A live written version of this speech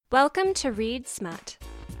Welcome to Read Smut,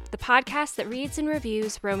 the podcast that reads and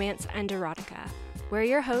reviews romance and erotica. We're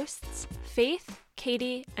your hosts, Faith,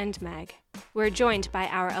 Katie, and Meg. We're joined by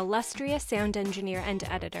our illustrious sound engineer and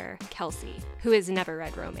editor, Kelsey, who has never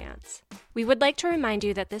read romance. We would like to remind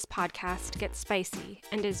you that this podcast gets spicy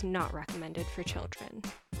and is not recommended for children.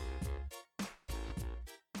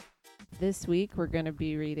 This week, we're going to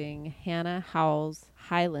be reading Hannah Howell's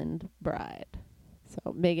Highland Bride.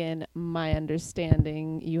 So, Megan, my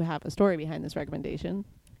understanding, you have a story behind this recommendation.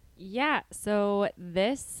 Yeah, so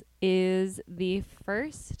this is the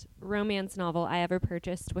first romance novel I ever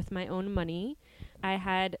purchased with my own money. I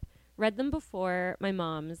had read them before, my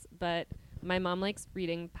mom's, but my mom likes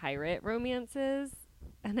reading pirate romances,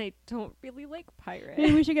 and I don't really like pirates.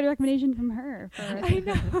 Maybe we should get a recommendation from her for I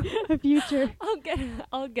know. a future.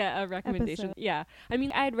 I'll get a recommendation. Episode. Yeah. I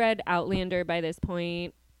mean, I'd read Outlander by this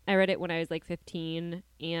point. I read it when I was like 15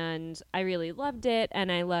 and I really loved it,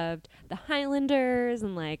 and I loved the Highlanders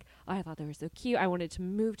and I thought they were so cute. I wanted to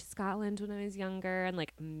move to Scotland when I was younger and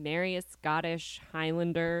marry a Scottish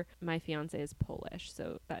Highlander. My fiance is Polish,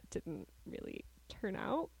 so that didn't really turn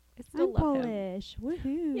out. I still I'm love him. Polish.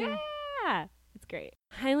 Woohoo. Yeah. It's great.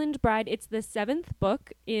 Highland Bride, it's the 7th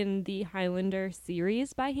book in the Highlander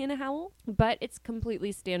series by Hannah Howell, but it's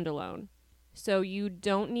completely standalone. So you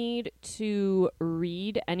don't need to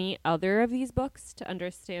read any other of these books to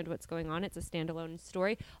understand what's going on. It's a standalone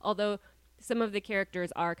story, although some of the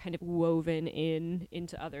characters are kind of woven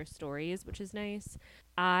into other stories, which is nice.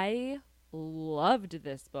 I loved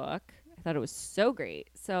this book. I thought it was so great.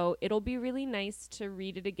 So it'll be really nice to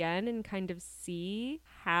read it again and kind of see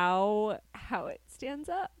how it stands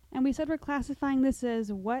up. And we said we're classifying this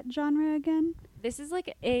as what genre again? This is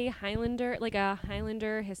a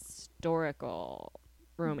Highlander historical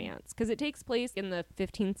romance because it takes place in the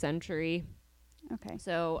 15th century. Okay.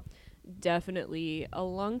 So definitely a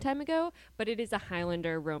long time ago, but it is a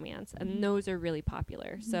Highlander romance, and those are really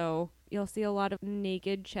popular. Mm-hmm. So you'll see a lot of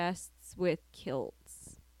naked chests with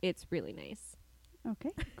kilts. It's really nice.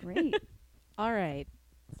 Okay, great. All right.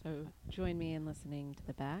 So, join me in listening to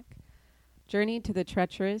the back. Journey to the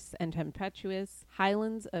treacherous and tempestuous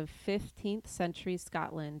highlands of 15th century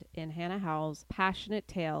Scotland in Hannah Howell's passionate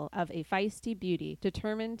tale of a feisty beauty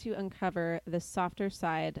determined to uncover the softer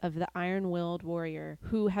side of the iron-willed warrior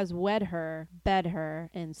who has wed her, bed her,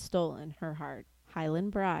 and stolen her heart.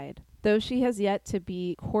 Highland Bride. Though she has yet to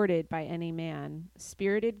be courted by any man,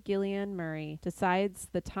 spirited Gillian Murray decides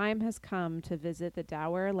the time has come to visit the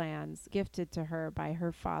dour lands gifted to her by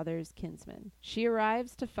her father's kinsman. She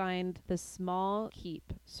arrives to find the small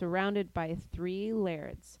keep surrounded by 3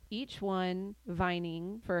 lairds, each one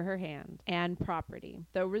vying for her hand and property.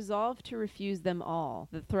 Though resolved to refuse them all,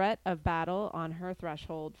 the threat of battle on her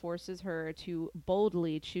threshold forces her to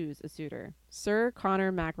boldly choose a suitor. Sir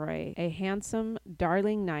Connor MacRoy, a handsome,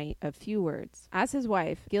 darling knight of few words. As his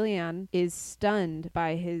wife, Gillian is stunned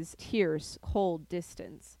by his tierce, cold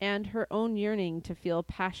distance and her own yearning to feel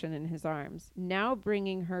passion in his arms, now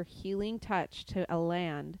bringing her healing touch to a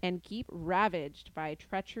land and keep ravaged by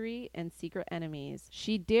treachery and secret enemies.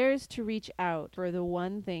 She dares to reach out for the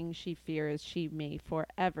one thing she fears she may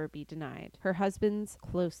forever be denied, her husband's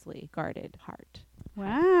closely guarded heart.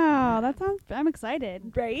 Wow, I'm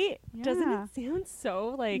excited. Right? Yeah. Doesn't it sound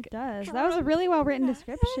so It does. That was a really well-written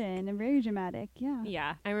description and very dramatic. Yeah.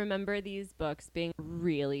 Yeah. I remember these books being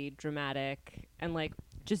really dramatic and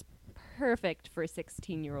just perfect for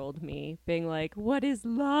 16-year-old me, being what is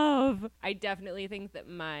love? I definitely think that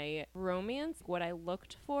my romance, what I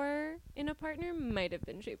looked for in a partner, might have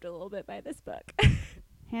been shaped a little bit by this book.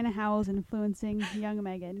 Hannah Howell's influencing young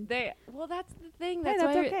Megan. That's the thing. Hey,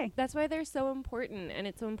 that's okay. That's why they're so important, and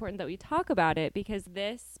it's so important that we talk about it, because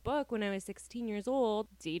this book, when I was 16 years old,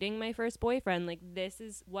 dating my first boyfriend, this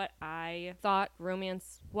is what I thought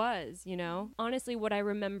romance was, Honestly, what I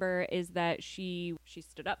remember is that she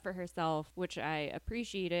stood up for herself, which I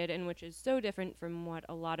appreciated, and which is so different from what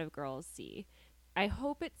a lot of girls see. I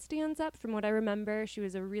hope it stands up from what I remember. She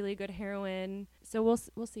was a really good heroine, so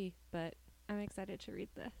we'll see, but I'm excited to read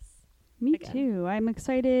this. Me again. too. I'm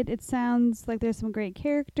excited. It sounds like there's some great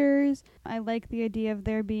characters. I like the idea of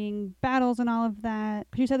there being battles and all of that.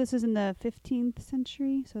 You said this is in the 15th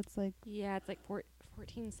century, so it's Yeah, it's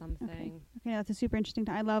 14 something. Okay, that's a super interesting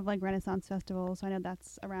time. I love Renaissance festivals, so I know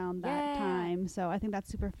that's around that time. So I think that's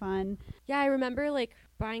super fun. Yeah, I remember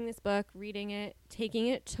buying this book, reading it, taking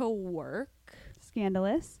it to work.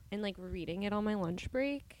 Scandalous. And reading it on my lunch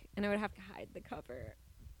break, and I would have to hide the cover.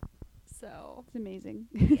 So it's amazing.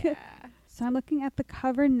 Yeah. So I'm looking at the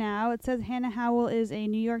cover now. It says Hannah Howell is a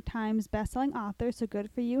New York Times bestselling author, so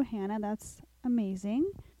good for you, Hannah. That's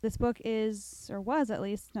amazing. This book is, or was at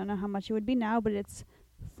least, don't know how much it would be now, but it's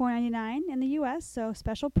 $4.99 in the U.S., so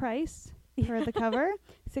special price for the cover,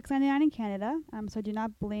 $6.99 in Canada. So I do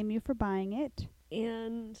not blame you for buying it.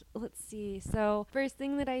 And let's see. So first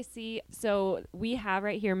thing that I see, so we have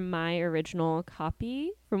right here my original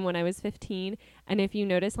copy from when I was 15. And if you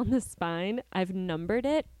notice on the spine, I've numbered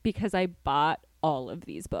it because I bought all of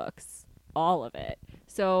these books, all of it.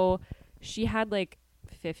 So she had like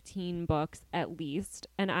 15 books at least,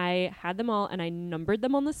 and I had them all and I numbered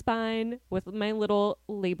them on the spine with my little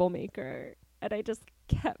label maker, and I just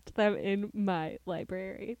kept them in my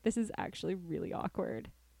library. This is actually really awkward,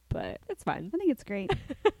 but it's fun. I think it's great.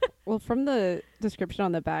 Well, from the description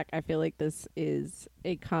on the back, I feel like this is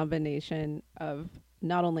a combination of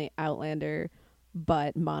not only Outlander,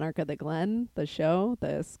 but Monarch of the Glen, the show,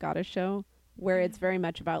 the Scottish show, where it's very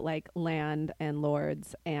much about like land and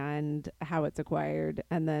lords and how it's acquired.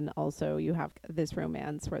 And then also you have this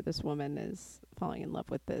romance where this woman is falling in love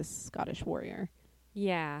with this Scottish warrior.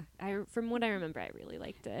 Yeah, from what I remember, I really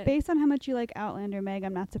liked it. Based on how much you like Outlander, Meg,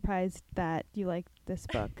 I'm not surprised that you like this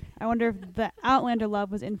book. I wonder if the Outlander love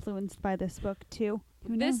was influenced by this book too.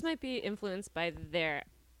 Who knows? This might be influenced by their,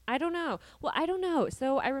 I don't know. Well, I don't know.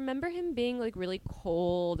 So I remember him being like really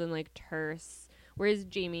cold and like terse, whereas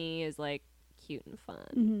Jamie is like cute and fun.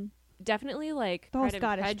 Mm-hmm. Definitely like The whole Pride and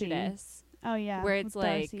Scottish Prejudice, Oh yeah, where it's with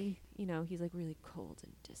like, Darcy. you know, he's like really cold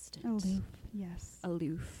and distant. Aloof. Yes.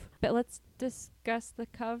 Aloof. But let's discuss the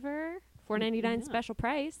cover. $4.99 Yeah. special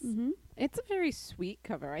price. Mm-hmm. It's a very sweet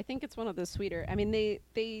cover. I think it's one of the sweeter. I mean, they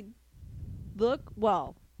look,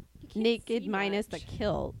 well, You can't naked see minus much. the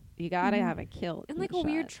kilt. You gotta Mhm. have a kilt. And in like the a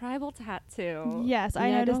weird shot. tribal tattoo. Yes, I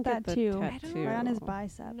Yeah, noticed don't get that the too. tattoo. Right on his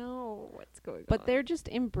bicep. No, what's going on? But they're just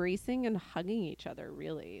embracing and hugging each other,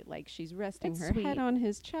 really. Like she's resting It's her sweet. head on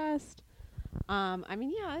his chest. I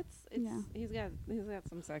mean, yeah, it's Yeah. he's got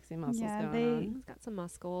some sexy muscles Yeah, going on. He's got some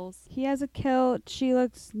muscles. He has a kilt. She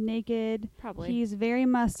looks naked. Probably. He's very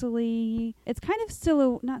muscly. It's kind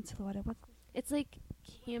of not silhouetted. What's It's like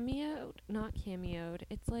cameoed, not cameoed.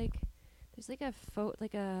 It's like there's like a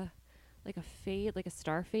like a fade, like a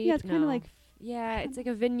star fade. yeah, it's kind of like yeah, it's like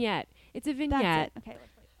a vignette. It's a vignette. that's it. Okay,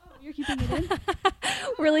 you're keeping it in.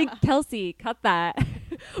 We're like, Kelsey, cut that.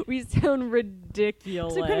 We sound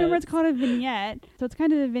ridiculous. So I couldn't remember it's called a vignette. So it's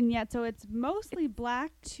kind of a vignette. So it's mostly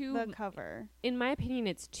black. Too, The cover. in my opinion,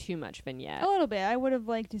 it's too much vignette. A little bit. I would have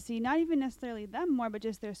liked to see not even necessarily them more, but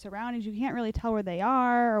just their surroundings. You can't really tell where they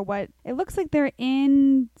are or what. It looks like they're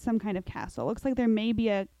in some kind of castle. It looks like there may be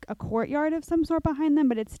a courtyard of some sort behind them,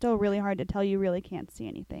 but it's still really hard to tell. You really can't see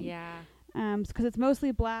anything. Yeah. Because it's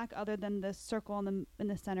mostly black, other than the circle in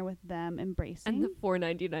the center with them embracing. And the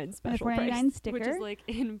 $4.99 special $4.99 price, sticker. which is like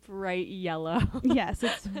in bright yellow. Yes,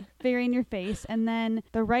 it's very in your face. And then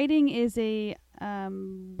the writing is a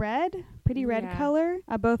pretty red Yeah. color,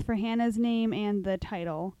 both for Hannah's name and the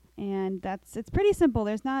title. And it's pretty simple.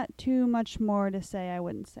 There's not too much more to say, I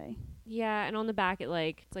wouldn't say. Yeah, and on the back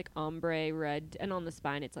it's like ombre red, and on the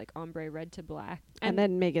spine it's like ombre red to black. And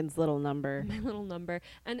then Megan's little number. my little number.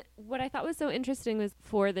 And what I thought was so interesting was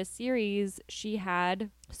for the series, she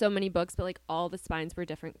had so many books, but like all the spines were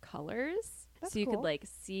different colors. That's so you cool. could like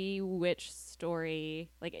see which story,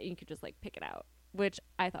 like you could just like pick it out, which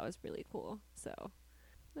I thought was really cool. So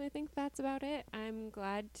I think that's about it. I'm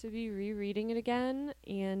glad to be rereading it again,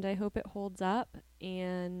 and I hope it holds up.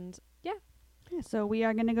 And yeah. Yeah, so we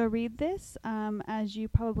are going to go read this. As you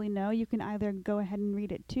probably know, you can either go ahead and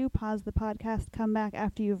read it too, pause the podcast, come back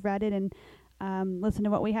after you've read it, and listen to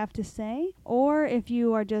what we have to say. Or if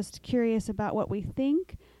you are just curious about what we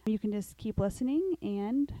think, you can just keep listening,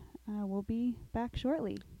 and we'll be back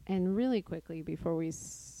shortly. And really quickly before we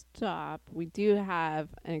stop, we do have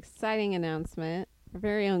an exciting announcement. Our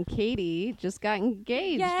very own Katie just got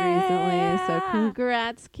engaged recently. So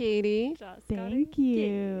congrats, Katie. Thank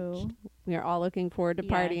you. We are all looking forward to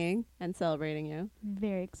Yes. partying and celebrating you.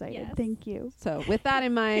 Very excited. Yes. Thank you. So with that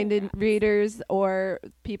in mind, readers or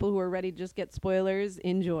people who are ready to just get spoilers,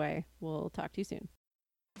 enjoy. We'll talk to you soon.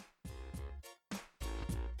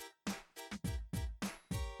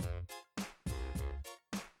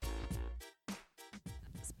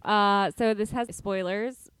 So this has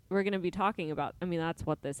spoilers. We're going to be talking about, I mean, that's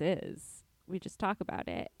what this is. We just talk about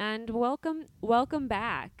it. And welcome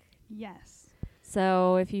back. Yes.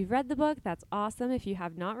 So if you've read the book, that's awesome. If you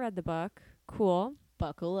have not read the book, cool.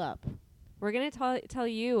 Buckle up. We're going to tell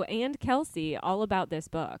you and Kelsey all about this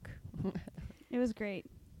book. It was great.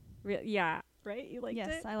 Yeah. Right? You liked Yes,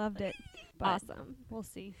 it? I loved it. But Awesome. we'll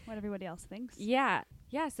see what everybody else thinks. Yeah.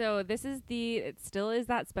 Yeah. So this is it still is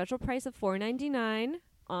that special price of $4.99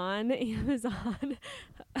 on Amazon.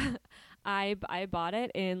 I bought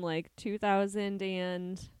it in like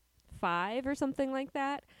 2005 or something like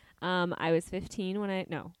that. I was 15 when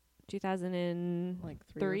 2003. Like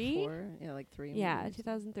 3 or 4. Yeah, like 3. Yeah, maybe.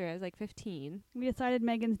 2003. I was like 15. We decided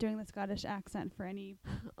Megan's doing the Scottish accent for any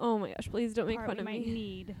Oh my gosh, please don't make part fun we of might me.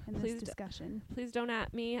 need in Please this discussion. Please don't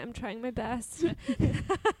at me. I'm trying my best.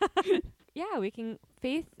 Yeah, we can.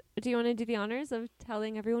 Faith, do you want to do the honors of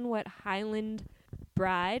telling everyone what Highland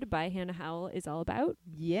Bride by Hannah Howell is all about?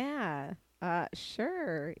 Yeah.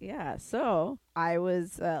 Sure. Yeah. So I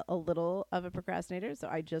was a little of a procrastinator. So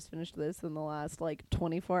I just finished this in the last like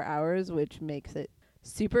 24 hours, which makes it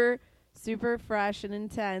super, super fresh and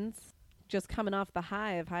intense. Just coming off the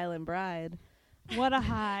high of Highland Bride. What a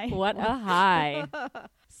high. What a high.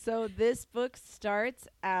 So this book starts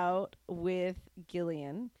out with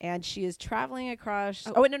Gillian, and she is traveling across.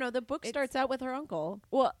 Oh, no, the book starts out with her uncle.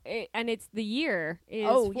 Well, and it's the year is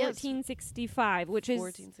Oh, yes. 1465, which is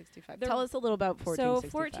 1465. Tell us a little about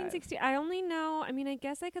 1465. So 1460, I only know, I mean, I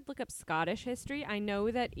guess I could look up Scottish history. I know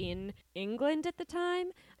that in England at the time,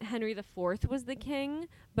 Henry IV was the king,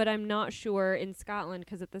 but I'm not sure in Scotland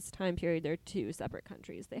because at this time period, they're two separate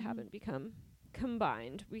countries. They haven't become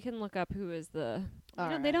combined. We can look up who is the...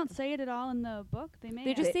 They don't say it at all in the book. They may.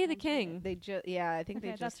 They just say the king. They just, yeah, I think Okay,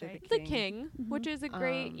 they just that's say right. the The king. king, which is a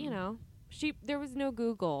great, there was no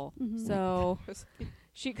Google, Mhm. so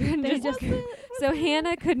she couldn't They just... just- So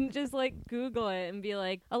Hannah couldn't just like Google it and be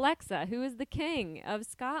like, Alexa, who is the king of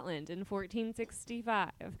Scotland in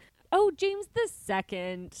 1465? Oh, James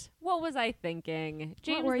II. What was I thinking?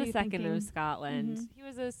 James were II you thinking? of Scotland. Mhm. He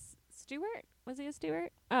was a Stuart? Was he a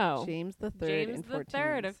Stuart? Oh. James the Third. James the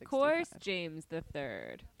Third, of course, James the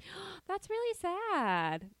Third. That's really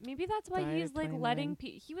sad. Maybe that's why Died he's at like 29. letting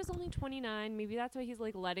he was only 29. Maybe that's why he's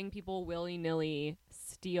like letting people willy-nilly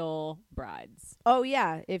steal brides. Oh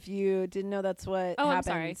yeah, if you didn't know, that's what Oh, I'm happens.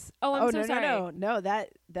 sorry. Oh, I'm so no, sorry. No, that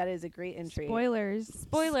is a great entry. Spoilers.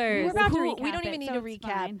 Spoilers. We're about to We recap don't even it, need so to it's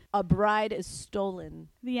recap. fine. A bride is stolen.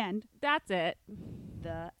 The end. That's it.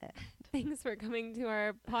 The Thanks for coming to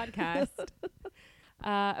our podcast.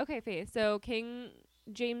 Okay, Faith. So King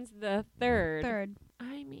James the Third.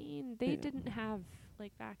 I mean, they didn't have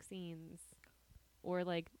like vaccines or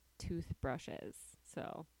like toothbrushes,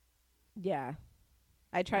 so Yeah.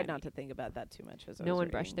 I tried not to think about that too much as I no was one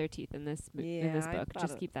brushed reading. their teeth in this in Yeah, this I book. thought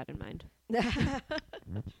Just it- keep that in mind.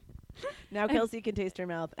 Now Kelsey can taste her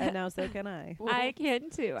mouth, and now so can I. I can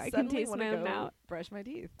too. I can Suddenly taste wanna my own go mouth. brush my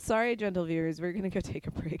teeth. Sorry, gentle viewers. We're going to go take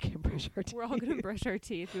a break and brush our teeth. We're all gonna brush our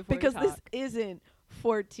teeth before because we this talk. isn't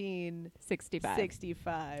 1465.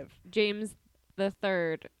 65. James the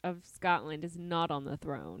Third of Scotland is not on the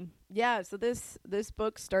throne. Yeah, so this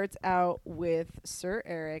book starts out with Sir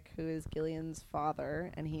Eric, who is Gillian's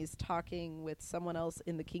father, and he's talking with someone else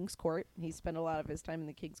in the King's Court. He spent a lot of his time in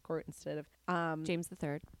the King's Court instead of James the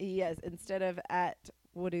Third. Yes, instead of at,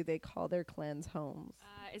 what do they call their clans' homes?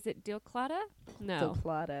 Is it Dilclada? No.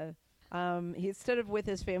 Dilclada. He instead of with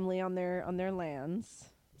his family on their lands.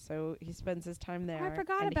 So he spends his time there. I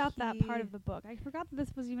forgot and about that part he- of the book. I forgot that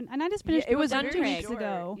this was even, and I just finished it the book was very 2 weeks short.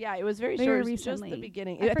 ago. Yeah, it was very Very short. It was recently. just the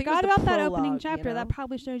beginning. I think it was forgot the about that opening prologue, chapter. you know? That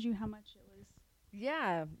probably shows you how much it was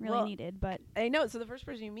Yeah, really well, needed. But I know. So the first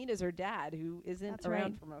person you meet is her dad, who isn't That's around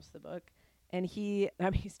right. for most of the book, and he's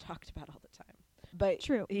talked about all the time. But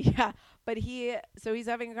true. yeah, but he's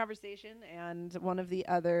having a conversation, and one of the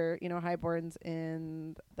other, highborns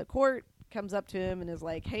in the court comes up to him and is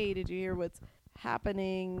like, "Hey, did you hear what's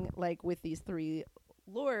happening? Like with these 3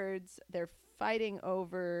 lords, they're fighting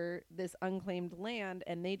over this unclaimed land,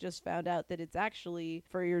 and they just found out that it's actually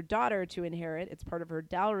for your daughter to inherit. It's part of her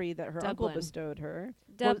dowry that her uncle Dublin. bestowed her.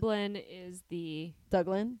 Dublin is the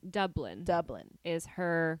Dublin Dublin is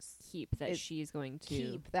her keep that It's she's going to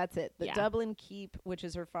keep. That's it. The Yeah. Dublin keep, which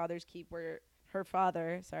is her father's keep, where her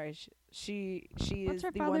father, she What's is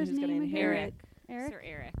her the one father's who's going to name again? inherit. Eric. Sir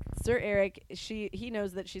Eric. Sir Eric, he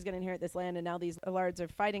knows that she's going to inherit this land, and now these lords are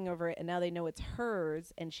fighting over it, and now they know it's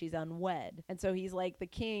hers, and she's unwed. And so he's like, the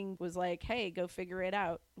king was like, hey, go figure it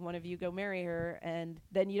out. One of you go marry her, and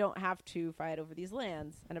then you don't have to fight over these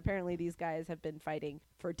lands. And apparently these guys have been fighting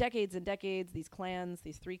for decades and decades, these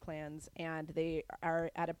 3 clans, and they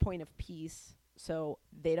are at a point of peace. So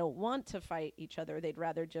they don't want to fight each other. They'd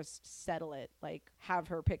rather just settle it, like have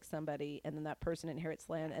her pick somebody, and then that person inherits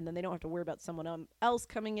land, and then they don't have to worry about someone else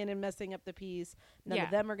coming in and messing up the peace. None of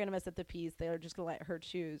them are going to mess up the peace. They're just going to let her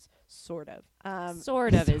choose, sort of.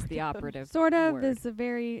 Sort of is the operative Sort of word. is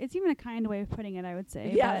it's even a kind way of putting it, I would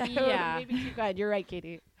say. Yeah, but Yeah. maybe too kind. You're right,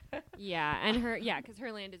 Katie. Yeah, and because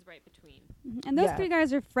her land is right between Mhm. And those Yeah. three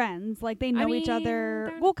guys are friends. Like, they know each other.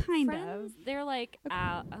 they're Well, not kind friends. of. They're like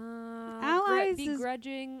Allies is-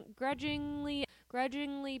 grudgingly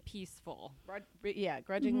peaceful.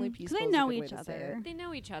 Grudgingly Mhm. 'Cause peaceful. they is a know good way each to say other. it. They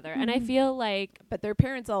know each other, and I Mhm. feel like But their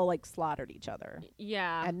parents all like slaughtered each other,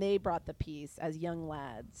 yeah, and they brought the peace as young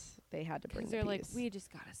lads. They had to bring because the they're like, peace. we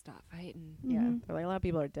just gotta stop fighting. Yeah, Mhm. they're like, a lot of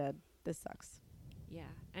people are dead. This sucks. Yeah,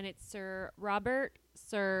 and it's Sir Robert,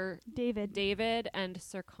 Sir David. David, and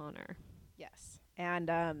Sir Connor. Yes. And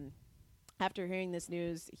after hearing this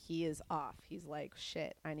news, he is off. He's like,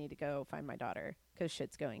 shit, I need to go find my daughter because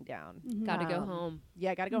shit's going down. Mhm. Gotta go Um, home.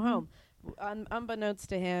 Yeah, gotta go Mhm. home. Unbeknownst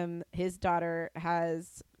to him, his daughter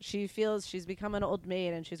she feels she's become an old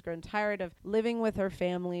maid and she's grown tired of living with her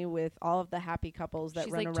family with all of the happy couples that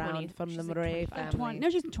She's run like around 20. from She's the like Murray 25. family. 20. No,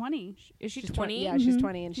 she's 20. Is she She's 20? Yeah, she's Mhm.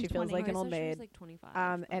 20 and She's she feels 20. like an I old thought she was maid. like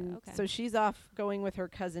 25. And okay. so she's off going with her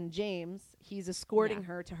cousin James. He's escorting Yeah.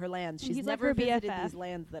 her to her lands. And She's he's like never her visited BFF. these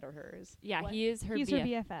lands that are hers. yeah, What? he is her He's her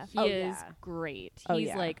BFF. BFF. He Oh, is yeah. great. Oh, He's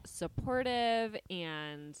yeah. like supportive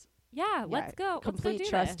and let's go. Complete let's go do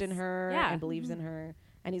trust this. in her Yeah. and believes in Mhm. her.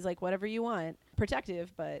 And he's like, whatever you want.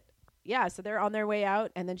 Protective, but yeah, so they're on their way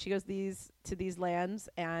out, and then she goes to these lands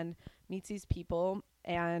and meets these people.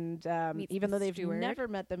 And Meets even the though they've steward. never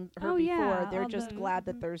met her Oh, before, yeah, they're all just the- glad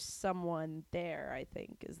that mhm. there's someone there, I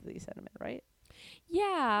think, is the sentiment, right?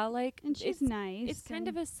 Yeah, like And she's it's, nice. It's kind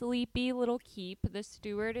and- of a sleepy little keep. The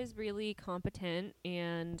steward is really competent,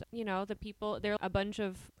 and the people, they're a bunch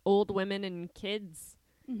of old women and kids.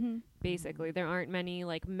 Mhm. Basically, there aren't many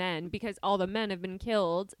like men because all the men have been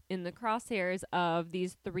killed in the crosshairs of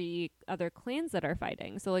these 3 other clans that are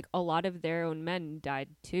fighting. So like a lot of their own men died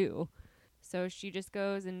too. So she just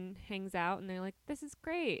goes and hangs out, and they're like, "This is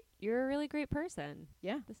great. You're a really great person.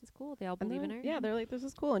 Yeah. This is cool." They all And believe in they're her. like- Yeah, they're like, this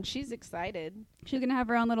is cool. And she's excited. She's going to have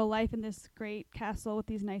her own little life in this great castle with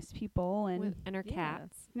these nice people and, And her Yeah.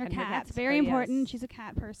 cats. and her and her cats. cats. Very Oh, important. yes. She's a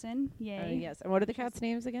cat person. Yay. Yes. And what are the cats'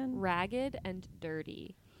 names again? Ragged and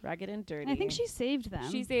dirty. Ragged and Dirty. And I think she saved them.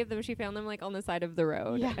 She saved them. She found them like on the side of the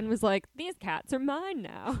road Yeah. and was like, "These cats are mine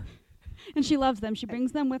now." and she loves them. She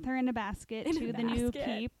brings them with her in a basket In a to the new basket.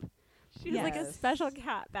 keep. She's like a Yes. special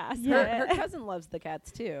cat basket. Yeah. Her cousin loves the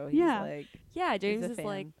cats too. He's Yeah. like, Yeah, James he's a is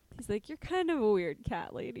like, fan. he's like, "You're kind of a weird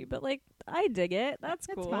cat lady, but like, I dig it. That's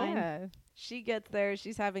That's cool." fine. Yeah. She gets there.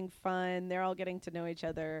 She's having fun. They're all getting to know each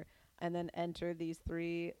other, and then enter these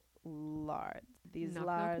 3 lords. These Knock,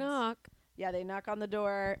 lords. knock, knock. Yeah, they knock on the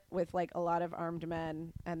door with like a lot of armed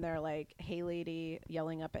men, and they're like, "Hey, lady,"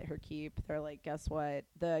 yelling up at her keep. They're like, "Guess what?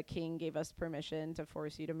 The king gave us permission to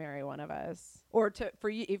force you to marry one of us, or for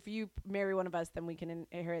you. If you marry one of us, then we can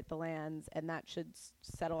inherit the lands, and that should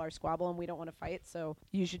settle our squabble. And we don't want to fight, so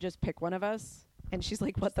you should just pick one of us." And she's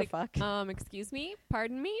like, "What She's the like, fuck?" Excuse me?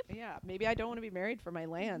 Pardon me? Yeah, maybe I don't want to be married for my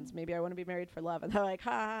lands. Maybe I want to be married for love. And they're like,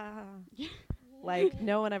 ha. Like,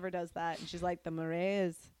 no one ever does that. And she's like, the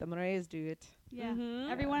Murrays do it. Yeah. Mhm.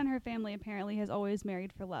 Everyone in her family apparently has always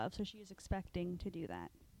married for love, so she is expecting to do that.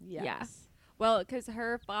 Yes. Well, because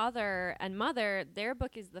her father and mother, their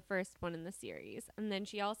book is the first one in the series. And then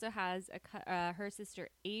she also has her sister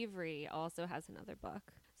Avery also has another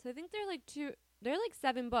book. So I think they're like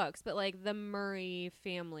 7 books, but like the Murray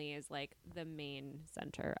family is like the main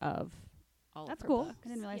center of all That's of her cool. books. I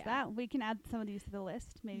didn't realize Yeah. that. We can add some of these to the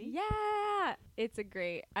list, maybe. Yeah. It's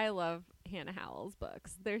I love Hannah Howell's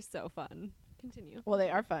books. They're so fun. Continue. Well, they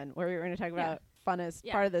are fun. We're going to talk Yeah. about funnest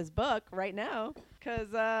Yeah. part of this book right now.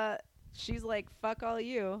 Because she's like, fuck all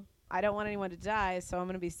you. I don't want anyone to die, so I'm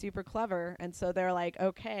going to be super clever. And so they're like,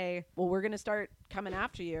 okay, well, we're going to start coming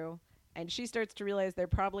after you. And she starts to realize they're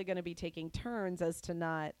probably going to be taking turns as to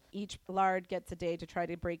not. Each lord gets a day to try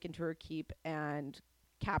to break into her keep and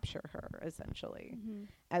capture her, essentially, Mm-hmm.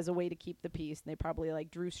 as a way to keep the peace. And they probably like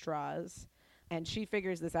drew straws. And she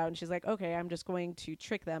figures this out, and she's like, okay, I'm just going to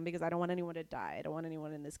trick them because I don't want anyone to die. I don't want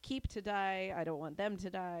anyone in this keep to die. I don't want them to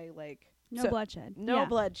die. Like, No so- bloodshed. no Yeah.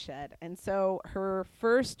 bloodshed. And so her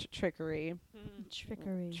first trickery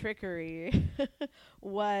Trickery.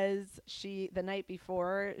 was the night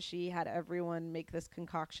before, she had everyone make this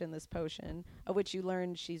concoction, this potion, of which you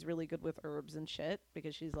learn she's really good with herbs and shit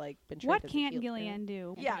because she's like been trained What as a can't healer. Gillian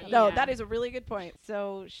do? Yeah, Yeah. no, Yeah. that is a really good point.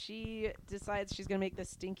 So she decides she's going to make this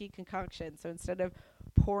stinky concoction. So instead of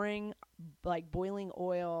pouring like boiling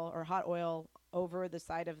oil or hot oil over the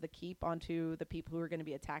side of the keep onto the people who are going to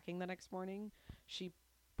be attacking the next morning, she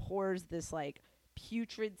pours this like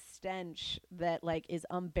putrid stench that like is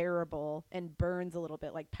unbearable and burns a little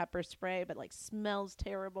bit like pepper spray, but like smells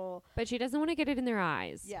terrible. But she doesn't want to get it in their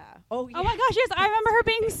eyes. Yeah. Oh yeah. Oh my gosh, yes, I remember her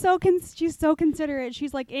being so she's so considerate.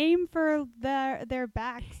 She's like, aim for their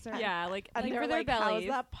backs. Or Yeah, like And aim they're for their like, how is bellies.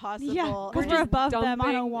 that possible? Yeah, We're because we're just above them on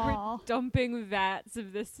a dumping- wall. We're dumping vats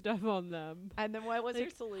of this stuff on them. And then what was her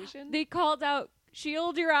Like, solution? They called out,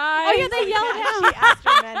 shield your eyes. Oh yeah, they yelled Yeah, out. she asked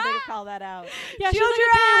her men to call that out. Yeah, Shield shield your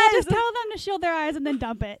your eyes. eyes. Just tell them to shield their eyes and then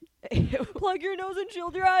dump it. Plug your nose and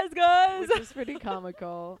shield your eyes, guys. Which is pretty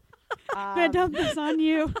comical. I'm gonna dump this on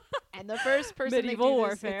you. And the first person Medieval to do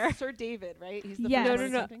warfare. this, it's Sir David, right? He's the Yes. first No, one no, or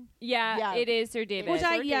no. something? Yeah, Yeah. it is Sir David. It Which is.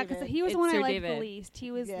 I Sir yeah, because David. he was the It's one I Sir liked David. the least.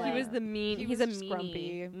 He was Yeah. He like was the mean. He He's was a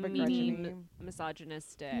scrumpy, meanie, begrudging.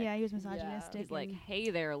 misogynistic. yeah, he was misogynistic. He's like, and- hey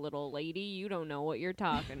there, little lady, you don't know what you're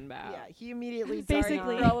talking about. Yeah, he immediately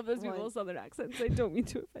Basically. For all of those Like- people with southern accents, I don't mean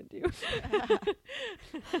to offend you.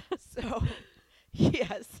 So,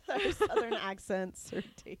 yes, our southern accent, Sir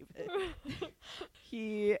David.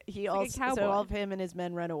 He like a also so cowboy. all of him and his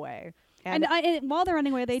men run away, and while they're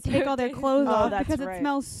running away, they So take all their they- clothes Oh, off that's because right. it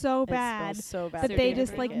smells so it bad smells so bad that Sir they David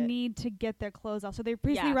just like naked. need to get their clothes off. So they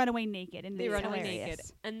basically Yeah. run away naked. And They it's run away hilarious. naked.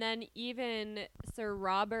 And then even Sir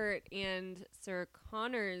Robert and Sir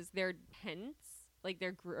Connor's, their tents, like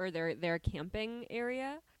their camping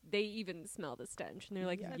area, they even smell the stench. And they're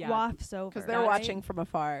like, Yeah. yeah, Wafts over. because they're That's- watching from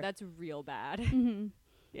afar. that's real bad. Mm-hmm.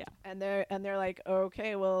 And they're like,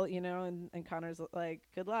 okay, well, and Connor's like,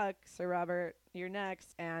 good luck, Sir Robert, you're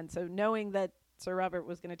next. And so knowing that Sir Robert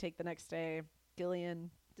was going to take the next day, Gillian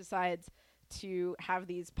decides to have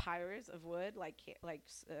these pyres of wood, like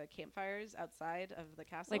campfires outside of the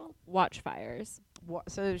castle. Like watchfires.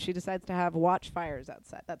 So she decides to have watchfires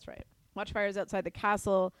outside. That's right. Watchfires outside the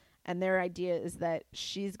castle. And their idea is that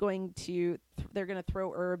she's going to, they're going to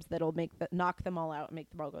throw herbs that'll knock them all out and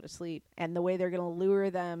make them all go to sleep. And the way they're going to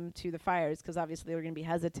lure them to the fires, because obviously they're going to be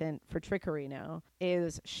hesitant for trickery now,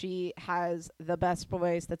 is she has the best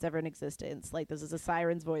voice that's ever in existence. Like, this is a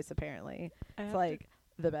siren's voice, apparently. It's like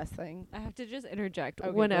the best thing. I have to just interject.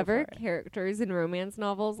 Okay, go Whenever for it. characters in romance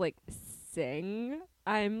novels like sing,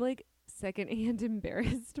 I'm like secondhand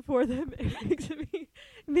embarrassed for them. It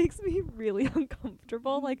makes me really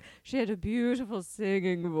uncomfortable. Like, she had a beautiful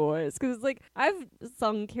singing voice, because it's like I've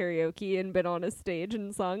sung karaoke and been on a stage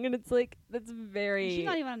and sung, and it's like that's very. She's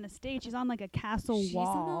not even on the stage. She's on like a castle She's wall.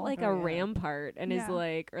 on like Oh, a yeah. rampart and Yeah. is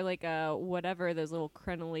like, or like a whatever those little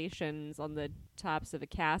crenellations on the tops of a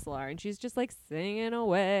castle are, and she's just like singing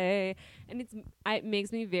away, and it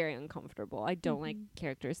makes me very uncomfortable. I don't like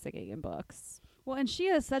characters singing in books. Well, and she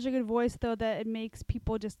has such a good voice though that it makes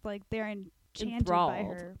people just like they're enchanted by Enthralled.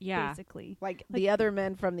 her. Yeah. Basically. Like the other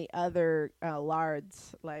men from the other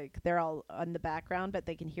lards, like they're all in the background, but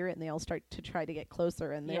they can hear it, and they all start to try to get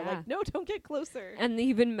closer, and they're Yeah. like, "No, don't get closer." And they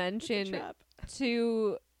even It's a mention trap.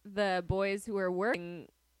 to the boys who are working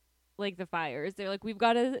like the fires, they're like, we've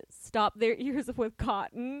got to stop their ears with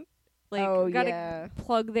cotton. Like, Oh, gotta yeah.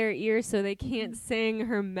 plug their ears so they can't sing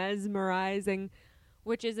her mesmerizing,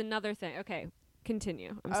 which is another thing. Okay,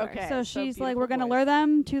 continue. I'm sorry. Okay. So so she's like, we're beautiful gonna voice. lure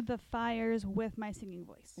them to the fires with my singing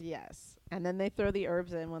voice. Yes, and then they throw the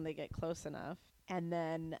herbs in when they get close enough, and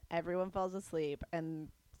then everyone falls asleep. And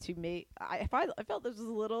to me, I felt this was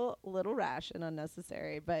a little rash and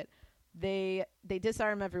unnecessary, but they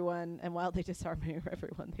disarm everyone, and while they disarm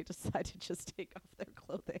everyone, they decide to just take off their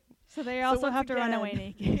clothing. So they So also once have to run again- away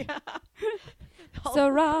naked. Yeah. So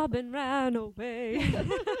Robin ran away.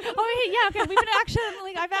 Oh yeah, okay.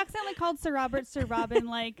 I've accidentally called Sir Robin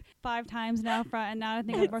like 5 times now. And now I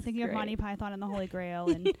think I'm more That's thinking of great. Monty Python and the Holy Grail.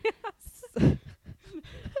 And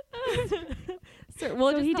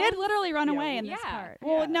Well, so just he call did him- literally run Yeah, away in yeah. this part. Yeah.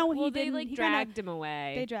 Well, no, Well, he they didn't. like he dragged him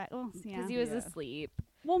away They dragged. Oh, yeah. because he was Yeah. asleep.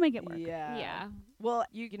 We'll make it work. Yeah. Well,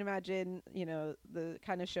 you can imagine, the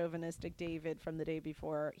kind of chauvinistic David from the day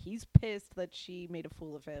before. He's pissed that she made a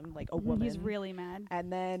fool of him, like a woman. He's really mad.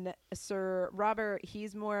 And then Sir Robert,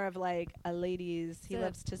 he's more of like a ladies. He So-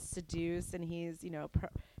 loves to seduce, and he's, he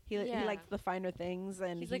Yeah. likes the finer things,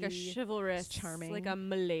 and He's like a chivalrous, charming. like a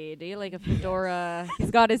milady, like a fedora.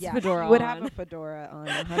 He's got his yeah, fedora would on. have a fedora on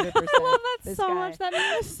 100%. I love that This so guy. much. That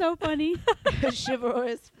meme is so funny.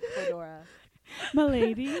 Chivalrous fedora.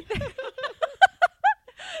 Milady.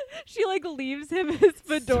 She like leaves him his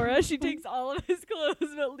fedora. She takes all of his clothes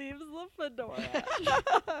but leaves the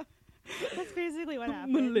fedora. That's basically what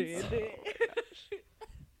happens. Milady.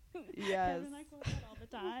 Yes. Kevin and I quote that all the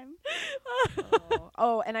time.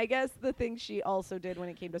 Oh, and I guess the thing she also did when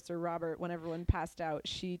it came to Sir Robert, when everyone passed out,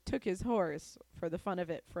 she took his horse for the fun of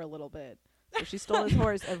it for a little bit. So she stole his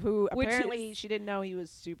horse, of who Which apparently is- she didn't know he was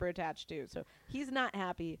super attached to. So he's not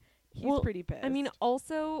happy. he's pretty pissed. I mean,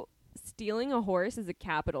 also stealing a horse is a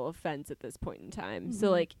capital offense at this point in time. Mhm. So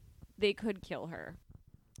like they could kill her.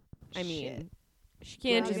 I mean, she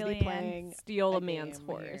can't just Really be playing steal a man's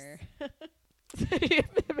horse. So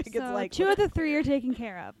 2 of the 3 are taken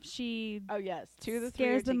care of. She 2 of the 3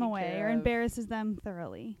 scares are them taken away care or of. embarrasses them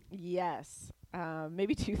thoroughly. Yes,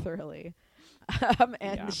 maybe too thoroughly.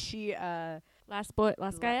 And she Last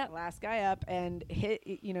guy up. last guy up, and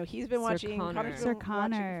he's been watching Sir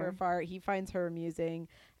Connor. for afar. He finds her amusing,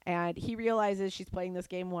 and he realizes she's playing this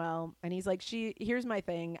game well, and he's like, here's my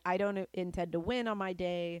thing, I don't intend to win on my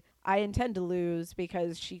day, I intend to lose,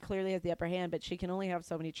 because she clearly has the upper hand, but she can only have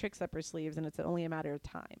so many tricks up her sleeves, and it's only a matter of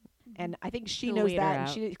time. And I think she To knows wait her that, and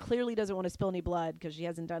out. she clearly doesn't want to spill any blood because she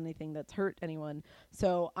hasn't done anything that's hurt anyone.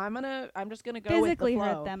 So I'm just gonna go Physically with the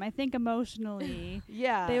flow. hurt them. I think emotionally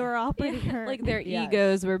Yeah, they were all pretty hurt. Like their Yes.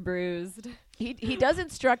 egos were bruised. He does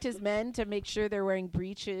instruct his men to make sure they're wearing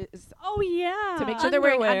breeches, oh yeah. to make sure they're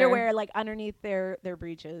wearing underwear like underneath their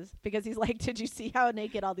breeches, because he's like, did you see how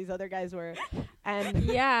naked all these other guys were? And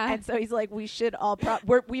Yeah. and so he's like, we should all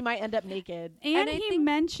we might end up naked. And I he think-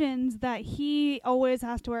 mentions that he always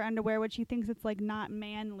has to wear underwear, which he thinks it's like not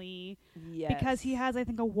manly Yes. because he has, I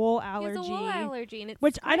think, a wool He allergy. has a wool allergy, and it's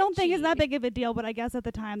Which I don't think is that scratchy. big of a deal, but I guess at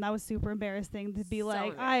the time that was super embarrassing to be So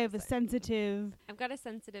like, I have a embarrassing. sensitive I've got a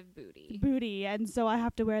sensitive booty. booty, and so I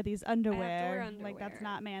have to wear these underwear. wear Like that's underwear.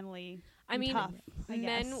 not manly. I and mean, tough, I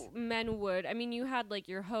guess. men would. I mean, you had like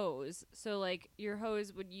your hose, so like your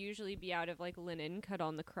hose would usually be out of like linen cut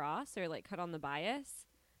on the cross or like cut on the bias,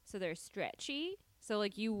 so they're stretchy. So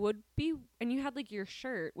like you would be, and you had like your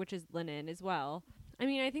shirt, which is linen as well. I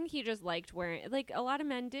mean, I think he just liked wearing, like a lot of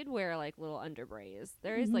men did wear like little underbrays.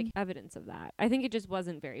 There is like evidence of that. I think it just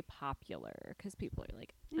wasn't very popular because people are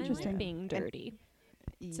like, I Interesting. like being dirty.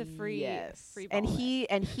 It's a free free and ball he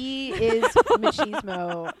is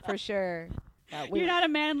machismo for sure. You're not a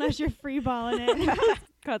man unless you're free balling it.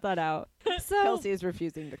 Cut that out. So Kelsey is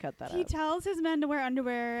refusing to cut that he out. tells his men to wear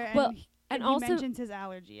underwear, and Well, he and also mentions his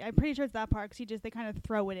allergy. I'm pretty sure it's that part because they kind of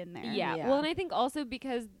throw it in there. Yeah. Yeah. Well, and I think also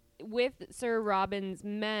because with Sir Robin's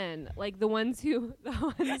men, like the ones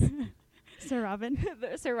Sir Robin.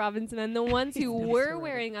 Sir Robin's men, the ones who He's were Sir Robin.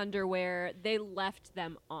 wearing underwear, they left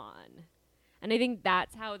them on. And I think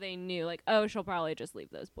that's how they knew, like, oh, she'll probably just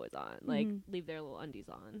leave those boys on, like, leave their little undies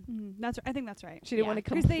on. I think that's right. She didn't Yeah. want to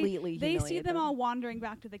 'Cause completely They see humiliate them all wandering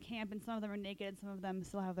back to the camp, and some of them are naked, and some of them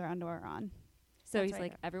still have their underwear on. So That's he's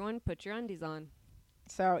right. like, everyone, put your undies on.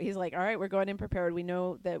 So he's like, all right, we're going in prepared. We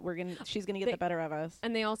know that she's going to get the better of us.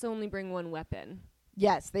 And they also only bring one weapon.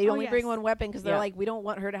 Yes, they Oh, only bring yes. one weapon because they're Yeah. like, we don't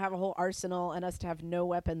want her to have a whole arsenal and us to have no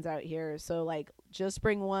weapons out here. So, like, just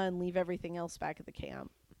bring one, leave everything else back at the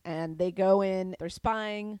camp. And they go in, they're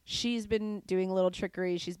spying. She's been doing a little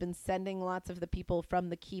trickery. She's been sending lots of the people from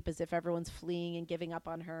the keep as if everyone's fleeing and giving up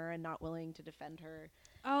on her and not willing to defend her.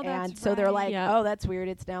 Oh, And so they're like, Yeah. oh, that's weird.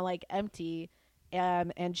 It's now, like, empty.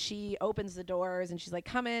 And she opens the doors and she's like,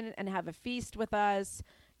 come in and have a feast with us.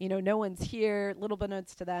 You know, no one's here. Little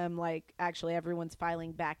bonus to them, like, actually everyone's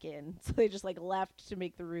filing back in. So they just, like, left to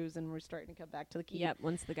make the ruse and we're starting to come back to the keep. Yep,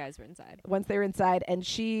 once the guys were inside. Once they were inside, and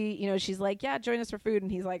she, you know, she's like, yeah, join us for food.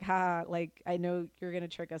 And he's like, ha, like, I know you're going to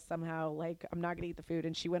trick us somehow. Like, I'm not going to eat the food.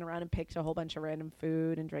 And she went around and picked a whole bunch of random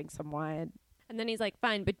food and drank some wine. And then he's like,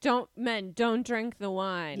 fine, but don't drink the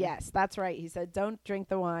wine. Yes, that's right. He said, don't drink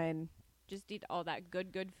the wine. Just eat all that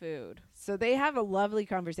good food. So they have a lovely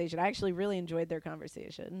conversation. I actually really enjoyed their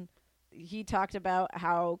conversation. He talked about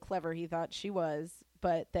how clever he thought she was,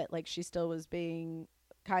 but that, like, she still was being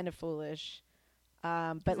kind of foolish.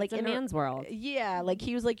 But like it's a man's world. Yeah, like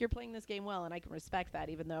he was like, you're playing this game well, and I can respect that,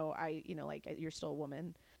 even though you're still a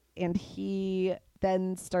woman. And he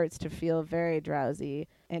then starts to feel very drowsy,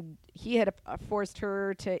 and he had forced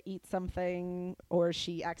her to eat something, or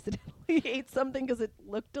she accidentally ate something because it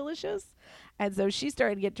looked delicious, and so she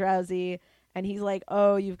started to get drowsy. And he's like,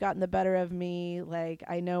 oh, you've gotten the better of me. Like,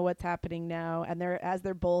 I know what's happening now. And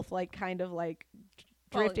they're both like kind of like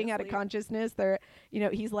drifting out of consciousness.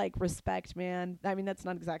 He's like, respect, man. I mean, that's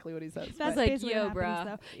not exactly what he says. That's like, basically yo, what happens,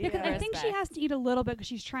 bruh. though. Yeah, 'cause I think she Respect. has to eat a little bit because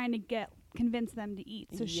she's trying to convince them to eat.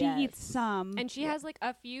 So she eats Yes. some. And she has like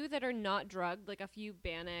a few that are not drugged, like a few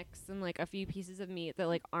bannocks and like a few pieces of meat that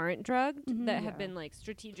like aren't drugged that have been like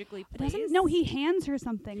strategically placed. He hands her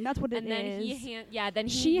something. That's what it is. And then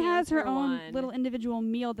she hands has her own one. little individual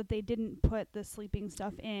meal that they didn't put the sleeping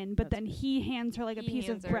stuff in, but then he hands her like a He piece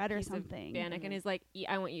of hands her a bread or piece of something. bannock and is like,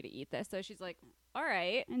 I want you to eat this. So she's like, all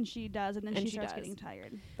right. And she does, and then And she she starts does. getting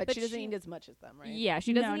tired. But she doesn't she- eat as much as them, right? Yeah,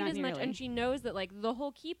 she No, doesn't not eat as much, nearly. and she knows that like the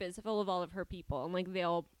whole keep is full of all of her people, and like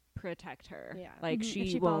they'll protect her. Yeah. Like Mhm, she if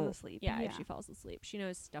she won't. falls asleep. Yeah, if she falls asleep, she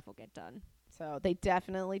knows stuff will get done. So they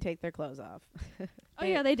definitely take their clothes off. Oh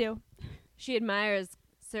yeah, they do. She admires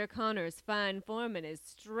Sir Connor's fine form and his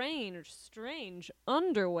strange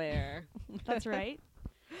underwear. That's right.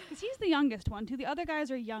 Because he's the youngest one, too. The other guys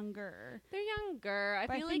are younger. They're younger. I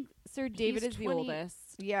But I feel like think Sir David he's is the 20 oldest.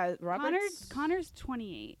 Yeah, Robert's. Connor's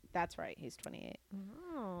 28. That's right. He's 28.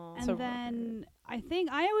 Oh. And So then I think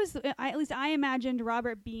at least I imagined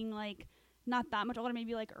Robert being like not that much older,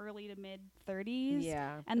 maybe like early to mid 30s.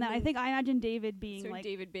 Yeah, And then I think I imagined David being Sir like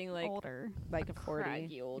David being like older. like a 40.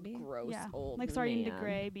 craggy old, maybe? gross Yeah. old Like starting man. to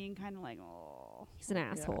gray, being kind of like, oh. He's an Yeah.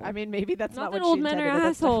 asshole. I mean, maybe that's not Not that what old she men are intended, but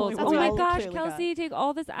that's assholes. definitely Oh what my we gosh, clearly got. Kelsey, take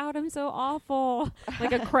all this out. I'm so awful.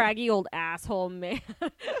 Like a craggy old asshole man.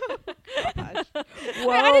 Gosh.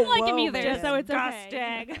 I didn't like him either, man. so it's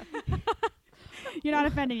okay. Disgusting. You're not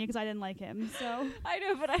offending me because I didn't like him. So I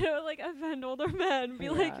know, but I don't like offend older men. Be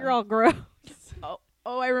like, Yeah. you're all gross.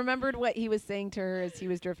 Oh, I remembered what he was saying to her as he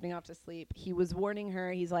was drifting off to sleep. He was warning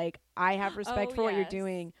her. He's like, I have respect Oh, for what you're yes.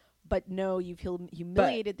 doing, but no, you've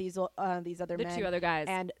humiliated these other The men. two other guys.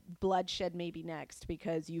 And bloodshed may be next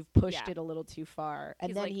because you've pushed Yeah. it a little too far. And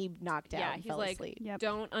He's then like- he knocked out yeah, and he's fell like, asleep. yep.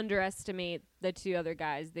 Don't underestimate the two other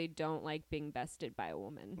guys. They don't like being bested by a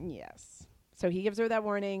woman. Yes. So he gives her that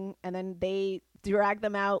warning, and then they drag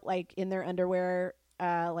them out like in their underwear,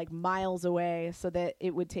 like miles away, so that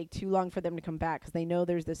it would take too long for them to come back because they know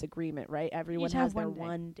there's this agreement, right? Everyone Each has have their one day.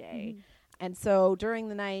 one day. Mhm. And so during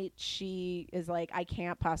the night, she is like, I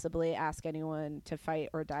can't possibly ask anyone to fight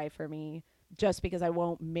or die for me just because I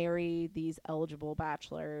won't marry these eligible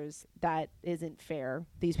bachelors. That isn't fair.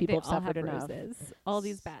 These people have They all suffered have enough. roses. All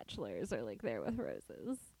these bachelors are like there with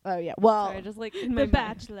roses. Oh, yeah. Well, Sorry, just like in The my mind.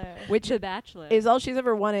 Bachelor. which The Bachelor is all she's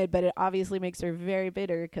ever wanted, but it obviously makes her very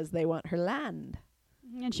bitter because they want her land.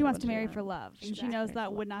 And she wants What to do you marry want? for love. And she Exactly. knows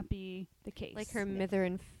that would not be the case. like her mither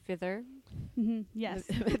and fither. Mhm. Yes.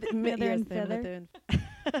 Mither and feather.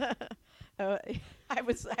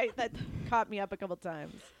 That caught me up a couple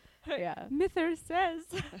times. Yeah. Mither says.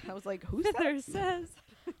 I was like, who's Mither that? says.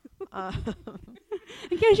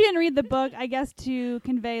 In case you didn't read the book, I guess to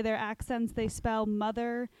convey their accents, they spell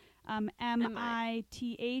mother mither.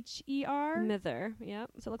 Mither. Yep.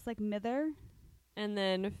 So it looks like mither. And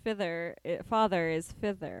then fither. Father is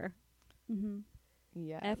fither. Mm-hmm.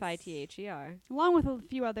 Yes. Fither. Along with a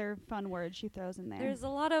few other fun words she throws in there. There's a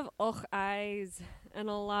lot of eyes and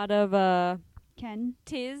a lot of Ken,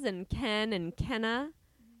 tis and ken and kenna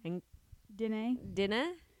Dine.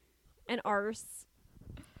 dinna and arse,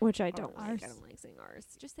 which I don't like. I Arse. don't like saying arse.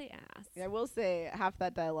 Just say ass. I will say half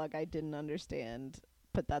that dialogue I didn't understand,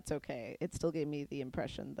 but that's okay. It still gave me the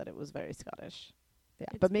impression that it was very Scottish. Yeah,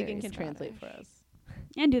 It's but Megan very can translate for Scottish. us.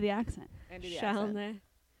 And do the accent. And do the Shall accent.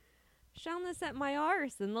 na set my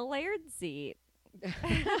arse in the laird seat.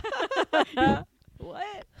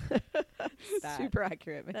 What? That- Super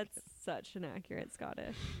accurate. Megan. That's such an accurate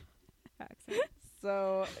Scottish accent.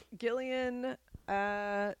 So Gillian,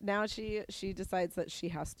 now she decides that she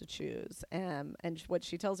has to choose, and what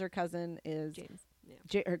she tells her cousin is James.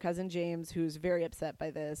 Yeah. her cousin James, who's very upset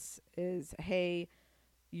by this, is, hey,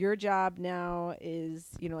 your job now is,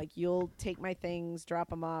 like, you'll take my things,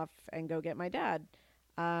 drop them off, and go get my dad,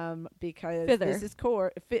 because Fither. this is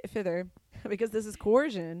fither, because this is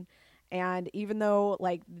coercion. And even though,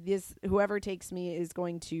 like, this, whoever takes me is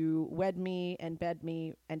going to wed me and bed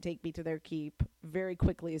me and take me to their keep very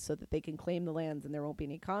quickly so that they can claim the lands and there won't be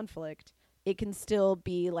any conflict, it can still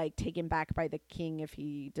be, like, taken back by the king if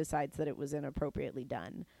he decides that it was inappropriately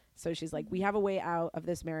done. So she's like, we have a way out of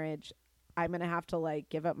this marriage. I'm going to have to, like,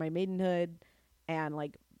 give up my maidenhood and,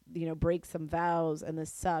 like, break some vows, and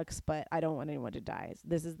this sucks, but I don't want anyone to die.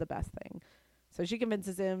 This is the best thing. So she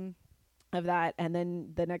convinces him of that, and then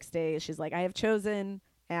the next day she's like, I have chosen,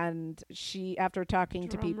 and she, after talking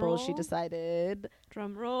to Drum people, she roll. decided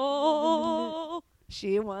Drum roll.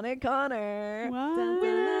 she wanted Connor.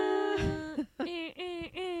 What?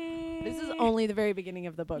 This is only the very beginning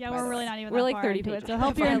of the book. Yeah, by we're the really way. not even We're that like far 30 into pages. it, so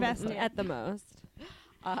hope you're Fine. invested. At the most.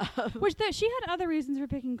 Which she had other reasons for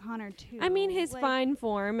picking Connor too. I mean, his Like, fine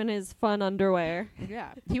form and his fun underwear.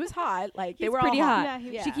 Yeah, he was hot. Like, they He's were pretty all hot. Yeah, he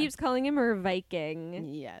was- Yeah. She keeps calling him her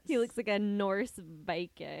Viking. Yes, He looks like a Norse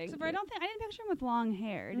Viking. Except for I didn't picture him with long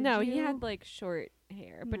hair. Did No, he you? had like short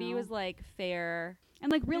hair, but he No. was like fair,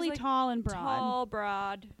 and like really like, tall and broad. tall,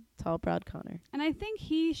 broad. tall, broad Connor. And I think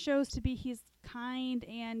he shows to be he's kind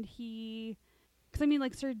and because I mean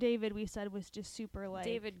like Sir David we said was just super like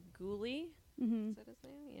David Gooley, Mm-hmm. is that his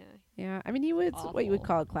name? Yeah. Yeah, I mean, he was what you would Awful.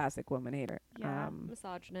 call a classic woman hater. Yeah.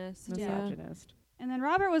 Misogynist. Yeah. Misogynist. And then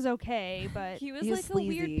Robert was okay, but He was He was like a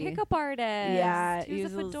weird sleazy. pickup artist. Yeah, he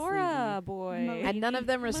was he a was fedora boy. And none of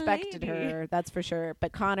them respected Milady. her, that's for sure.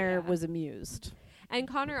 But Connor Yeah. was amused. And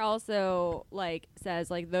Connor also like says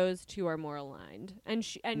like those two are more aligned, and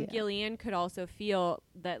Yeah. Gillian could also feel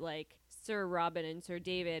that like Sir Robin and Sir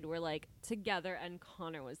David were like together, and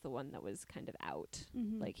Connor was the one that was kind of out.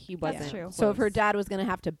 Mhm. Like he That's wasn't. true. So if her close. dad was going to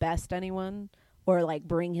have to best anyone or like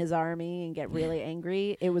bring his army and get really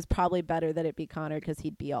angry, it was probably better that it be Connor because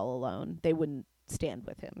he'd be all alone. They wouldn't stand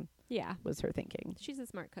with him, Yeah, was her thinking. she's a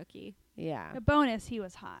smart cookie. Yeah. a bonus, he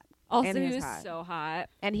was hot. Also, And he he was was hot. so hot.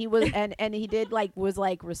 And he was and he did like was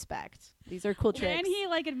like respect. These are cool tricks. And he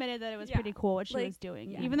like admitted that it was Yeah. pretty cool what she Like, was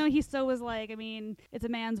doing, yeah. even though he still was like, I mean, it's a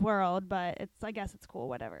man's world, but I guess it's cool,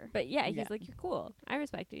 whatever. But yeah, he's Yeah. like, you're cool. I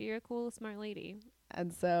respect you. You're a cool, smart lady.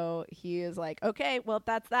 And so he is like, okay, well,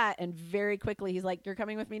 that's that. And very quickly, he's like, you're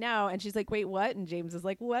coming with me now. And she's like, wait, what? And James is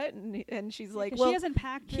like, what? And she's like, 'Cause well, she hasn't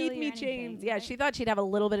packed keep really or me, anything, James. Yeah, right? she thought she'd have a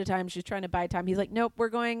little bit of time. She's trying to buy time. He's like, nope,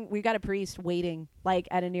 we got a priest waiting, like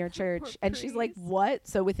at a near church. And she's like, priest. what?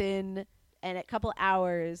 So within a couple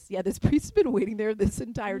hours, yeah, this priest has been waiting there this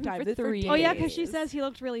entire time. For This 3 Oh yeah, because days. she says he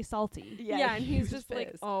looked really salty. Yeah, and he he's was just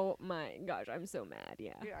like, pissed. oh my gosh, I'm so mad.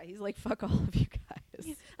 Yeah. Yeah, he's like, fuck all of you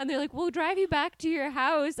guys. And they're like, we'll drive you back to your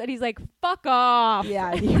house. And he's like, fuck off.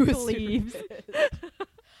 Yeah, he was leaves.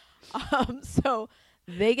 So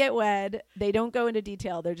they get wed. They don't go into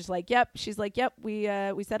detail. They're just like, yep. She's like, yep, we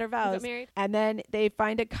said our We got vows. married. And then they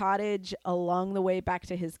find a cottage along the way back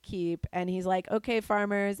to his keep. And he's like, okay,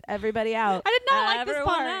 farmers, everybody out. I did not like this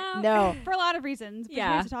Everyone part out. No. for a lot of reasons, which we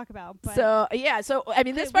Yeah. have to talk about. But So, yeah. So, I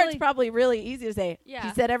mean, this I part's really- probably really easy to say. Yeah.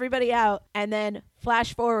 He said everybody out. And then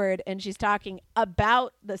flash forward and she's talking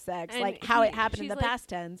about the sex, And like how he- it happened in she's the like- past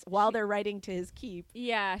tense while they're writing to his keep.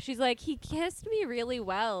 Yeah, she's like, he kissed me really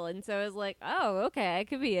well. And so I was like, oh, okay, I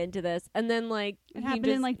could be into this. And then, like, it he happened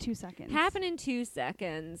just in like 2 seconds. happened in 2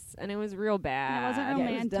 seconds. And it was real bad. And it wasn't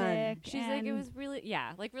Yeah, it was done. romantic. She's like, it and- was really,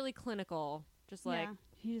 yeah, like really clinical. Just like, yeah.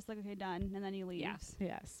 He's just like, okay, done, and then he leaves.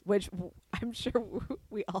 Yes. Which I'm sure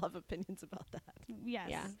we all have opinions about that. Yes.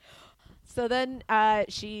 Yeah. So then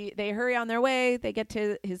they hurry on their way. They get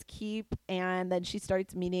to his keep, and then she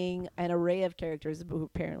starts meeting an array of characters who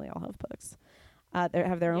apparently all have books. They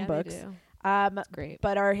have their own yeah, they books. do. That's Great.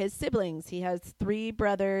 But are his siblings. He has 3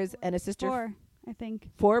 brothers and a sister. 4, I think.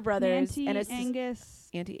 4 brothers Nancy, and a sister. Angus.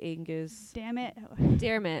 Auntie Angus. Damn it.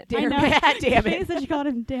 Damn it. I Damn know. it. Damn She it. said she called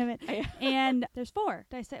him damn it. Yeah. And there's 4.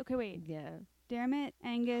 Did I say? Okay, wait. Yeah. Damn it,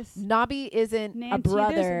 Angus. Nobby isn't Nancy. a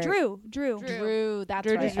brother. There's Drew. Drew. That's Drew, right.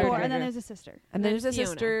 Drew, There's 4, Drew, and then Drew. there's a sister. And then there's a Fiona.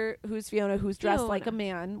 sister who's Fiona, who's dressed like a Fiona.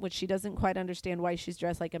 man, which she doesn't quite understand why she's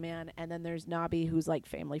dressed like a man. And then there's Nobby, who's like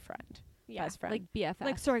family friend. Yeah, best friend. like BFF.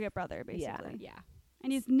 Like surrogate brother, Yeah. basically. yeah.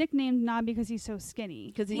 And he's nicknamed Knob because he's so skinny.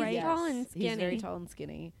 Because he's Right? yes, tall and He's very skinny. tall and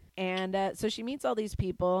skinny. And so she meets all these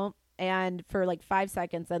people, and for like 5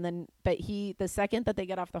 seconds, and then the second that they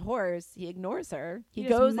get off the horse, he ignores her. He He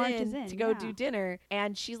just goes marches in in, to go yeah. do dinner,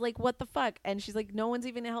 and she's like, "What the fuck?" And she's like, "No one's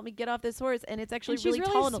even gonna help me get off this horse." And it's actually And she's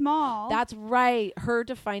really tall. really small. That's right. Her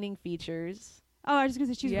defining features. Oh, I was just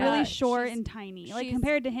gonna say she's Yeah. really short She's- and tiny. Like she's-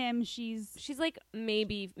 compared to him, she's She's like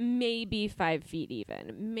maybe 5 feet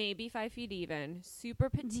even. Maybe 5 feet even. Super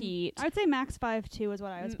petite. I would say max 5'2" is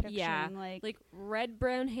what I was Mm, picturing. yeah. Like Like red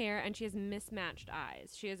brown hair, and she has mismatched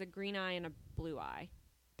eyes. She has a green eye and a blue eye.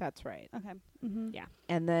 That's right. okay. Mm-hmm. Yeah.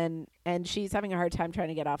 And she's having a hard time trying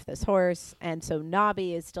to get off this horse, and so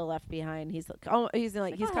Nobby is still left behind. He's like, "I'll kind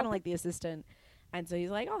of help like the assistant, and so he's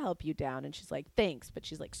like, I'll help you down, and she's like, thanks, but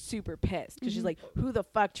she's like super pissed because she's Mhm. like, who the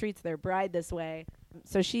fuck treats their bride this way?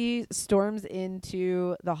 So she storms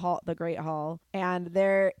into the hall, the great hall, and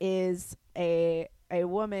there is a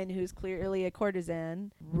woman who's clearly a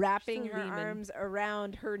courtesan wrapping She's a her Lehman. arms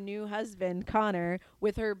around her new husband Connor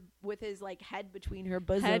with his like head between her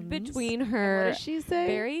bosoms. Head between And her what does she say?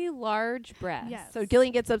 very large breasts. Yes. So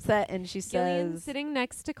Gillian gets upset and she Gillian says, sitting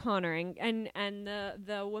next to Connor, and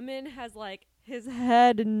the woman has like his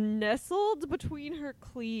head nestled between her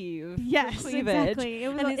Yes, cleavage. exactly. It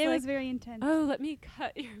was And he's it like, was very intense. Oh, let me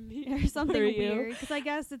cut your meat Or something for you. weird because I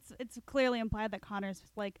guess it's clearly implied that Connor's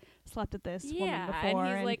like slept with this woman Yeah, before,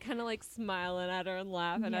 and he's like kind of like smiling at her and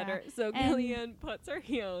laughing at Yeah. her. So And- Gillian puts her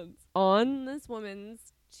hands on this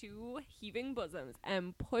woman's 2 heaving bosoms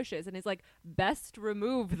and pushes, and he's like, "Best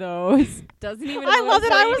remove those." Doesn't even. I love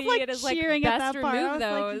it. I was lady, like it is, cheering at "Best that part. I remove was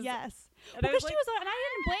those." like, yes. And I Because was she like, was, and I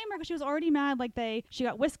didn't blame her because she was already mad. Like she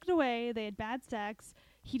got whisked away. They had bad sex.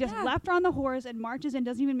 He just Yeah. left her on the horse and marches in.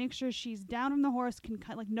 Doesn't even make sure she's down from the horse.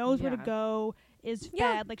 Knows where to Yeah. go. is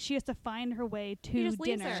Yeah. fed. Like she has to find her way He to just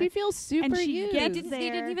leaves dinner. her. She feels super And she used. gets They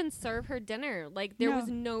there. didn't even serve her dinner. Like there No. was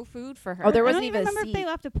no food for her. Oh, there I wasn't don't even even a remember if they seat.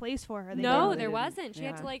 left a place for her. They No, didn't. there didn't. wasn't. She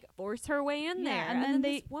had to like force her way in Yeah, there. and then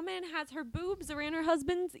this woman has her boobs around her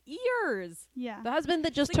husband's ears. Yeah. The husband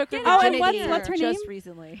that just Like, took her get out of virginity here. what's her just name?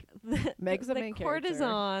 recently. The, Meg's the the main character.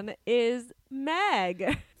 courtesan is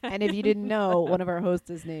Meg. And if you didn't know, one of our hosts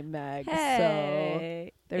is named Meg.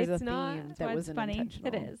 Hey, So there's it's a not- theme that's that why it's wasn't funny. intentional.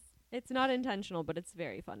 It is. It's not intentional, but it's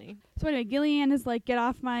very funny. So anyway, Gillian is like, get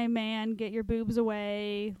off my man, get your boobs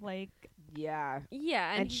away. Like, Yeah.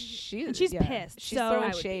 Yeah, And and she's pissed, She's so- throwing I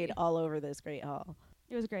would shade be. all over this great hall.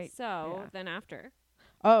 it was great. so Yeah. then after.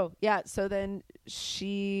 Oh, yeah. So then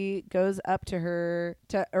she goes up to her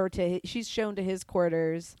she's shown to his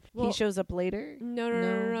quarters. Well, he shows up later.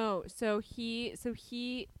 No. So he's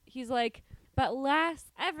like, but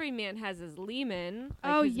every man has his leman.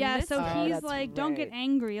 Like Oh his yeah, so mistress. Oh, he's that's like, don't get right.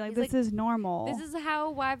 angry. Like He's this like, is normal. This is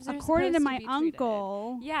how wives are according to supposed my be treated.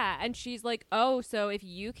 uncle. Yeah, and she's like, oh, so if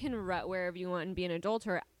you can rut wherever you want and be an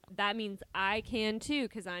adulterer, that means I can too,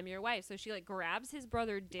 because I'm your wife. So she like grabs his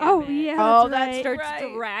brother David. Oh yeah, Oh, that's that's right. Starts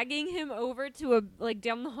Right. dragging him over to a like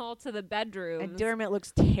down the hall to the bedroom. And Dermot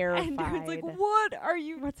looks terrified. And Dermot's like, what are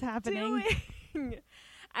you What's happening? doing?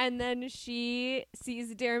 And then she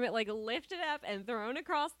sees Dermot like lifted up and thrown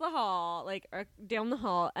across the hall, like down the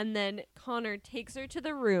hall. And then Connor takes her to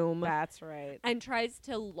the room That's right. and tries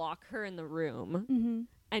to lock her in the room. Mm-hmm.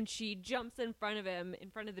 And she jumps in front of him, in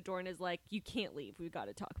front of the door, and is like, you can't leave. We've got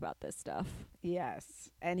to talk about this stuff. Yes.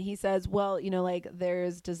 And he says, well, like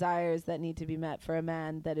there's desires that need to be met for a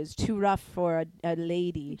man that is too rough for a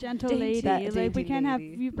lady. Gentle Dainty. lady. That Like we dainty can't have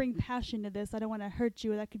lady. you bring passion to this. I don't want to hurt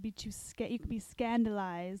you. That could be too you could be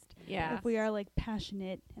scandalized Yeah. if we are like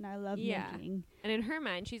passionate and I love Yeah. making. And in her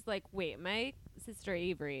mind, she's like, wait, my sister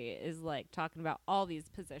Avery is like talking about all these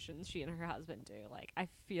positions she and her husband do. Like, I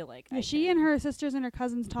feel like Yeah, I she can. and her sisters and her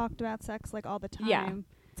cousins talked about sex like all the time. Yeah.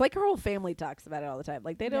 It's like her whole family talks about it all the time.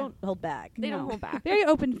 Like they Yeah. don't hold back. They No. don't hold back. Very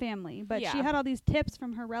open family, but she Yeah. had all these tips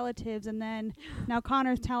from her relatives, and then now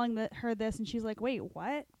Connor's telling her this, and she's like, "Wait,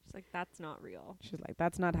 what?" She's like, that's not real. She's like,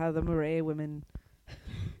 that's not how the Murray women.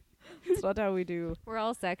 It's not how we do. We're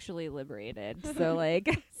all sexually liberated. So,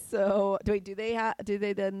 like, So do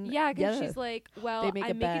they then? yeah, because she's like, well, They make I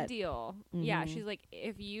a make bet. a deal. Yeah, Mhm. she's like,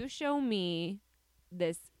 if you show me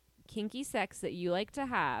this kinky sex that you like to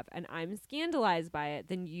have and I'm scandalized by it,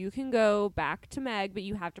 then you can go back to Meg, but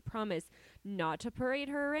you have to promise not to parade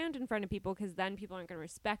her around in front of people, because then people aren't going to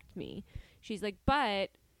respect me. She's like, but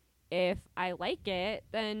if I like it,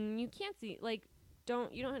 then you can't see, like,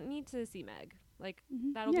 you don't need to see Meg. Like,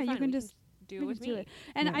 that'll yeah, be fine. you can We just do you it with just do me. it.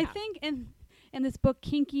 And Yeah. I think in this book,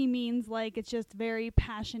 kinky means like it's just very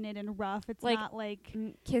passionate and rough. It's Like, not like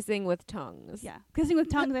Kissing with tongues. yeah, kissing with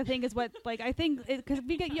tongues. I think is what like I think because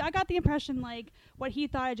I got the impression like what he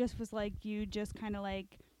thought it just was like you just kind of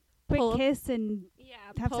like quick Pull up- kiss and Yeah.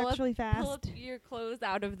 have pull sex up, really pull up fast. your clothes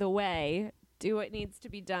out of the way, do what needs to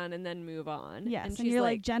be done, and then move on. Yes, and she's you're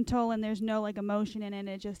like gentle and there's no like emotion in it.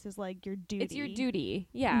 It just is like your duty. it's your duty.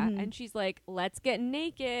 Yeah. Mhm. And she's like, let's get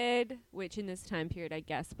naked, which in this time period, I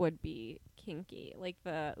guess, would be kinky. Like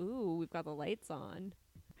we've got the lights on.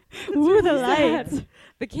 Ooh, the sad. lights.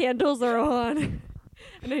 The candles are on.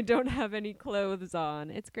 And I don't have any clothes on.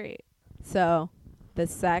 It's great. So the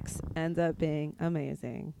sex ends up being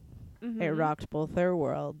amazing. Mm-hmm. It rocked both their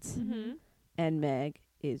worlds, Mm-hmm. and Meg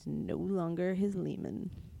is no longer his leman.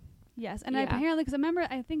 Yes, and Yeah. apparently, because I remember,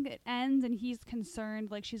 I think it ends and he's concerned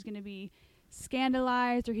like she's going to be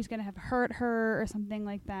scandalized or he's going to have hurt her or something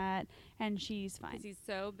like that, and she's fine. Because he's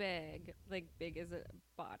so big, like big as a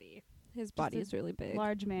body. His Just body a is really big.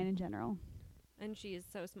 Large man in general. And she is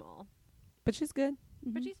so small. But she's good.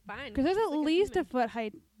 But she's fine. Because there's She's at like least human.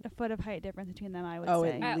 a foot of height difference between them. I would Oh,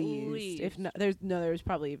 say. at At least. If least. there's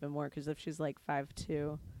probably even more, because if she's like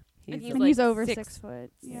 5'2", And he's and like he's over 6 6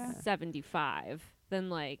 foot. Yeah. 75, then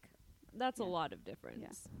like that's a Yeah. lot of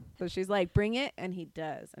difference. so she's like, bring it, and he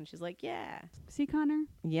does, and she's like, yeah, See, Connor.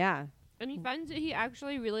 yeah. And he finds that he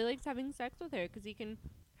actually really likes having sex with her because he can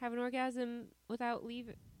have an orgasm without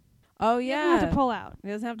leaving. Oh You don't have yeah. to pull out. He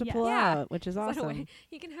doesn't have to Yes. pull Yeah. out, which is So awesome.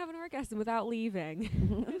 he can have an orgasm without leaving.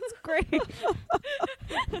 It's great.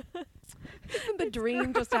 Isn't the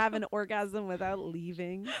dream just to have an orgasm without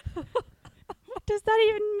leaving? What does that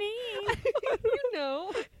even mean? You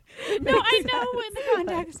know. No, I know in the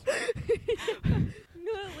context.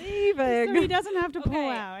 Not leaving. So he doesn't have to pull Okay,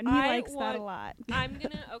 out, and he I likes that a lot. I'm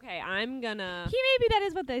gonna. He maybe that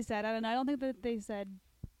is what they said. I don't know. I don't think that they said.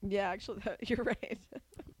 Yeah, actually, you're right.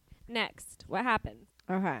 Next, what happens?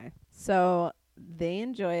 Okay, so they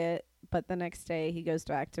enjoy it, But the next day he goes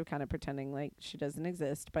back to kind of pretending like she doesn't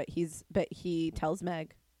exist. But he tells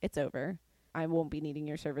Meg, it's over. I won't be needing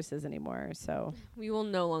your services anymore. So We will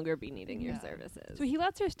no longer be needing your services. So he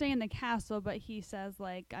lets her stay in the castle, but he says,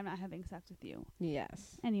 like, I'm not having sex with you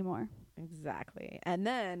yes, anymore. exactly. And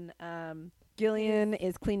then Gillian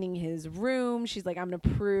is cleaning his room. She's like, I'm going to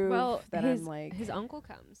prove that I'm like... His uncle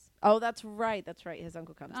comes. Oh, that's right. His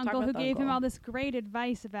uncle comes. Uncle who gave him all this great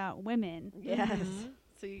advice about women. Yes. Mm-hmm.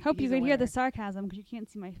 So Hope you he's could hear the aware. sarcasm because you can't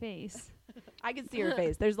see my face. I can see her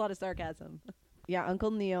face. There's a lot of sarcasm. Yeah,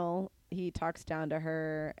 Uncle Neil, he talks down to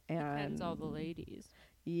her and... Depends all the ladies.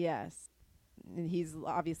 Yes. And he's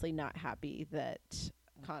obviously not happy that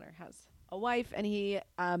Connor has a wife, and he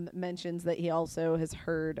mentions that he also has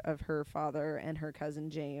heard of her father and her cousin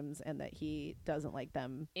James, and that he doesn't like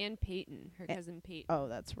them. And Peyton, her cousin Peyton. Oh,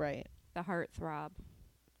 that's right. The heartthrob.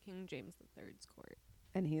 King James III's court.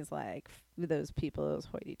 And he's like, those people, those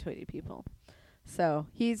hoity-toity people. So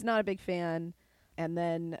he's not a big fan. And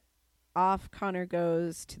then off Connor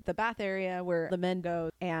goes to the bath area where the men go,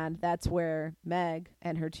 and that's where Meg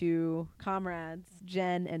and her two comrades,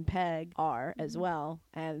 Jen and Peg, are as well.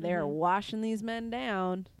 And they're washing these men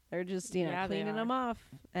down. They're just, cleaning them off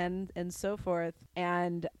and so forth.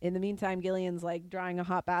 And in the meantime, Gillian's like drawing a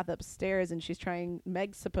hot bath upstairs, and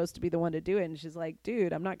Meg's supposed to be the one to do it. And she's like,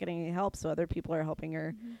 dude, I'm not getting any help. So other people are helping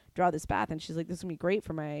her draw this bath. And she's like, this is going to be great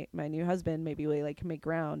for my new husband. Maybe we can make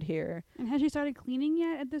ground here. And has she started cleaning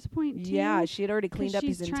yet at this point, too? Yeah, she had already cleaned up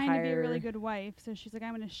his entire... She's trying to be a really good wife. So she's like,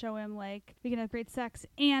 I'm going to show him, like, we can have great sex,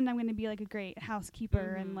 and I'm going to be, like, a great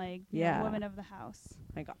housekeeper and, like, woman of the house.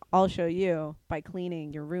 Like, I'll show you by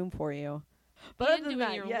cleaning your room for you. But and other than doing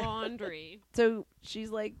that, your laundry. So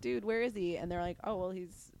she's like, dude, where is he? And they're like, oh, well,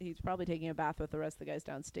 he's probably taking a bath with the rest of the guys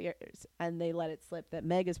downstairs. And they let it slip that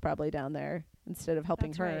Meg is probably down there instead of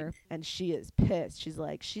helping her. Right. And she is pissed. She's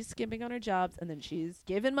like, she's skimping on her jobs, and then she's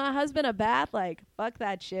giving my husband a bath. Like, fuck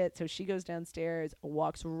that shit. So she goes downstairs,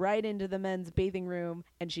 walks right into the men's bathing room,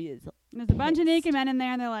 and she is There's a bunch of naked men in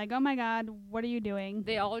there, and they're like, oh my God, what are you doing?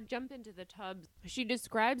 They all jump into the tubs. She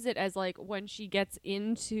describes it as like when she gets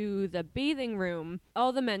into the bathing room,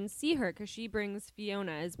 all the men see her because she brings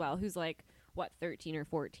Fiona as well, who's like, 13 or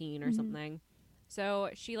 14 or something. So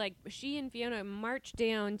she and Fiona march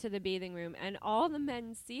down to the bathing room, and all the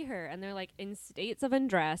men see her, and they're like in states of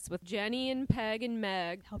undress with Jenny and Peg and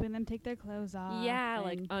Meg Helping them take their clothes off. Yeah,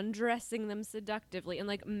 like undressing them seductively. And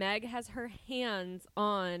like Meg has her hands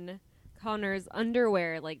on Connor's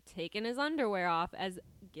underwear, like taking his underwear off as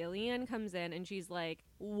Gillian comes in, and she's like,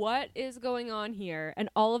 what is going on here? And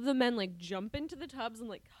all of the men like jump into the tubs and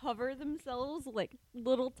like cover themselves like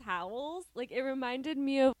little towels. Like it reminded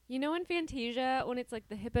me of, in Fantasia when it's like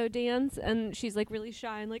the hippo dance and she's like really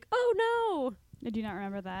shy and like, oh no. I do not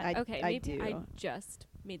remember that. Maybe do. I just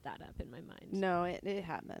made that up in my mind. No, it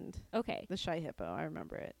happened. Okay. The shy hippo, I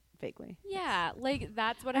remember it vaguely. Yeah, like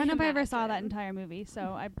that's what I don't know if I ever imagine. saw that entire movie,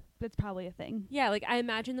 so it's probably a thing. Yeah, like I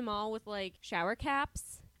imagine them all with like shower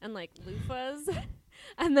caps and like loofahs.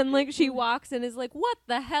 And then like she walks and is like, what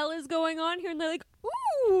the hell is going on here? And they're like,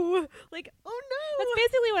 ooh, like, oh no. That's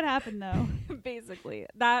basically what happened, though. Basically.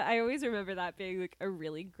 That I always remember that being like a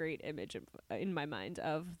really great image in my mind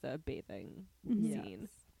of the bathing scene. Yes.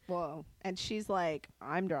 Whoa. And she's like,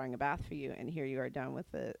 I'm drawing a bath for you, and here you are down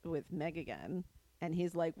with Meg again. And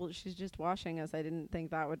he's like, well, she's just washing us. I didn't think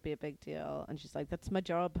that would be a big deal. And she's like, that's my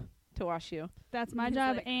job, to wash you. That's my He's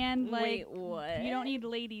job, like, and like, wait, what? you don't need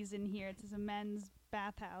ladies in here. It's just a men's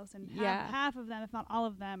bathhouse, and Yeah. half of them, if not all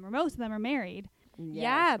of them, or most of them, are married.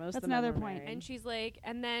 Yeah, most that's of them another were point. married. And she's like,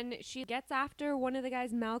 and then she gets after one of the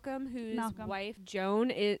guys, Malcolm, whose Malcolm. wife,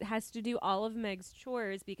 Joan, has to do all of Meg's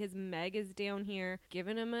chores because Meg is down here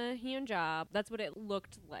giving him a hand job. That's what it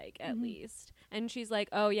looked like, at least. And she's like,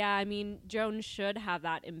 oh, yeah, I mean, Joan should have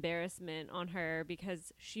that embarrassment on her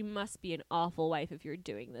because she must be an awful wife if you're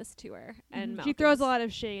doing this to her. And She throws a lot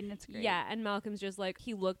of shade, and it's great. Yeah, and Malcolm's just like,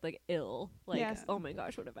 he looked like ill. Like, Yes. oh my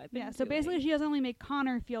gosh, what have I been Yeah, so doing? basically she doesn't only make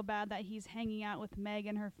Connor feel bad that he's hanging out with Meg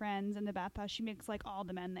and her friends in the bathhouse. She makes like all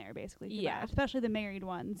the men there basically feel Yeah. bad, especially the married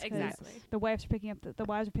ones. 'Cause Exactly. The wives are picking up the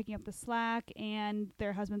wives are picking up the slack, and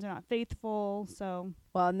their husbands are not faithful. So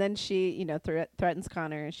Well, and then she, threatens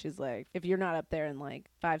Connor. She's like, if you're not up there in like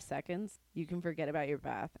 5 seconds, you can forget about your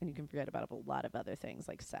bath, and you can forget about a lot of other things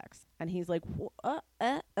like sex. And he's like,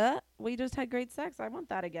 we just had great sex. I want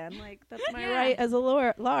that again. Like, that's my Yeah. right as a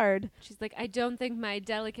lard. She's like, I don't think my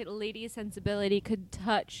delicate lady sensibility could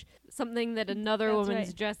touch something that another That's woman's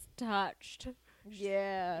right. just touched.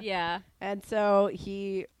 Yeah. Yeah. And so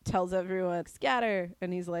he tells everyone, scatter.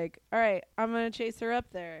 And he's like, all right, I'm going to chase her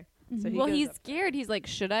up there. So he Well, goes he's up scared. He's like,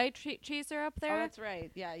 should I chase her up there. Oh, there? that's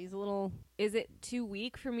right. Yeah, he's a little. Is it too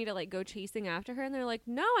weak for me to like go chasing after her? And they're like,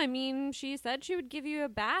 no, I mean, she said she would give you a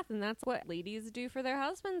bath, and that's what ladies do for their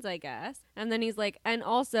husbands, I guess. And then he's like, and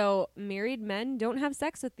also married men don't have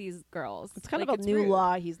sex with these girls. It's kind like, of a new rude.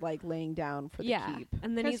 law he's like laying down for the keep.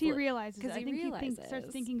 And then Because he's he realizes, because I he think realizes. he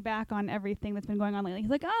starts thinking back on everything that's been going on lately. He's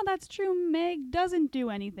like, oh, that's true. Meg doesn't do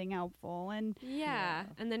anything helpful. And Yeah.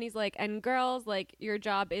 And then he's like, and girls, like, your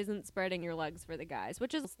job isn't spreading your legs for the guys,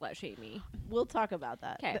 which is slut shamey. We'll talk about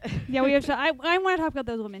that. Okay. yeah, we have to. I want to talk about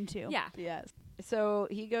those women too. Yeah. Yes. So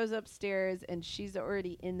he goes upstairs and she's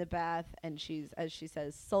already in the bath and she's, as she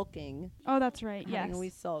says, sulking. Oh, that's right. Having Yes. a wee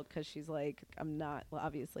sulk because she's like, I'm not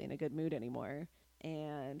obviously in a good mood anymore.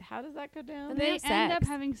 And how does that go down? And They have end up sex.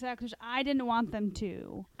 having sex, which I didn't want them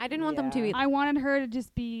to. I didn't want them to Yeah. either. I wanted her to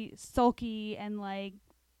just be sulky and like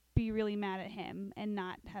be really mad at him and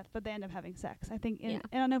not have, but they end up having sex. I think. Yeah.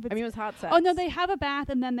 I don't know if it's. I mean, it was hot sex. oh no, they have a bath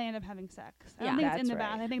and then they end up having sex. I Yeah. don't think it's in That's the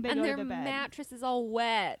bath. right. I think they and go their to the bed. mattress is all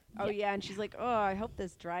wet. Oh, yeah. And she's like, oh, I hope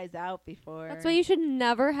this dries out before. That's why you should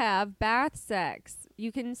never have bath sex.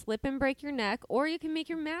 You can slip and break your neck, or you can make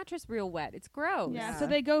your mattress real wet. It's gross. Yeah, Yeah. so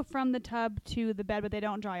they go from the tub to the bed, but they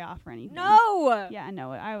don't dry off or anything. No. Yeah, I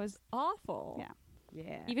know. I was. Awful. Yeah.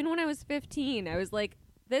 Yeah. Even when I was 15, I was like,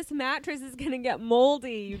 this mattress is going to get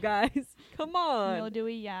moldy, you guys. Come on.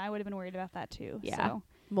 Mildewy. Yeah, I would have been worried about that too. Yeah. So,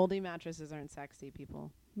 Moldy mattresses aren't sexy,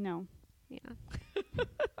 people. no. Yeah.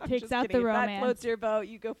 I'm Takes just out kidding. the If that romance. floats your boat,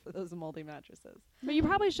 you go for those moldy mattresses. But you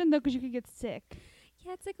probably shouldn't though, because you could get sick.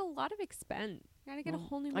 Yeah, it's like a lot of expense. You gotta get a Well,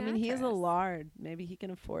 whole new I mattress. mean, he is a lard. Maybe he can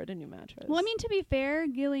afford a new mattress. Well, I mean, to be fair,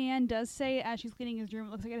 Gillian does say as she's cleaning his room,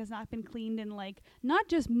 it looks like it has not been cleaned in like not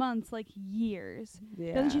just months, like years.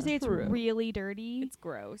 yeah. Doesn't she say it's True. really dirty? It's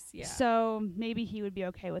gross, yeah. So maybe he would be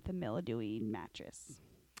okay with a mildewy mattress,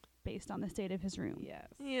 based on the state of his room. Yes.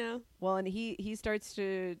 Yeah. Well, and he starts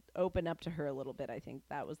to open up to her a little bit. I think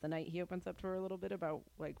that was the night he opens up to her a little bit about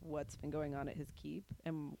like what's been going on at his keep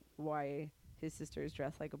and why his sister is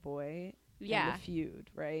dressed like a boy. Yeah. And the feud,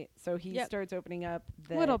 right? So he Yep. starts opening up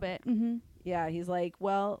A little bit. Mm-hmm. Yeah, he's like,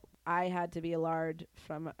 well, I had to be a lard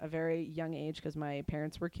from a very young age because my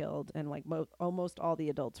parents were killed and like almost all the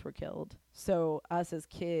adults were killed. So us as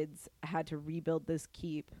kids had to rebuild this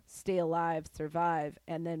keep, stay alive, survive,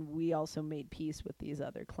 and then we also made peace with these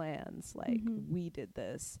other clans. Like we did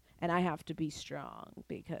this, and I have to be strong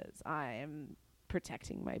because I am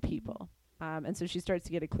protecting my people. And so she starts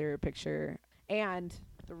to get a clearer picture. And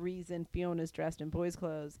the reason Fiona's dressed in boys'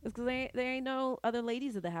 clothes is because there ain't no other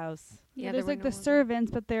ladies of the house. Yeah, there there's were like no the other- servants,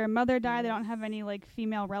 but their mother died. They don't have any like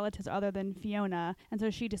female relatives other than Fiona, and so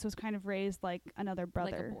she just was kind of raised like another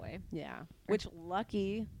brother. Like a boy. Yeah. Which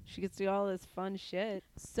lucky she gets to do all this fun shit.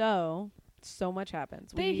 So much happens.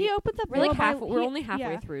 He opens up. We're like little by- we're he- only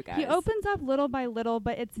halfway yeah. through, guys. He opens up little by little,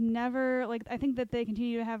 but it's never like I think that they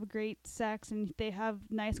continue to have great sex and they have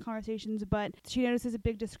nice conversations, but she notices a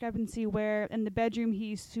big discrepancy where in the bedroom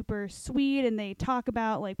he's super sweet and they talk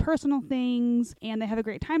about like personal things and they have a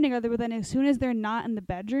great time together, but then as soon as they're not in the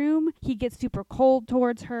bedroom, he gets super cold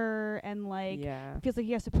towards her and like feels like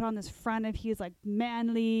he has to put on this front of he's like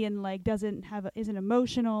manly and like isn't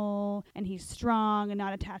emotional and he's strong and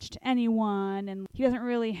not attached to anyone, and he doesn't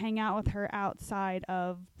really hang out with her outside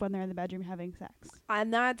of when they're in the bedroom having sex.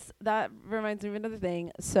 And that reminds me of another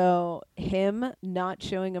thing. So him not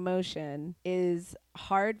showing emotion is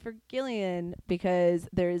hard for Gillian because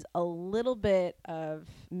there's a little bit of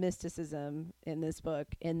mysticism in this book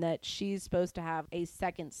in that she's supposed to have a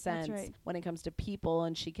second sense right. when it comes to people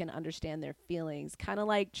and she can understand their feelings. Kind of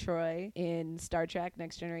like Troy in Star Trek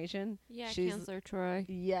Next Generation. Yeah, She's- Chancellor Troy.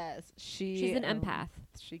 Yes, She's an empath.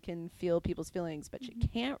 She can feel people's feelings, but she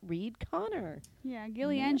can't read Connor. Yeah,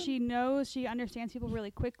 Gillian, she understands people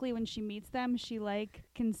really quickly when she meets them. She like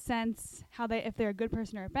can sense if they're a good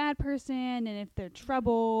person or a bad person, and if they're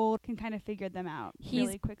troubled, can kind of figure them out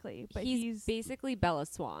really quickly. But he's basically Bella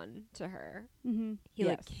Swan to her. mm-hmm. He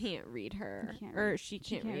like Yes. can't read her, He can't or read- she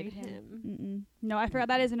can't read him. Mm-mm. No, I forgot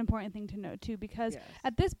that is an important thing to note too, because Yes.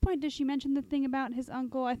 at this point, does she mention the thing about his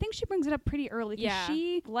uncle? I think she brings it up pretty early. 'Cause Yeah.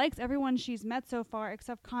 she likes everyone she's met so far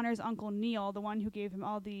except Connor's uncle Neil, the one who gave him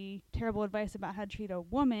all the terrible advice about how to treat a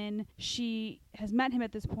woman. She has met him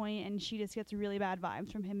at this point, and she just gets really bad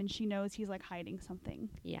vibes from him, and she knows he's like hiding something.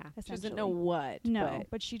 Yeah. She doesn't know essentially. what. No,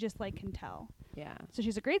 but she just like can tell. Yeah. So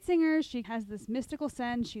she's a great singer. She has this mystical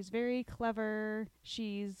sense. She's very clever.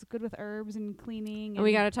 She's good with herbs and cleaning. And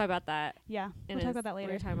we got to talk about that. Yeah, we'll talk about that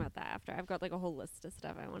later. We're talking about that after. I've got like a whole list of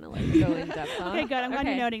stuff I want to like go in depth on. Okay, good. I'm glad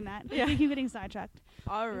you're noting that. Yeah. We keep getting sidetracked.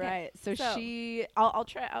 All right. So she, I'll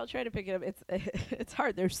try to pick it up. It's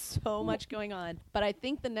hard. There's so much going on. But I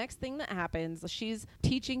think the next thing that happens, she's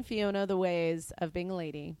teaching Fiona the ways of being a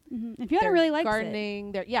lady. Mm-hmm. And Fiona really likes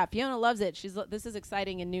gardening. Yeah, Fiona loves it. This is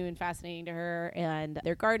exciting and new and fascinating to her. And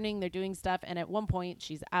they're gardening. They're doing stuff. And at one point,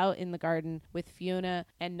 she's out in the garden with Fiona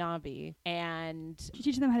and Nobby. And she's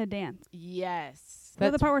teaching them how to dance. Yes. Is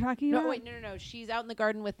that the part we're talking about? No, wait, no. She's out in the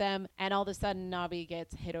garden with them, and all of a sudden, Nobby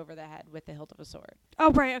gets hit over the head with the hilt of a sword.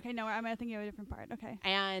 Oh, right. Okay, no, I'm thinking of a different part. Okay.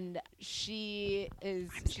 And she's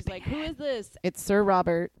like, who is this? It's Sir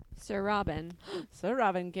Robert. Sir Robin. Sir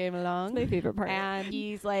Robin came along. That's my favorite part. And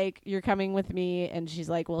he's like, you're coming with me. And she's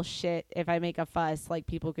like, well, shit, if I make a fuss, like,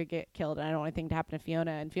 people could get killed. And I don't want anything to happen to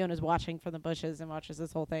Fiona. And Fiona's watching from the bushes and watches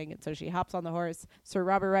this whole thing. And so she hops on the horse. Sir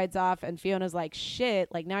Robert rides off. And Fiona's like,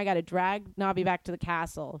 shit, like, now I got to drag Nobby back to the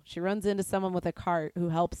castle. She runs into someone with a cart who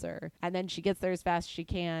helps her. And then she gets there as fast as she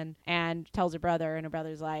can and tells her brother. And her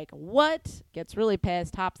brother's like, what? Gets really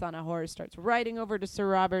pissed, hops on a horse, starts riding over to Sir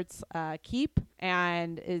Robert's keep.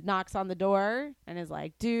 And it knocks on the door and is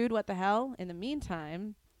like, dude, what the hell? In the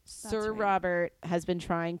meantime, Sir Robert has been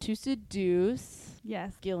trying to seduce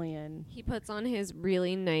Gillian. He puts on his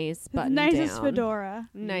really nice button nicest down. fedora.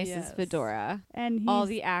 Nicest fedora. And all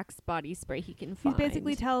the Axe body spray he can find. He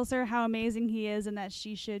basically tells her how amazing he is and that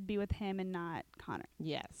she should be with him and not Connor.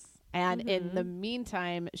 Yes. And in the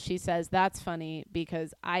meantime, she says, that's funny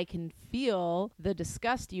because I can feel the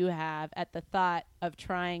disgust you have at the thought of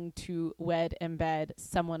trying to wed and bed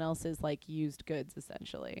someone else's like used goods,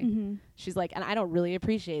 essentially. Mm-hmm. She's like, and I don't really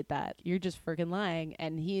appreciate that. You're just freaking lying.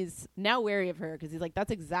 And he's now wary of her because he's like,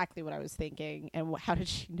 that's exactly what I was thinking. And how did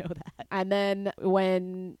she know that? And then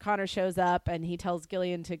when Connor shows up and he tells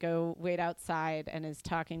Gillian to go wait outside and is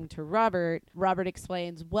talking to Robert, Robert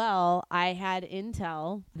explains, well, I had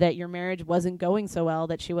intel that your marriage wasn't going so well,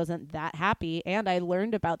 that she wasn't that happy. And I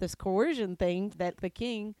learned about this coercion thing that the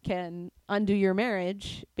king can undo your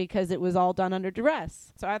marriage because it was all done under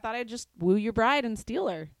duress. So I thought I'd just woo your bride and steal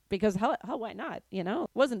her. Because hell, why not? You know, it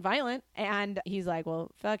wasn't violent. And he's like,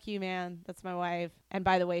 well, fuck you, man. That's my wife. And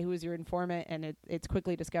by the way, who was your informant? And it's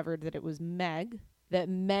quickly discovered that it was Meg. That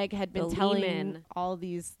Meg had been telling all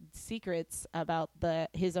these secrets about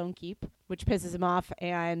his own keep, which pisses him off.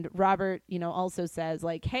 And Robert, also says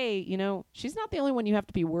like, hey, she's not the only one you have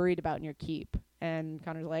to be worried about in your keep. And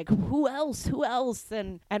Connor's like, who else?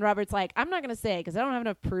 And Robert's like, I'm not going to say because I don't have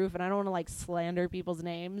enough proof and I don't want to like slander people's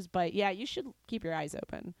names. But yeah, you should keep your eyes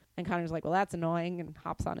open. And Connor's like, well, that's annoying, and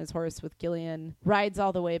hops on his horse with Gillian, rides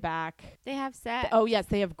all the way back. They have sex. Oh, yes,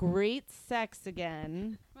 they have great sex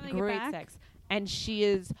again. Great sex. And she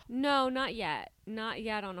is... No, not yet. Not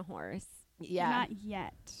yet on a horse. Yeah. Not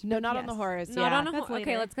yet. No, not on the horse. Not on a horse.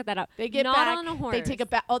 Okay, let's cut that out. They get not back. On a horse. They take a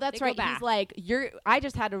back. Oh, that's they right. He's like, I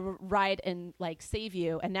just had to ride and like save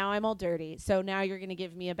you, and now I'm all dirty. So now you're gonna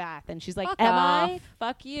give me a bath. And she's like, Fuck am off. I?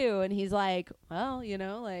 Fuck you. And he's like, well,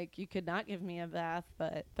 like you could not give me a bath,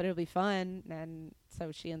 but it'll be fun. And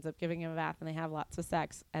so she ends up giving him a bath, and they have lots of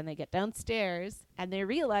sex. And they get downstairs, and they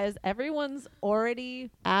realize everyone's already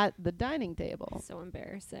at the dining table. So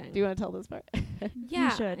embarrassing. Do you want to tell this part? Yeah,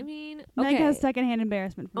 you should. I mean, Meg has secondhand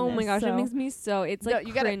embarrassment from oh this, my gosh, so. it makes me so. It's like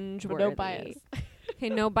cringe-worthy. No bias. Okay,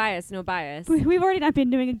 no bias. We've already not been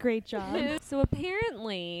doing a great job. So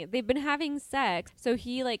apparently they've been having sex. So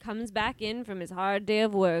he like comes back in from his hard day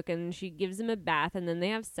of work and she gives him a bath and then they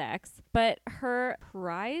have sex. But her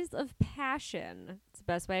cries of passion, it's the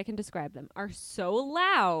best way I can describe them, are so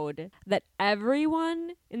loud that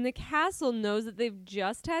everyone in the castle knows that they've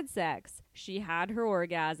just had sex. She had her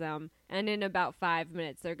orgasm, and in about 5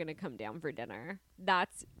 minutes they're gonna come down for dinner.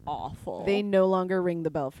 That's awful. They no longer ring the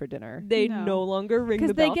bell for dinner. They no longer ring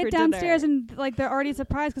the bell for dinner. Because they get downstairs and like they're already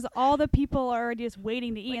surprised because all the people are already just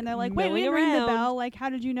waiting to eat, and they're like, wait, we didn't ring the bell. Like, how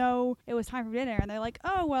did you know it was time for dinner? And they're like,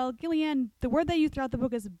 oh, well, Gillian, the word they use throughout the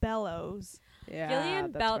book is bellows. Yeah,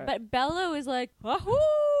 Gillian right. But bellow is like, wahoo!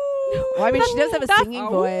 Well, I mean, she does have a singing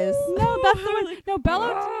voice. No, that's the one. No,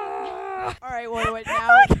 bellow. All right, wait,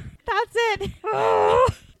 now. That's it.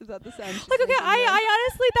 Is that the sound? Like, okay, I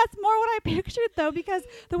honestly, that's more what I pictured, though, because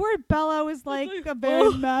the word bellow is like a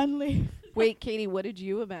very manly. Wait, Katie, what did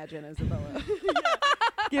you imagine as a bellow?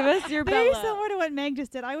 Give us your Very bellow. similar to what Meg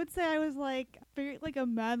just did. I would say I was like very like a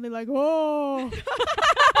manly like oh.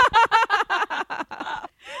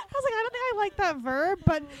 I was like, I don't think I like that verb,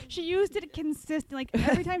 but she used it consistently. Like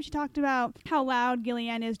every time she talked about how loud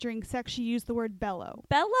Gillian is during sex, she used the word bellow.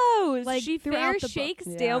 Bellows. Like, She throughout fair the book. shakes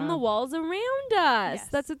Yeah. down the walls around us. Yes.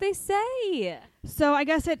 That's what they say. So I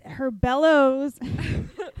guess her bellows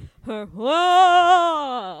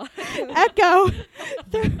Whoa. echo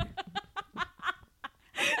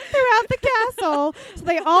throughout the castle, so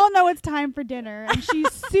they all know it's time for dinner, and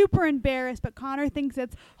she's super embarrassed, but Connor thinks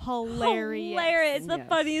it's hilarious. Hilarious. The Yes.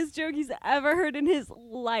 funniest joke he's ever heard in his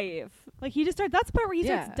life. Like he just starts. That's the part where he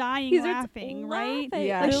starts Yeah. dying He starts laughing, right? laughing.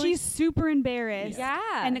 Yeah. Like They're she's super embarrassed, Yeah.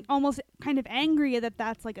 and almost kind of angry that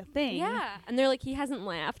that's like a thing. yeah. And they're like, he hasn't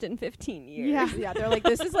laughed in 15 years. Yeah. Yeah, they're like,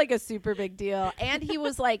 this is like a super big deal. And he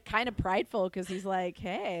was like kind of prideful because he's like,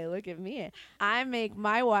 hey, look at me. I make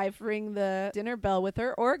my wife ring the dinner bell with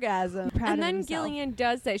her orgasm. Proud And of then himself. Gillian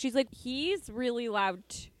does say, she's like, he's really loud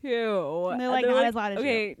too. And they're like, not as loud as you.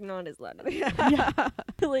 okay, not as loud as you. Yeah.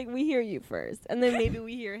 Like, we hear you first. And then maybe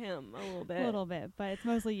we hear him a little bit. A little bit, but it's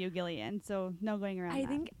mostly you, Gillian. So no going around.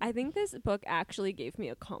 that. I think this book actually gave me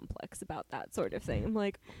a complex about that sort of thing. I'm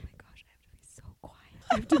like, oh my gosh, I have to be so quiet.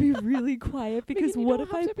 I have to be really quiet because you what don't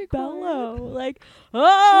if have I to be quiet. bellow? Like,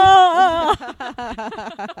 oh!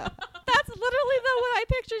 That's literally what I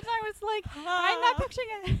pictured. And I was like, I'm not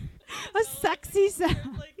picturing a sexy sound.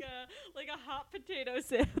 like a hot potato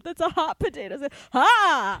sound. That's a hot potato sound.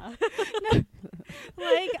 Ha!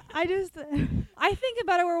 Like I think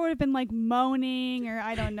about it where it would have been like moaning or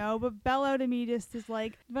I don't know, but bellow to me just is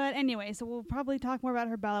like. But anyway, so we'll probably talk more about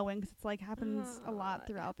her bellowing because it's like happens a lot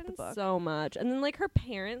throughout the book. So much. And then like her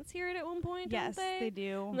parents hear it at one point, Yes, don't they they?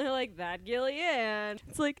 do. And they're like, that Gillian.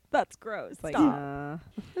 It's like, that's gross. It's like, Stop.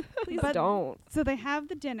 Please But- don't. So they have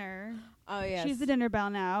the dinner. oh, yes. She's the dinner bell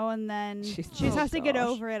now, and then She's- she just oh, has to get gosh.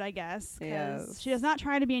 over it, I guess, because Yes. she does not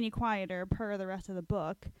try to be any quieter per the rest of the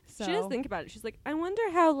book. So She does think about it. She's like, I wonder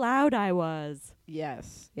how loud I was.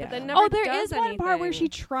 Yes. But Yeah. then never oh, there does is one part where she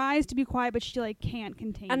anything. tries to be quiet, but she like can't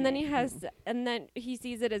contain And it. then and then he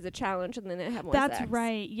sees it as a challenge, and then they have more That's sex.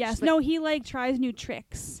 right. Yes. She's No, he like tries new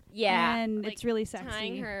tricks. Yeah. And like it's really sexy.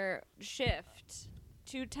 tying her shift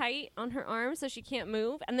too tight on her arm so she can't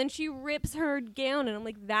move, and then she rips her gown, and I'm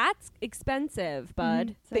like, that's expensive, bud.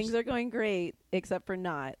 Mhm. So Things are going great, except for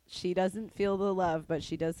not. She doesn't feel the love, but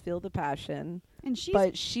she does feel the passion. and she's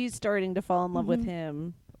But she's starting to fall in love with Mhm.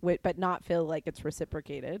 him, but not feel like it's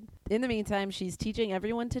reciprocated. In the meantime, she's teaching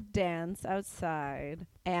everyone to dance outside,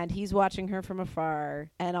 and he's watching her from afar,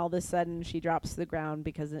 and all of a sudden she drops to the ground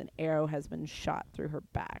because an arrow has been shot through her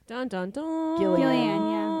back. Dun dun dun. Gillian.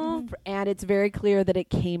 yeah. Mhm. And it's very clear that it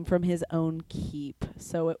came from his own keep,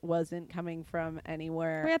 so it wasn't coming from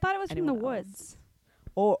anywhere. Wait, I thought it was from the anyone else. woods.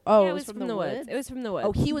 Oh, Yeah, it was from the woods. It was from the woods.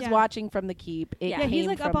 Oh, he was Yeah. watching from the keep. It Yeah, Yeah, he's came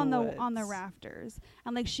like up from on the woods. rafters,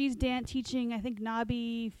 and like she's teaching I think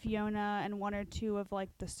Nobby, Fiona, and one or two of like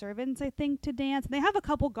the servants I think to dance. And they have a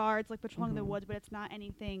couple guards like patrolling the Mhm. woods, but it's not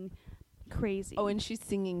anything crazy. Oh, and she's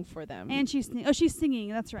singing for them. and she's singing.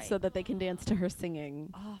 That's right. so that they can dance to her singing.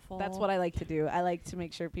 awful. That's what I like to do. I like to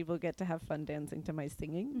make sure people get to have fun dancing to my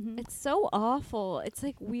singing. Mhm. It's so awful. It's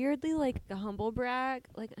like weirdly like a humble brag.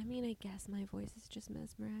 Like, I mean, I guess my voice is just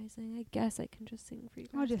mesmerizing. I guess I can just sing for you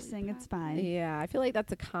guys. I'll just while sing. you It's practice. fine. Yeah, I feel like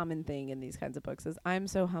that's a common thing in these kinds of books is I'm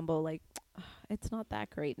so humble, like, it's not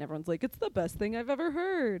that great. And everyone's like, it's the best thing I've ever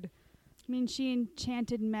heard. I mean, she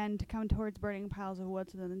enchanted men to come towards burning piles of wood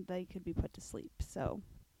so then they could be put to sleep. So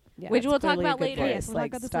Yeah, Which it's we'll talk clearly a about good later. voice. Yes, we'll talk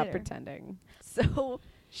like, about this stop later. pretending. So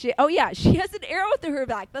she has an arrow through her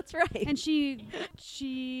back. That's right. and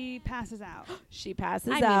she passes out. she passes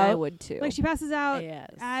I mean, out. I would too. Like she passes out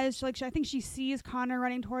Yes. as I think she sees Connor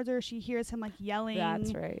running towards her. She hears him like yelling.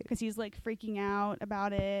 That's right. Because he's like freaking out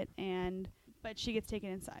about it, but she gets taken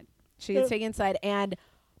inside. She gets taken inside, and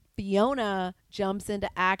Fiona jumps into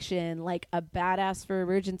action like a badass for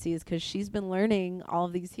emergencies because she's been learning all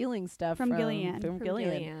of these healing stuff From Gillian. From From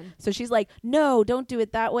Gillian. So she's like, no, don't do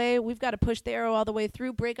it that way. We've got to push the arrow all the way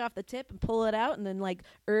through, break off the tip and pull it out, and then like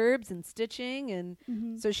herbs and stitching.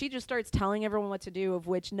 And so she just starts telling everyone what to do, of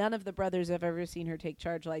which none of the brothers have ever seen her take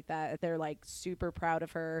charge like that. They're like super proud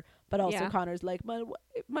of her. But also Yeah. Connor's like,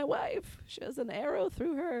 my wife, she has an arrow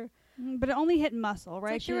through her. But it only hit muscle,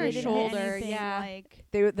 right? like She through her really didn't hit shoulder, anything, yeah.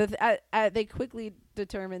 Like They quickly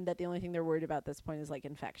determined that the only thing they're worried about at this point is like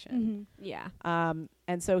infection. Yeah.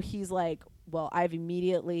 And so he's like, well, I've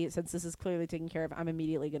immediately, since this is clearly taken care of, I'm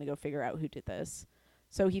immediately going to go figure out who did this.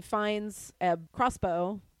 So he finds a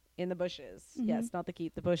crossbow in the bushes. Mhm. Yes, not the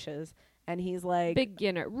keep, the bushes. And he's like,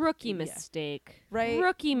 Beginner. Rookie Yeah. mistake. Right.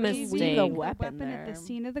 Rookie Leaving mistake. the The weapon at the there.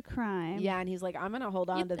 scene of the crime. yeah, and he's like, I'm gonna hold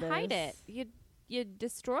on You to this. hide it. You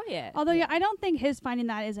destroy it. Although, Yeah. I don't think his finding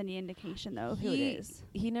that is any indication, though, of who it He- is.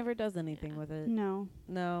 He never does anything Yeah. with it. No.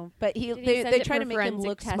 No, but Did he they send it try for to make him forensic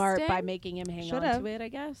look smart by testing? making him hang on Should've. to it, I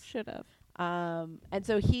guess. Should have. And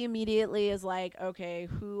so he immediately is like, okay,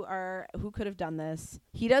 who could have done this?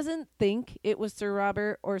 He doesn't think it was Sir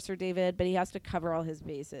Robert or Sir David, but he has to cover all his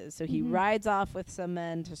bases. So he Mhm. rides off with some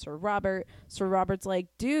men to Sir Robert. Sir Robert's like,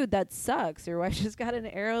 dude, that sucks. Your wife just got an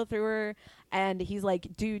arrow through her. And he's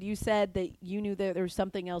like, dude, you said that you knew that there was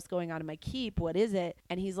something else going on in my keep. What is it?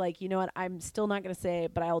 And he's like, you know what? I'm still not going to say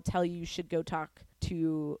it, but I'll tell you should go talk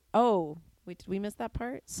to... Oh, wait, did we miss that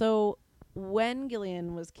part? So when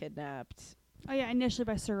Gillian was kidnapped... Oh, yeah, initially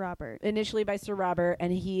by Sir Robert. Initially by Sir Robert,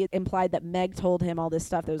 and he implied that Meg told him all this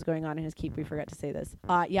stuff that was going on in his keep. We forgot to say this.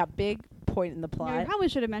 Yeah, big point in the Yeah, plot. we probably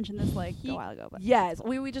should have mentioned this, like, He- a while ago. But Yes,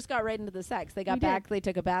 we just got right into the sex. They got We did. back, they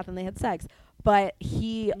took a bath, and they had sex. But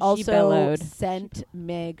he She also bellowed. sent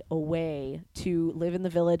Meg away to live in the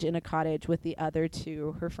village in a cottage with the other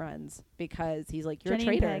two, her friends, because he's like, you're Jenny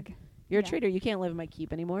Jenny a traitor. and Peg. You're a Yeah. traitor. You can't live in my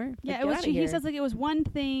keep anymore. Yeah, Like, it was. get outta He here. says, like, it was one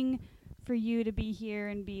thing for you to be here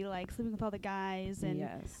and be, like, sleeping with all the guys. And,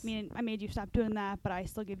 yes. I mean, I made you stop doing that, but I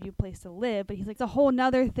still give you a place to live. But he's like, it's a whole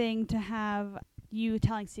nother thing to have you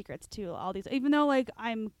telling secrets to all these. Even though, like,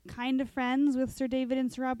 I'm kind of friends with Sir David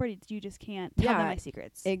and Sir Robert, you just can't tell them Yeah, my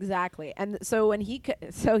secrets. Exactly. And so when he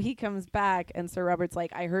he comes back and Sir Robert's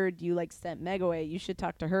like, I heard you like sent Meg away. You should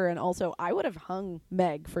talk to her. And also I would have hung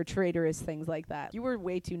Meg for traitorous things like that. You were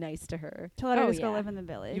way too nice to her. to let her Oh, just go yeah. live in the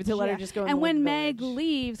village. To let her Yeah. just go. And when Meg village.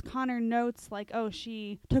 leaves, Connor notes, like, oh,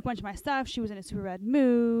 she took a bunch of my stuff. She was in a super bad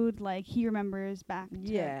mood. Like, he remembers back to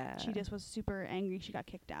Yeah. she just was super angry. She got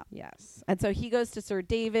kicked out. Yes. And so he goes to Sir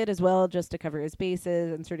David as well just to cover his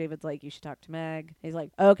bases. And Sir David's like, you should talk to Meg. He's like,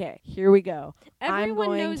 okay, here we go. I'm Everyone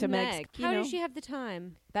going knows to Meg. Meg's- you How know. does she have the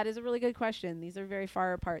time? That is a really good question. These are very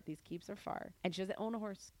far apart. These keeps are far. And she doesn't own a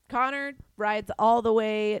horse. Connor rides all the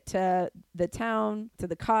way to the town, to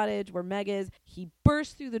the cottage where Meg is. He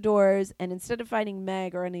bursts through the doors, and instead of finding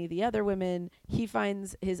Meg or any of the other women, he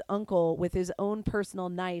finds his uncle with his own personal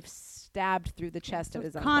knife stabbed through the chest of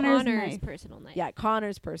his uncle. Connor's knife. personal knife. Yeah,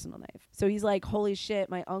 Connor's personal knife. So he's like, holy shit,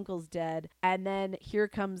 my uncle's dead. And then here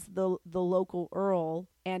comes the local earl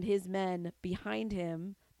and his men behind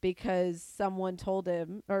him because someone told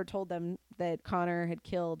them that Connor had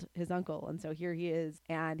killed his uncle. And so here he is,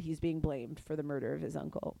 and he's being blamed for the murder of his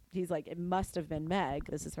uncle. He's like, it must have been Meg.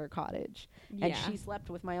 This is her cottage. Yeah. And she slept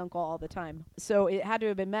with my uncle all the time. So it had to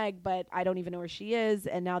have been Meg, but I don't even know where she is,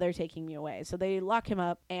 and now they're taking me away. So they lock him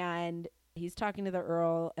up, and he's talking to the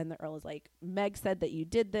Earl, and the Earl is like, Meg said that you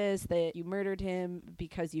did this, that you murdered him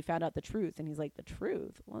because you found out the truth. And he's like, the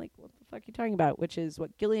truth? Well, like, what the fuck are you talking about? Which is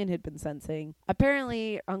what Gillian had been sensing.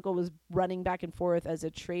 Apparently, Uncle was running back and forth as a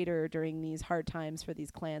traitor during these hard times for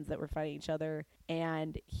these clans that were fighting each other.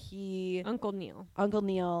 And Uncle Neil. Uncle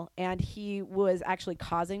Neil, and he was actually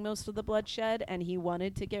causing most of the bloodshed, and he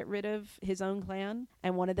wanted to get rid of his own clan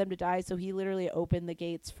and wanted them to die. So he literally opened the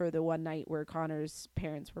gates for the one night where Connor's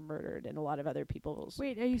parents were murdered and a lot of other people's.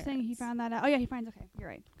 Wait, are you saying he parents. found that out? Oh, yeah, he finds. Okay, you're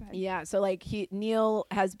right. Go ahead. Yeah, so like Neil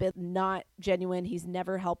has been not genuine. He's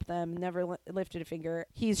never helped them, never lifted a finger.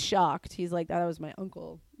 He's shocked. He's like, that was my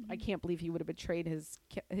uncle. I can't believe he would have betrayed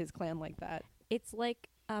his clan like that. It's like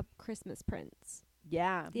a Christmas Prince.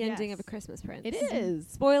 Yeah, The ending of Yes. a Christmas Prince. it is.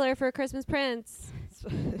 Spoiler for a Christmas Prince.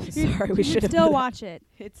 Sorry, we You should have still watch it.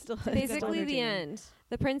 It's still It's it's still basically the entertaining. end.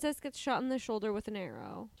 The princess gets shot in the shoulder with an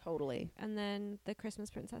arrow, Totally. and then the Christmas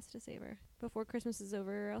Prince has to save her before Christmas is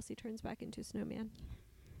over, or else he turns back into a snowman.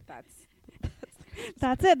 That's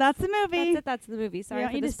That's it. That's the movie. That's it. That's the movie. Sorry you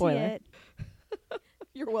for don't the need to see spoiler. it.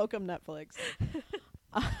 You're welcome, Netflix.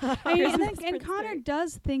 I mean, Christmas and Prince Connor 3.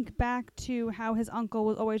 does think back to how his uncle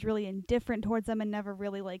was always really indifferent towards them and never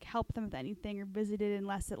really like helped them with anything or visited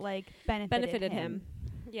unless it like benefited him.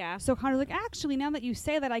 Yeah. So Connor's like, actually, now that you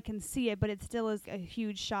say that, I can see it, but it still is a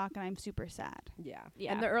huge shock, and I'm super sad. Yeah.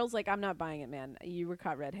 Yeah. And the Earl's like, I'm not buying it, man. You were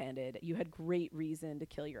caught red-handed. You had great reason to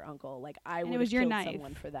kill your uncle. Like, I And it would have was your killed knife.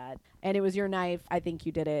 someone for that. And it was your knife. I think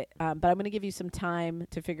you did it. But I'm going to give you some time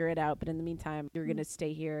to figure it out. But in the meantime, you're going to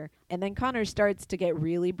stay here. And then Connor starts to get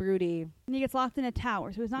really broody. And he gets locked in a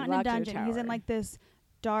tower, so he's not in a Locked in a dungeon. He's in tower. like this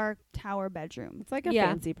dark tower bedroom. It's like a Yeah.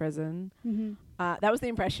 fancy prison. Mm-hmm. That was the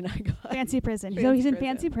impression I got. Fancy prison. So Fancy he's in prison.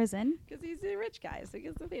 fancy prison. Because he's a rich guy, so he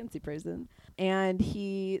gets a fancy prison. And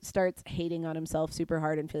he starts hating on himself super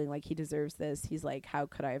hard and feeling like he deserves this. He's like, how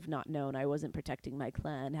could I have not known? I wasn't protecting my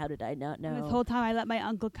clan. How did I not know? And this whole time I let my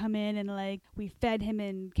uncle come in and like we fed him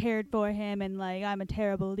and cared for him and like I'm a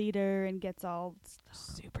terrible leader and gets all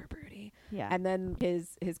super broody. yeah. And then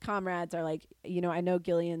his comrades are like, I know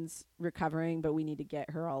Gillian's recovering, but we need to get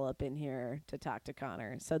her all up in here to talk to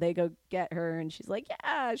Connor. So they go get her, and she's like,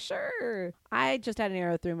 yeah, sure. I just had an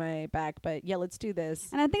arrow through my back, but yeah, let's do this.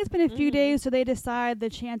 And I think it's been a few days, so they decide the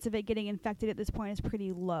chance of it getting infected at this point is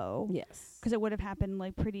pretty low. Yes. Because it would have happened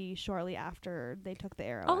like pretty shortly after they took the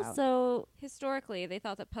arrow out. Also, historically, they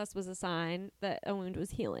thought that pus was a sign that a wound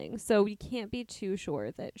was healing. So we can't be too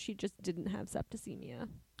sure that she just didn't have septicemia.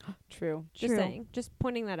 True. Just saying. Just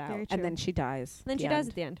pointing that out. Very And true. And then she dies. then The she dies end.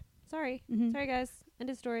 at the end. Sorry. Mhm. Sorry, guys. End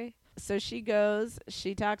of story. So she goes,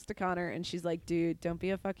 she talks to Connor, and she's like, dude, don't be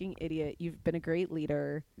a fucking idiot. You've been a great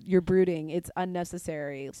leader. You're brooding. It's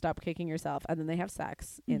unnecessary. Stop kicking yourself. And then they have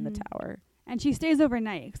sex in the Mhm. tower. And she stays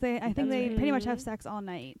overnight. 'Cause I think That's they right. pretty much have sex all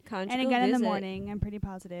night. Conjugal And again in the visit. morning, I'm pretty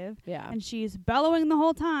positive. Yeah. And she's bellowing the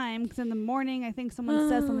whole time because in the morning I think someone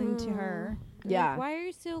says something to her Yeah. Like, why are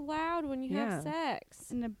you so loud when you have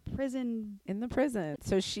sex? in the prison. In the prison.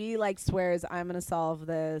 So she like swears, I'm going to solve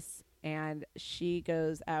this. And she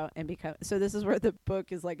goes out and so this is where the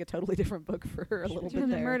book is like a totally different book for her a little Doing bit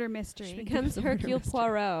the there. murder mystery. She becomes The murder Hercule mystery.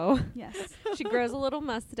 Poirot. Yes. She grows a little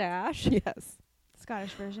mustache. Yes.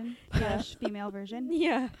 Scottish version. Scottish female version.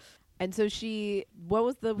 Yeah. And so what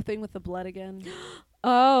was the thing with the blood again?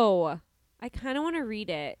 Oh, I kind of want to read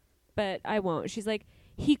it, but I won't. She's like,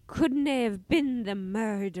 he couldn't have been the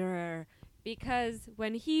murderer because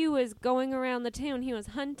when he was going around the town, he was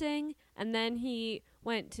hunting, and then he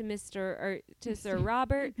went to Sir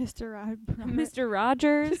Robert, Mr.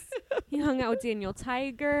 Rogers. He hung out with Daniel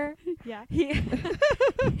Tiger. Yeah.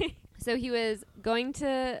 So he was going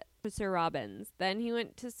to Sir Robin's. Then he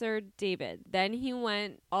went to Sir David. Then he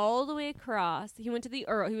went all the way across. He went to the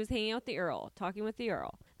Earl. He was hanging out with the Earl, talking with the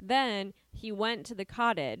Earl. Then he went to the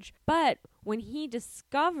cottage. But when he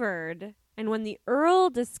discovered, and when the Earl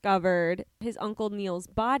discovered his Uncle Neil's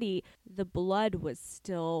body, the blood was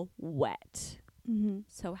still wet. Mm-hmm.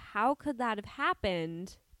 So how could that have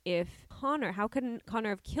happened how couldn't Connor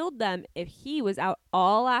have killed them if he was out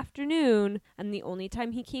all afternoon and the only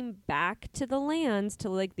time he came back to the lands, to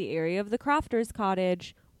like the area of the Crofters'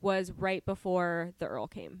 cottage, was right before the Earl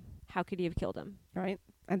came? How could he have killed him? Right.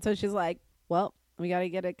 And so she's like, well, we got to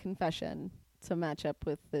get a confession to match up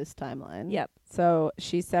with this timeline. Yep. So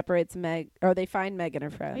she separates they find Meg and her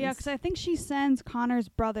friends. Yeah, because I think she sends Connor's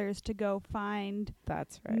brothers to go find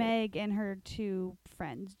That's right. Meg and her two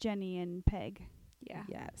friends, Jenny and Peg. Yeah.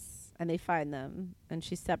 Yes. And they find them, and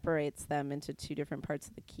she separates them into two different parts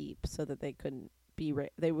of the keep so that they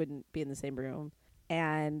wouldn't be in the same room.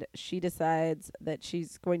 And she decides that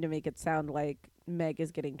she's going to make it sound like Meg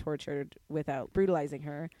is getting tortured without brutalizing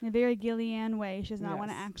her. In a very Gillian way. She does not want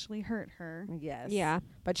to Yes. actually hurt her. Yes. Yeah.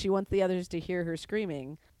 But she wants the others to hear her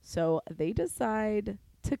screaming. So they decide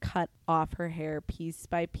to cut off her hair piece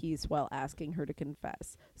by piece while asking her to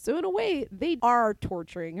confess. So in a way, they are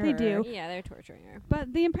torturing her. They do. Yeah, they're torturing her.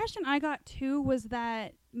 But the impression I got too was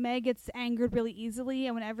that Meg gets angered really easily,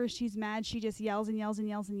 and whenever she's mad, she just yells and yells and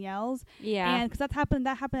yells and yells. Yeah. And because that happened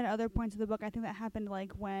at other points of the book. I think that happened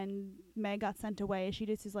like when Meg got sent away. She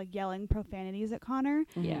just is like yelling profanities at Connor.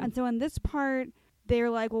 Yeah. And so in this part,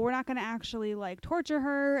 they're like, well, we're not going to actually like torture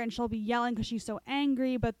her, and she'll be yelling because she's so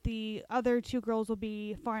angry, but the other two girls will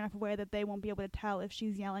be far enough away that they won't be able to tell if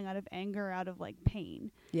she's yelling out of anger or out of like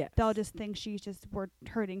pain. Yeah. They'll just think we're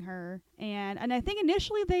hurting her. And I think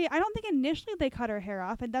I don't think initially they cut her hair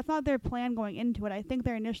off, and that's not their plan going into it. I think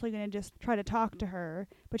they're initially going to just try to talk to her,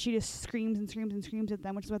 but she just screams and screams and screams at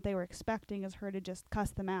them, which is what they were expecting, is her to just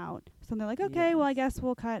cuss them out. So they're like, okay, well, I guess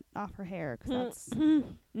we'll cut off her hair, because that's...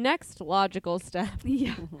 Next logical step.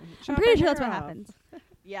 Yeah. Chop I'm pretty her sure that's hair what off. happens.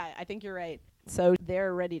 Yeah, I think you're right. So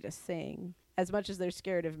they're ready to sing. As much as they're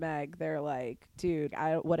scared of Meg, they're like, dude,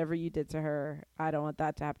 whatever you did to her, I don't want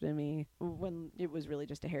that to happen to me, when it was really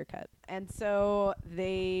just a haircut. And so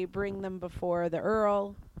they bring them before the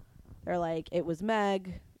Earl. They're like, it was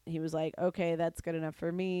Meg. He was like, okay, that's good enough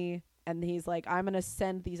for me. And he's like, I'm going to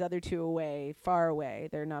send these other two away, far away.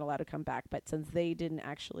 They're not allowed to come back. But since they didn't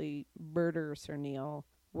actually murder Sir Neil,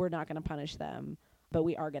 we're not going to punish them. But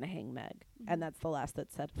we are going to hang Meg. And that's the last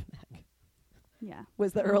that's said of Meg. Yeah.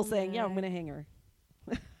 Was the Earl saying, yeah, I'm Meg. going to hang her.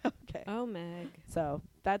 Okay. Oh, Meg. So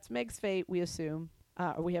that's Meg's fate, we assume.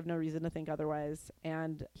 We have no reason to think otherwise.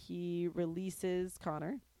 And he releases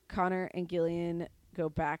Connor. Connor and Gillian go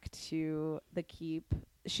back to the keep.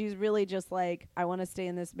 She's really just like, I want to stay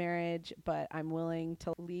in this marriage, but I'm willing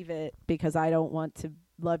to leave it because I don't want to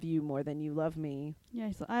love you more than you love me.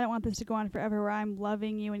 Yeah, so I don't want this to go on forever where I'm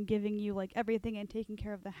loving you and giving you like everything and taking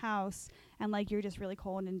care of the house, and like you're just really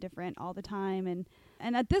cold and indifferent all the time. And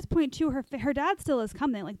at this point too, her dad still is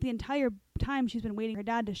coming. Like the entire time she's been waiting for her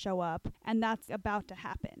dad to show up, and that's about to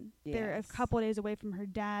happen. Yes. They're a couple of days away from her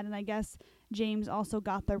dad, and I guess James also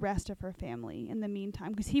got the rest of her family in the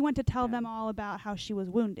meantime because he went to tell them all about how she was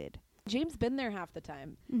wounded. James been there half the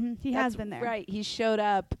time. He has been there. Right. He showed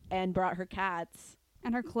up and brought her cats.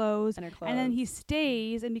 And her clothes. And then he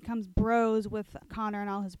stays and becomes bros with Connor and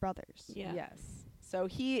all his brothers. Yeah. Yes. So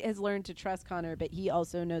he has learned to trust Connor, but he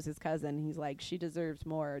also knows his cousin. He's like, she deserves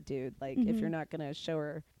more, dude. Like, if you're not going to show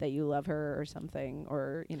her that you love her or something,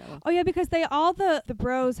 or, you know. Oh, yeah, because the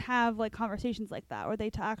bros have, like, conversations like that, where they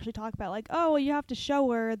actually talk about, like, oh, well, you have to show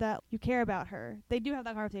her that you care about her. They do have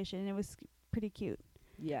that conversation, and it was pretty cute.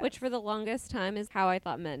 Yeah. Which for the longest time is how I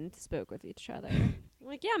thought men spoke with each other.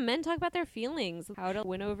 Like, yeah, men talk about their feelings, how to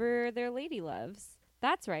win over their lady loves.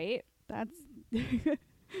 That's right. That's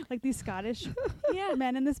like these Scottish Yeah.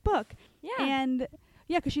 men in this book. Yeah. And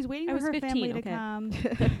yeah, because she's waiting I for was her 15, family to okay. come.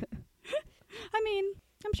 I mean,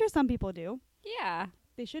 I'm sure some people do. Yeah.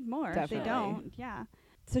 They should more. Definitely. If they don't. Yeah.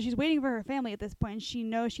 So she's waiting for her family at this point, and she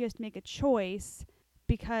knows she has to make a choice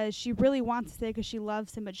because she really wants to stay because she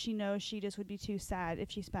loves him, but she knows she just would be too sad if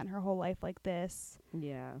she spent her whole life like this.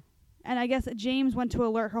 Yeah. And I guess James went to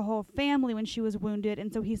alert her whole family when she was wounded,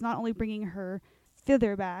 and so he's not only bringing her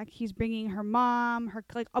thither back, he's bringing her mom, her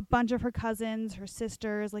like a bunch of her cousins, her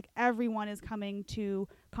sisters, like everyone is coming to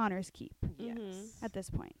Connor's keep Yes. at this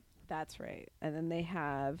point. That's right. And then they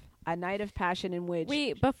have a night of passion in which...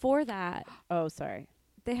 Wait, before that, Oh, sorry.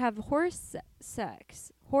 they have horse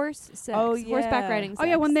sex. Horseback yeah. riding sex. Oh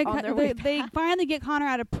yeah, when they on their way they finally get Connor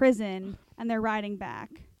out of prison and they're riding back.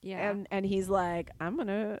 Yeah. And he's like, I'm going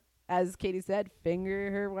to, as Katie said, finger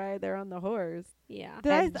her while they're on the horse. Yeah.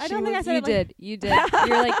 And I she don't think I was- said it like You did.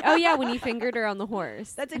 You're like, oh yeah, when he fingered her on the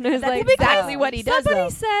horse. That's And I was like, exactly what he does, somebody though.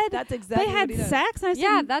 said That's exactly they had what he does. sex. And I said,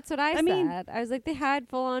 yeah, that's what I I said. mean- I was like, they had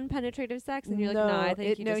full-on penetrative sex, and you're like, No, no, I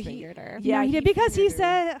think he no, just he- fingered her. Yeah, no, he he did because he fingered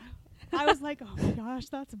her. said. I was like, oh my gosh,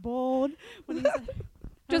 that's bold. When he said,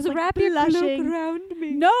 I Just was, like, wrap your cloak blushing. around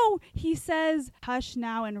me. No, he says, hush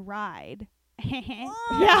now and ride. Yeah,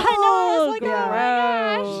 I know. I was like, oh my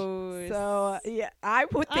gosh. Gross. So, yeah, I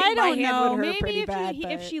would think I my don't hand know. would hurt Maybe pretty if, bad.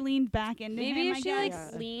 if she leaned back into Maybe him, if I she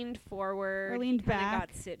guess. like leaned forward Or leaned kinda back.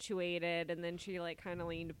 got situated, and then she like kind of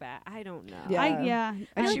leaned back. I don't know. Yeah. Yeah.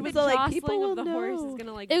 And I she would- was like, jostling people will of the horse is know.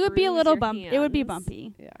 gonna like. It would be a bruise little your bump. It would be hands.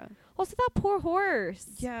 Yeah. bumpy. Also, that poor horse.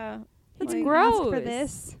 Yeah. It's Like, gross. ask for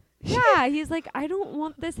this. Yeah, he's like, I don't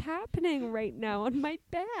want this happening right now on my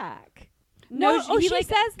back. No, he she like,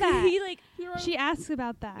 says that. He like, She asks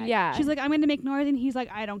about that. Yeah. She's like, I'm going to make noise, and he's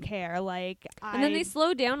like, I don't care. Like, and then they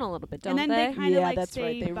slow down a little bit, don't and then they kind of Yeah, like that's stay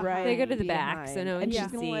right. They behind. ride They go to the back, so behind. no one and can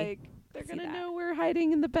she's gonna see- like, they're see gonna that. know we're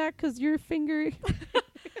hiding in the back because you're fingering.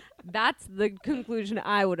 That's the conclusion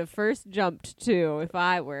I would have first jumped to if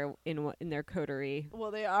I were in their coterie.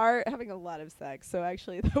 Well, they are having a lot of sex, so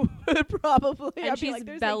actually that would probably. And I'd be she's like,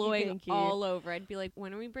 "There's bellowing hanky-panky." all over. I'd be like,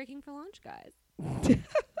 when are we breaking for lunch, guys?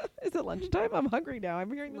 Is it lunchtime? I'm hungry now.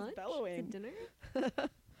 I'm hearing Lunch? this bellowing. Dinner?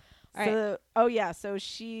 So, oh yeah, so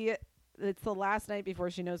it's the last night before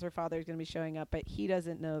she knows her father's going to be showing up, but he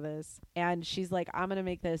doesn't know this. And she's like, I'm going to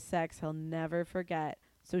make this sex he'll never forget.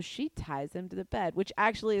 So she ties him to the bed, which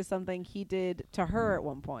actually is something he did to her at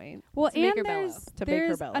one point. Well, To make and her bellow. there's, To make her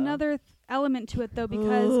there's bellow. another element to it, though,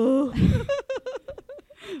 because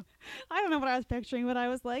I don't know what I was picturing, but I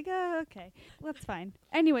was like, okay, that's fine.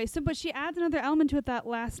 Anyway, but she adds another element to it that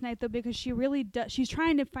last night, though, because she really does. She's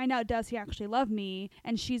trying to find out, does he actually love me?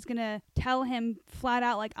 And she's going to tell him flat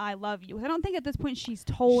out, like, I love you. I don't think at this point she's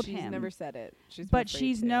told She's him. never said it. But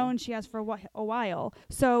she's known she has for a while.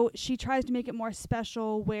 So she tries to make it more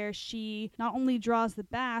special where she not only draws the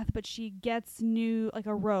bath, but she gets like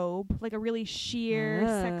a robe, like a really sheer,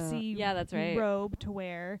 sexy Yeah, that's right. robe to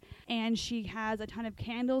wear. And she has a ton of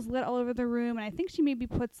candles lit all over the room. And I think she maybe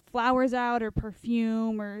puts flowers out or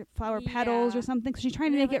perfume or flower petals Yeah. or something. So she's trying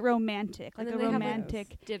And to they make have it romantic, And like then a they romantic.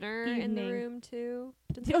 have dinner in the evening. room too.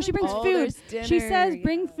 Oh, she brings Oh, food. there's dinner. She says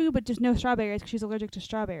bring yeah. food, but just no strawberries because she's allergic to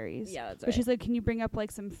strawberries. Yeah, that's But she's like, can you bring up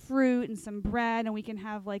like some fruit and some bread and we can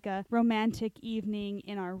have like a romantic evening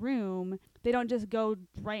in our room? They don't just go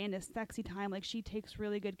right into sexy time. Like she takes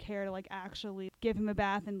really good care to like actually give him a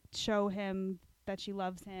bath and show him that she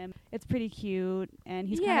loves him. It's pretty cute, and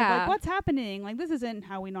he's kind of like, what's happening? Like, this isn't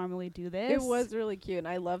how we normally do this. It was really cute, and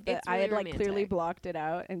I love that. It's really I had romantic. clearly blocked it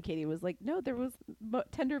out, and Katie was like, no, there was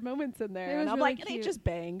tender moments in there. It And was I'm really like, they cute. just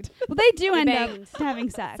banged. Well, they do They end banged. up having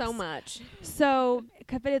sex. So much. So,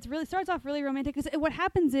 but it's really starts off really romantic, because what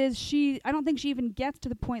happens is I don't think she even gets to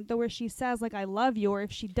the point though where she says like I love you, or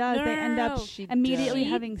if she does, No, they no, end no, up no. She immediately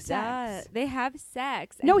does. having sex. They have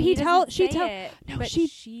sex. No, and he doesn't tell- she say tell- it, no, but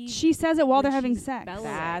she says it while when they're having she's sex. bellowing.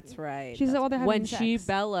 That's right. She says it while they're having when sex. she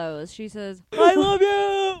bellows, she says, "I love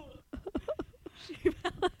you." She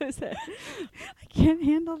bellows it. I can't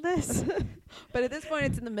handle this. But at this point,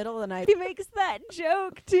 it's in the middle of the night. He makes that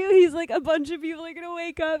joke too. He's like, a bunch of people are gonna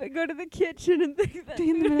wake up and go to the kitchen and think that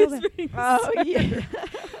In the middle of it's being Oh, served. yeah.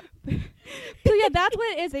 So yeah, that's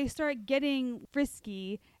what it is. They start getting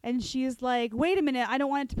frisky, and she's like, "Wait a minute, I don't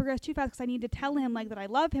want it to progress too fast because I need to tell him like that I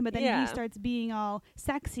love him." But then Yeah. he starts being all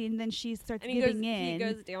sexy, and then she starts And he giving in. He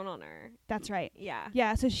goes down on her. That's right. Yeah.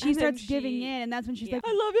 Yeah, so she And then starts giving she- in, and that's when she's Yeah. like,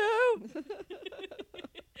 I love you.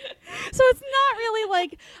 so it's not really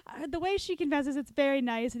like the way she confesses. It's very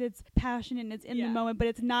nice and it's passionate and it's in the Yeah. moment, but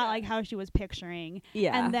it's not like how she was picturing.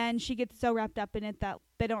 Yeah. And then she gets so wrapped up in it that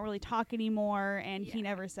they don't really talk anymore, and he Yeah.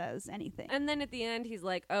 never says anything. And then at the end, he's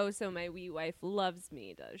like, "Oh, so my wee wife loves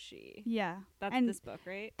me, does she?" Yeah, That's and this book,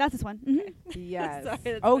 right? that's this one. Mhm. Yes. Sorry,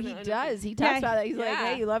 that's Oh, been he an does. He Yeah, talks about that. He's like, yeah.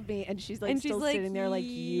 "Hey, you love me," and she's like, And she's still like, sitting there, like,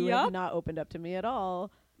 "You "Yup." have not opened up to me at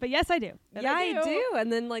all." But yes, I do. And Yeah, I I do. do.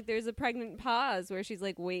 And then like there's a pregnant pause where she's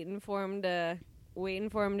like waiting for him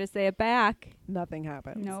to say it back. Nothing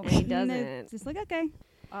happened. No, And he It's doesn't. just like okay.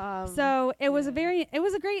 So So it was yeah. it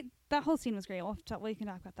was a great. That whole scene was great. We can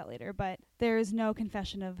talk about that later. But there is no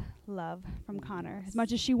confession of love from Connor, as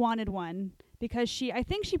much as she wanted one, because I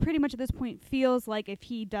think she pretty much at this point feels like if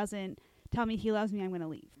he doesn't tell me he loves me, I'm going to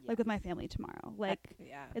leave, like with my family tomorrow. Like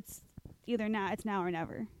yeah. it's either it's now or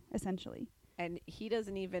never, essentially. And he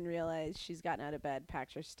doesn't even realize she's gotten out of bed,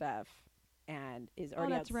 packed her stuff, and is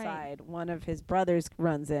already that's right. outside. One of his brothers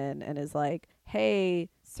runs in and is like, "Hey,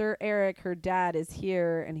 Sir Eric, her dad is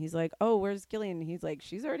here." And he's like, "Oh, where's Gillian?" And he's like,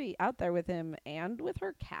 "She's already out there with him and with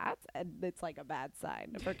her cats." And it's like a bad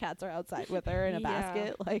sign if her cats are outside with her in a Yeah.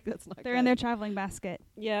 basket. Like, that's not They're good. in their traveling basket.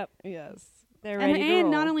 Yep. Yes. They're And, ready to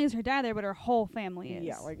and not roll. only is her dad there, but her whole family is.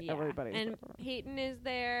 Yeah, like Yeah. everybody. And Peyton is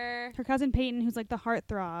there. her cousin Peyton, who's like the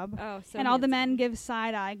heartthrob. Oh, so and all the men handsome. give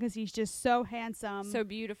side eye because he's just so handsome. So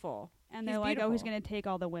beautiful. and they're he's like, oh, he's beautiful. going to take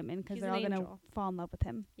all the women because He's they're an all going to angel. fall in love with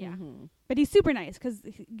him. Yeah. Mm-hmm. But he's super nice because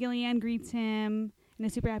Gillian greets him and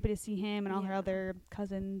is super happy to see him and all her Yeah. other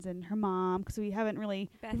cousins and her mom, because we haven't really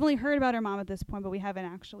Beth. we've only heard about her mom at this point, but we haven't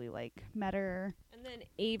actually like met her. And then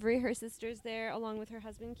Avery, her sister's there, along with her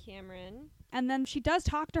husband Cameron. And then she does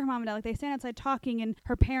talk to her mom and dad. Like they stand outside talking, and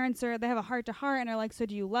her parents they have a heart to heart and are like, so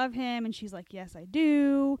do you love him? And she's like, yes, I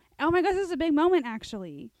do. Oh my gosh, this is a big moment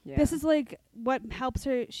actually. Yeah. This is like what helps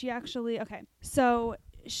her. She actually, okay. So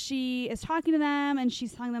she is talking to them and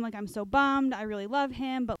she's telling them like, I'm so bummed. I really love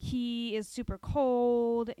him, but he is super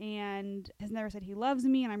cold and has never said he loves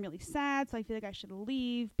me, and I'm really sad. So I feel like I should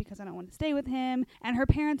leave because I don't want to stay with him. And her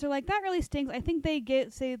parents are like, that really stinks. I think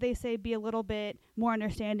they say be a little bit more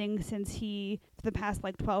understanding, since he for the past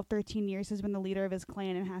like 12, 13 years has been the leader of his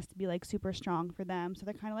clan and has to be like super strong for them. So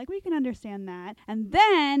they're kind of like, we can understand that. And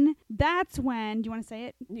then that's when, do you want to say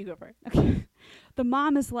it? You go for it. Okay. The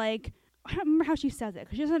mom is like, I don't remember how she says it,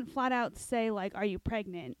 because she doesn't flat out say like, are you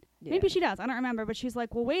pregnant? Yeah. Maybe she does, I don't remember, but she's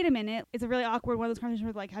like, well, wait a minute. It's a really awkward one of those conversations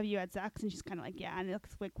where like, have you had sex? And she's kind of like, yeah. And it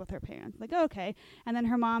looks like with her parents, like, oh, okay. And then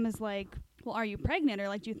her mom is like, well, are you pregnant? Or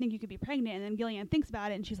like, do you think you could be pregnant? And then Gillian thinks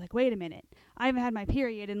about it and she's like, wait a minute, I haven't had my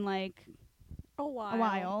period in like A while. a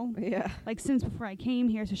while, Yeah. like since before I came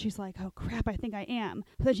here. So she's like, oh crap, I think I am.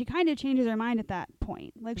 So she kind of changes her mind at that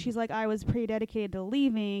point. Like she's like, I was pretty dedicated to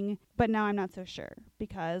leaving, but now I'm not so sure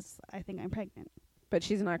because I think I'm pregnant. But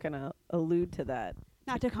she's not going to allude to that.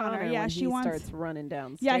 Not to Connor. Yeah, when she he wants. starts running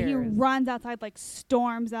downstairs. Yeah, he runs outside, like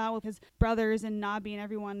storms out with his brothers and Nobby and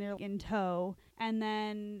everyone there in tow. And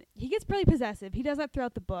then he gets really possessive. He does that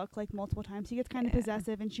throughout the book, like multiple times. He gets kind of Yeah.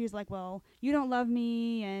 possessive, and she's like, well, you don't love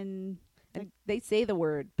me, and And they say the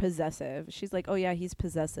word possessive. She's like, oh, yeah, he's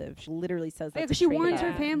possessive. She literally says that. because she warns her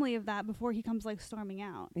about him. family of that before he comes like storming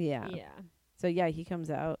out. Yeah. Yeah. So, yeah, he comes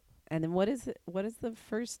out. And then what is the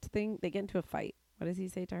first thing? They get into a fight. What does he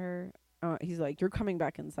say to her? He's like, you're coming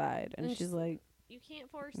back inside. And And she's like, You can't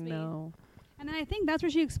force me. no. And then I think that's where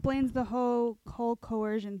she explains the whole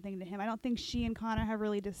coercion thing to him. I don't think she and Connor have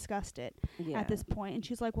really discussed it Yeah. at this point. And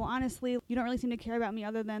she's like, well, honestly, you don't really seem to care about me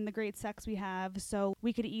other than the great sex we have. So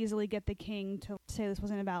we could easily get the king to say this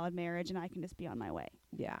wasn't a valid marriage and I can just be on my way.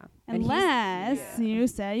 Yeah. And Unless you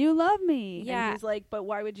say you love me. Yeah. And he's like, but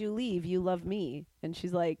why would you leave? You love me. And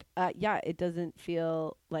she's like, yeah, it doesn't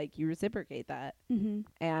feel like you reciprocate that. Mm-hmm.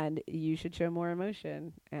 And you should show more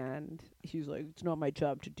emotion. And he's like, it's not my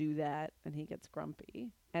job to do that. And he gets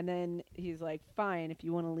grumpy. And then he's like, fine, if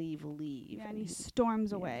you want to leave, leave. Yeah, and he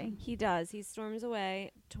storms away. He does. He storms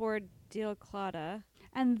away toward Dioclada.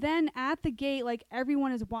 And then at the gate, like,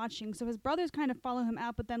 everyone is watching. So his brothers kind of follow him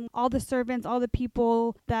out, but then all the servants, all the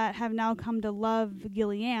people that have now come to love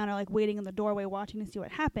Gillian are, like, waiting in the doorway watching to see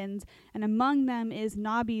what happens. And among them is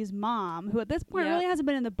Nobby's mom, who at this point really hasn't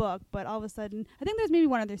been in the book, but all of a sudden, I think there's maybe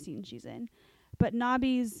one other scene she's in. But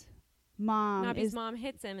Nobby's mom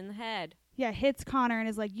hits him in the head. Yeah, hits Connor and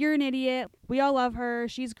is like, you're an idiot. We all love her.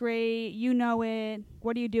 She's great. You know it.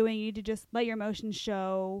 What are you doing? You need to just let your emotions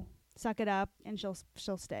show. Suck it up, and she'll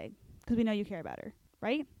stay because we know you care about her,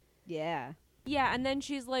 right? Yeah. Yeah, and then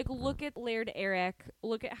she's like, look at Laird Eric.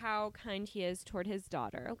 Look at how kind he is toward his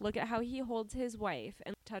daughter. Look at how he holds his wife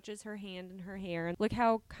and touches her hand and her hair. And look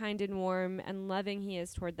how kind and warm and loving he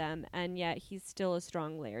is toward them. And yet he's still a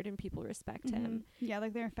strong Laird and people respect him. Yeah,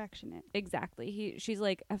 like they're affectionate. Exactly. She's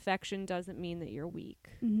like, affection doesn't mean that you're weak.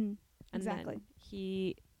 Mm-hmm. And Exactly. then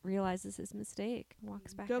he realizes his mistake,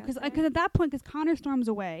 walks back. Because at that point, because Connor storms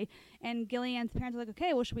away, and Gillian's parents are like,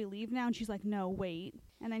 "Okay, well, should we leave now?" And she's like, "No, wait."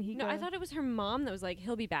 And then I thought it was her mom that was like,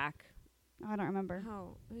 "He'll be back." I don't remember.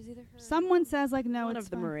 Oh, it was either her. Someone says like, "No, One it's of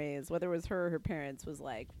the fine. Murrays, whether it was her or her parents, was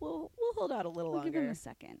like, "We'll hold out a little We'll longer." give him a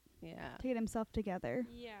second Yeah. to get himself together.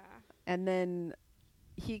 Yeah. And then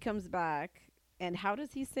he comes back, and how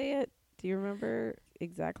does he say it? Do you remember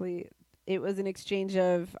exactly? It was an exchange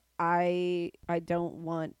of, I don't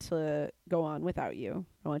want to go on without you.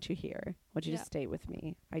 I want you here. I want you to stay with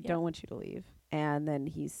me. I don't want you to leave. And then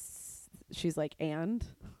she's like, and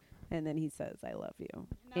then he says, I love you.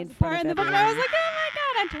 In front of everyone. I was like, oh my God.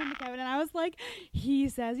 I turned to Kevin and I was like, he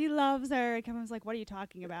says he loves her. And Kevin was like, what are you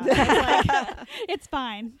talking about? I was like, it's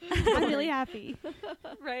fine. I'm really happy.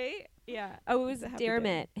 Right? Yeah. Oh, it was happy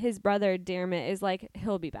Dermot. His brother Dermot is like,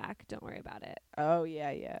 he'll be back. Don't worry about it. Oh,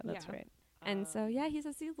 yeah. That's right. And so, yeah, he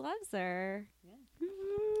says he loves her. Yeah.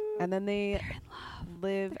 And then they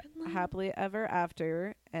live happily ever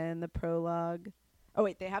after. And the prologue. Oh,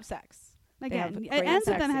 wait, they have sex. Again, it ends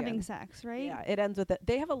with them having sex, right? Yeah, it ends with it.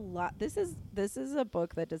 They have a lot. This is a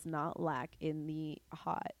book that does not lack in the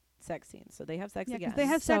hot sex scenes. So they have sex again. They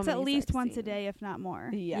have So sex at many least sex once a scenes. day, if not more.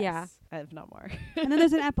 Yes. Yeah. If not more. And then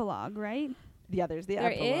there's an epilogue, right? Yeah, there's the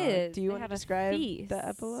There epilogue. is. Do you They want to have a describe feast. the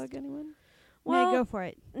epilogue, anyone? Well, go for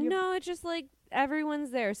it. No, it's just like everyone's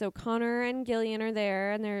there. So Connor and Gillian are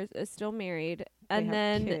there, and they're still married. And they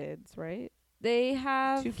then have kids, right? they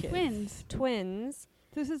have 2 kids. twins.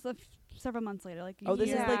 This is several months later. Like Oh, this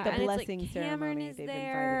is like the and it's blessing Cameron ceremony. is They've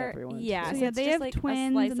there. invited everyone. Yeah, So so yeah, it's they just have like a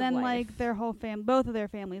twins, slice and then of like life. their whole both of their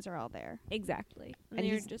families are all there. Exactly. And And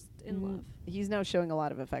they're he's- just in love. He's now showing a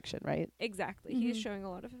lot of affection, right? Exactly. He's Mhm. showing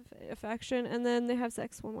a lot of affection, and then they have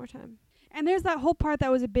sex one more time. And there's that whole part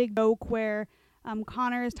that was a big joke where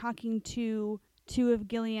Connor is talking to two of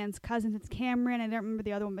Gillian's cousins. It's Cameron. I don't remember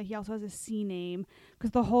the other one, but he also has a C name.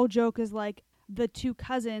 Because the whole joke is like the 2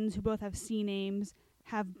 cousins who both have C names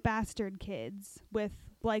have bastard kids with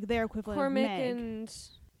like their equivalent Cormac of Meg. and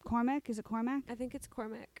Cormac? Is it Cormac? I think it's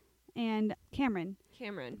Cormac. And Cameron.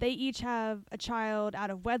 Cameron. They each have a child out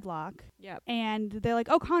of wedlock. Yep. And they're like,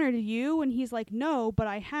 oh, Connor, did you? And he's like, no, but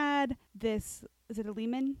I had this, is it a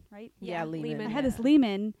Lehman, right? Yeah, Lehman. I had this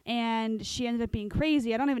Lehman, and she ended up being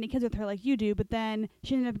crazy. I don't have any kids with her like you do, but then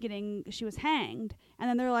she ended up she was hanged. And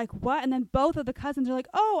then they're like, what? And then both of the cousins are like,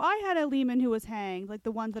 oh, I had a Lehman who was hanged, like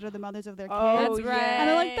the ones that are the mothers of their kids. That's right. And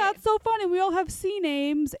they're like, that's so funny. We all have C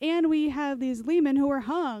names, and we have these Lehman who were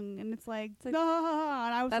hung. And it's like, like, ah.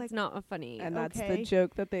 And I was That's like, not a funny. And that's Okay. the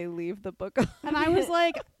joke that they leave the book on. and I was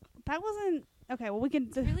like, that wasn't, okay, well, we can.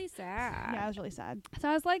 It's really sad. Yeah, it was really sad. So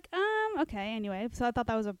I was like, okay, anyway. So I thought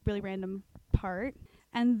that was a really random part.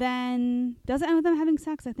 And then, does it end with them having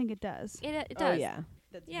sex? I think it does. It Oh, does. yeah.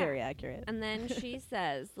 That's Yeah. very accurate. And then she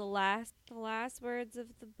says the last words of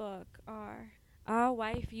the book are, "Ah,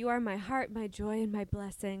 wife, you are my heart, my joy, and my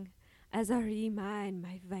blessing, as are ye mine,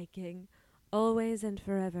 my Viking, always and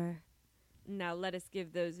forever. Now let us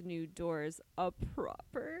give those new doors a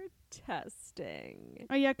proper testing."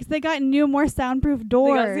 Oh, yeah, because they got new, more soundproof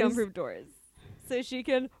doors. They got soundproof doors, so she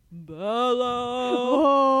can bellow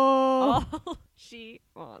Oh. all she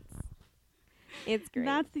wants. It's great.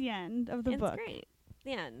 That's the end of the It's book. great.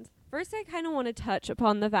 The end. First, I kind of want to touch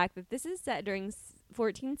upon the fact that this is set during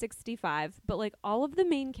 1465, but like all of the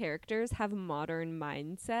main characters have modern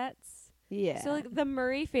mindsets. Yeah. So, like, the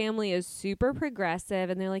Murray family is super progressive,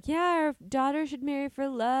 and they're like, yeah, our daughter should marry for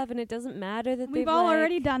love, and it doesn't matter that We've they've, all like,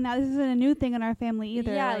 already done that. This isn't a new thing in our family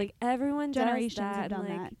either. Yeah, like everyone generations does that, have done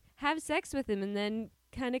and, like, that. have sex with him and then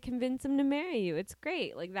kind of convince him to marry you. It's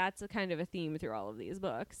great. Like, that's a kind of a theme through all of these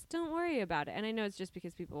books. Don't worry about it. And I know it's just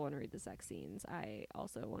because people want to read the sex scenes. I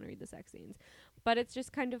also want to read the sex scenes. But it's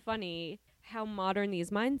just kind of funny how modern these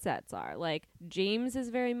mindsets are. Like, James is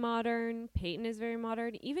very modern. Peyton is very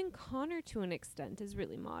modern. Even Connor, to an extent, is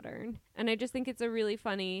really modern. And I just think it's a really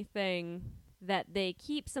funny thing that they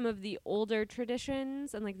keep some of the older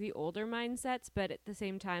traditions and, like, the older mindsets, but at the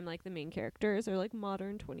same time, like, the main characters are, like,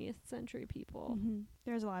 modern 20th century people. Mm-hmm.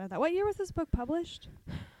 There's a lot of that. What year was this book published?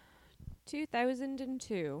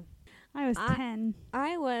 2002. I was 10.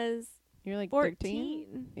 I was You're like 14.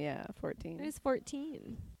 13? Yeah, 14. I was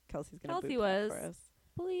 14. Kelsey's going to Kelsey boop that was for us.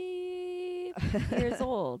 bleep years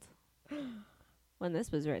old when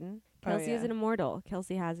this was written. Oh, Kelsey is yeah. an immortal.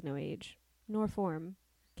 Kelsey has no age nor form.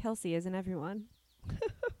 Kelsey isn't everyone.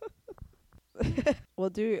 Well,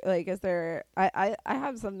 is there... I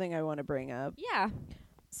have something I want to bring up. Yeah.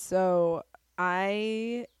 So,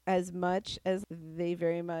 as much as they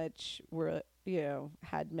very much were,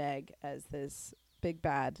 had Meg as this big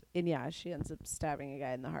bad, and yeah, she ends up stabbing a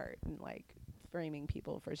guy in the heart and, like, framing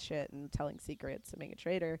people for shit and telling secrets and being a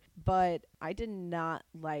traitor. But I did not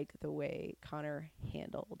like the way Connor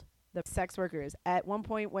handled the sex workers. At one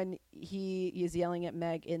point when he is yelling at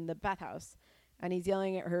Meg in the bathhouse, and he's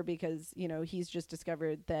yelling at her because, he's just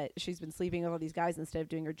discovered that she's been sleeping with all these guys instead of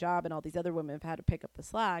doing her job, and all these other women have had to pick up the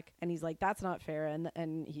slack. And he's like, that's not fair.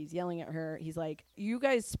 And he's yelling at her. He's like, you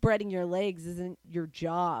guys spreading your legs isn't your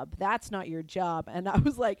job. That's not your job. And I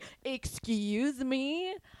was like, excuse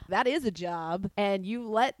me? That is a job. And you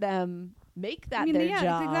let them make that their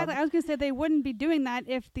job. Exactly. I was going to say they wouldn't be doing that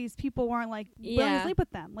if these people weren't, like, willing to sleep with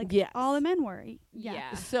them. Like, yes. all the men were.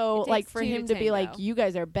 Yeah. So, It like, takes for two him to to be like, tango. you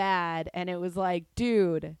guys are bad, and it was like,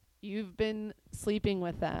 dude, you've been sleeping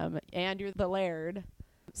with them, and you're the laird.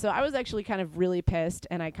 So I was actually kind of really pissed,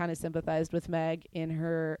 and I kind of sympathized with Meg in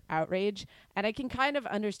her outrage, and I can kind of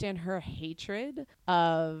understand her hatred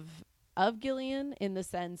of Gillian, in the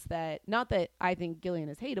sense that, not that I think Gillian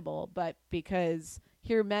is hateable, but because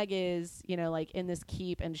here Meg is, like, in this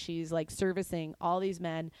keep, and she's, like, servicing all these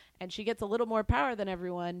men, and she gets a little more power than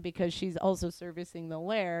everyone because she's also servicing the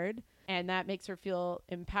laird, and that makes her feel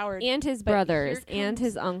empowered. And his But brothers, here and comes-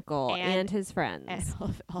 his uncle, and his friends. and all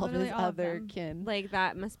of Literally his all of other them. kin. Like,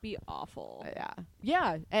 that must be awful.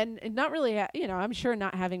 Yeah, and not really, I'm sure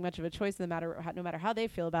not having much of a choice no matter how they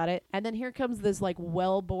feel about it. And then here comes this, like,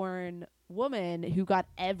 well-born woman who got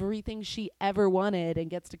everything she ever wanted and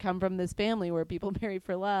gets to come from this family where people marry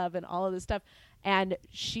for love and all of this stuff. And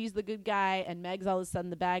she's the good guy, and Meg's all of a sudden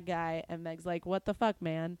the bad guy, and Meg's like, what the fuck,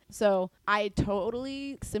 man? So I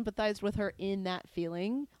totally sympathized with her in that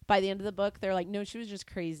feeling. By the end of the book, they're like, no, she was just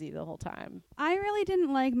crazy the whole time. I really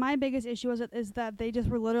didn't like, my biggest issue is that they just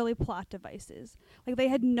were literally plot devices. Like, they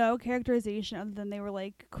had no characterization other than they were,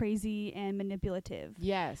 like, crazy and manipulative.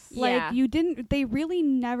 Yes. Yeah. Like, they really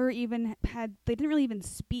never even they didn't really even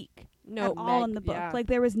speak No, at all Meg, in the book. yeah. Like,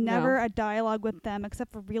 there was never a dialogue with them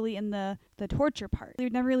except for really in the torture part. We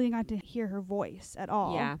never really got to hear her voice at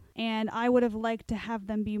all. Yeah. And I would have liked to have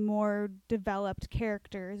them be more developed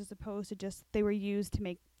characters as opposed to just they were used to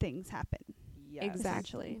make things happen. Yes.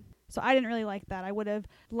 Exactly. So I didn't really like that. I would have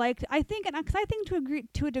liked, I think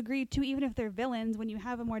to a degree too, even if they're villains, when you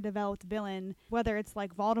have a more developed villain, whether it's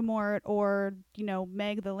like Voldemort or,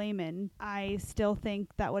 Meg the layman, I still think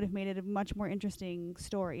that would have made it a much more interesting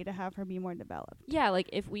story to have her be more developed. Yeah, like,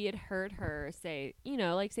 if we had heard her say,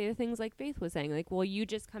 say the things like Faith was saying, like, well, you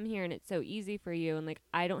just come here and it's so easy for you, and, like,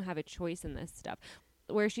 I don't have a choice in this stuff.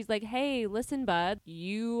 Where she's like, hey, listen, bud,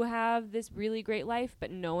 you have this really great life,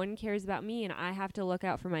 but no one cares about me, and I have to look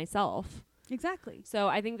out for myself. Exactly. So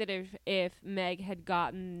I think that if Meg had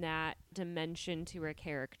gotten that dimension to her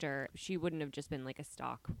character, she wouldn't have just been like a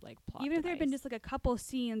stock, like, plot Even if there had been device. just like a couple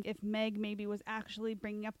scenes, if Meg maybe was actually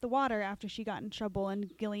bringing up the water after she got in trouble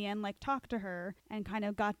and Gillian like talked to her and kind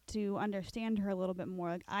of got to understand her a little bit more,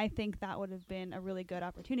 like, I think that would have been a really good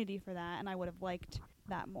opportunity for that, and I would have liked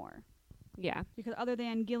that more. Yeah. Because other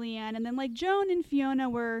than Gillian, and then like Joan and Fiona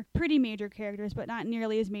were pretty major characters, but not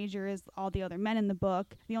nearly as major as all the other men in the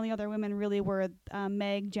book. The only other women really were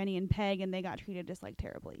Meg, Jenny, and Peg, and they got treated just like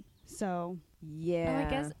terribly. So Yeah. Oh, I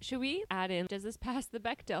guess, should we add in, does this pass the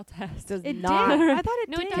Bechdel test? Does It not. did. I thought it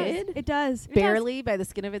No, it did. does. It does. Barely by the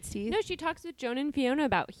skin of its teeth. No, she talks with Joan and Fiona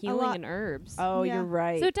about healing lot. and herbs. Oh, Yeah. you're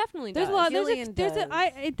right. So it definitely There's does. a lot. Gillian does.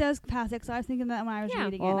 It does pass it. So I was thinking that when I was Yeah.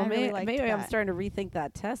 reading it. well, And I really liked maybe that. I'm starting to rethink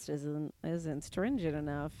that test isn't stringent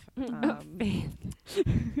enough. Faith.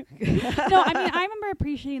 No, I mean, I remember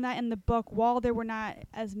appreciating that in the book. While there were not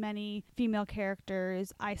as many female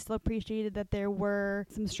characters, I still appreciated that there were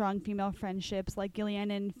some strong female friendships. Like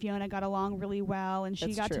Gillian and Fiona got along really well, and she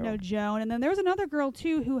That's got to true. know Joan. And then there was another girl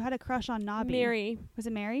too who had a crush on Nobby. Mary. Was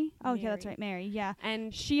it Mary? Oh, yeah, that's Mary. right, Mary. Yeah,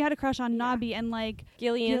 And she had a crush on Yeah. Nobby, and like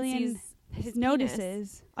Gillian Gillian sees his penis.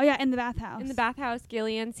 notices. Oh yeah, in the bathhouse. In the bathhouse,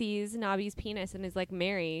 Gillian sees Nobby's penis and is like,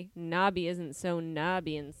 Mary, Nobby isn't so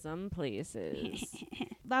knobby in some places.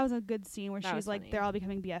 That was a good scene where That she's was like, funny. they're all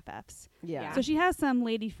becoming BFFs. Yeah. So she has some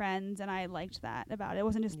lady friends, and I liked that about it. It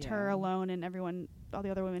wasn't just her Yeah. alone, and all the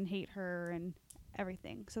other women hate her and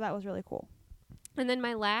everything. So that was really cool. And then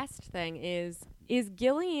my last thing is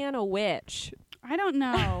Gillian a witch? I don't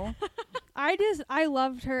know. I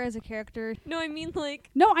loved her as a character. No, I mean like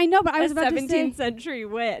No, I know, but I a was about to 17th say. century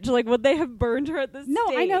witch. Like, would they have burned her at the No,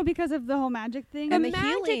 stake? I know because of the whole magic thing. The And the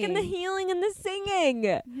magic and the healing. healing and the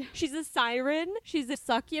singing. She's a siren. She's a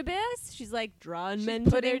succubus. She's like drawing men to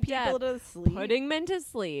their putting people death. to sleep. Putting men to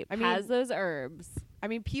sleep. I mean, has those herbs. I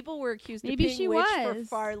mean, people were accused Maybe of being she witch for was.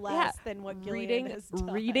 far less than what Gillian has done.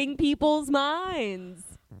 Reading people's minds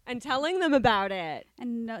and telling them about it.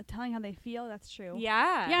 and telling how they feel. That's true.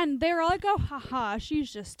 Yeah. Yeah, and they were all like, "Oh, haha,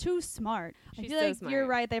 she's just too smart." I She's feel so like smart. you're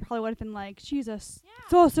right. They probably would have been like, "She's a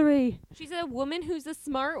sorcery. She's a woman who's a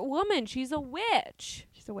smart woman. She's a witch.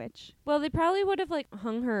 She's a witch." Well, they probably would have like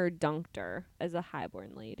hung her or dunked her as a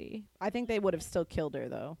highborn lady. I think they would have still killed her,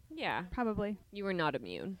 though. Yeah. Probably. You were not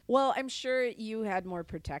immune. Well, I'm sure you had more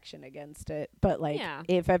protection against it, but like, Yeah.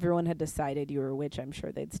 if everyone had decided you were a witch, I'm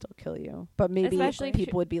sure they'd still kill you. But maybe Especially if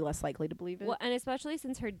people would be less likely to believe it. Well, and especially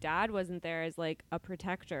since her dad wasn't there as like a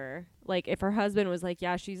protector. Like if her husband was like,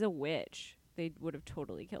 yeah, she's a witch, they would have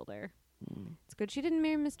totally killed her. It's good she didn't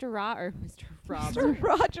marry Mr. Mr. Robert. Mr.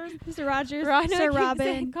 Rogers. Mr. Rogers, No, I Sir keep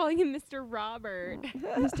Robin, calling him Mr. Robert.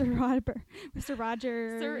 Mr. Robert, Mr.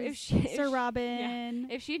 Rogers, Sir Robin.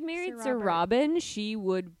 If she'd married Sir Sir Robert. Robin, she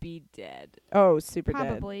would be dead. Oh, super dead.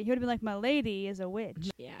 Probably. He would have been like, "My lady is a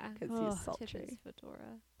witch." Yeah. Because Ugh. he's Tip sultry. his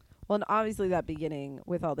fedora. Well, and obviously that beginning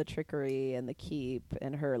with all the trickery and the keep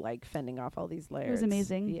and her like fending off all these layers.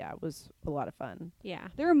 amazing. Yeah, it was a lot of fun. Yeah.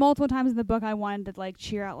 There were multiple times in the book I wanted to like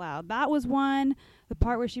cheer out loud. That was one. The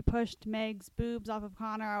part where she pushed Meg's boobs off of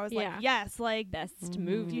Connor, I was Yeah. like, "Yes, like Best Mhm.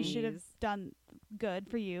 movie. you should have done good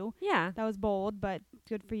for you." Yeah. That was bold, but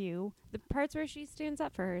good for you. The parts where she stands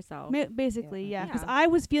up for herself. Basically, Yeah. yeah. Because Yeah. I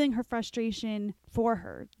was feeling her frustration for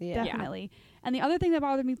her, Yeah. definitely. And the other thing that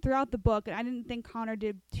bothered me throughout the book, and I didn't think Connor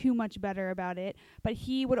did too much better about it, but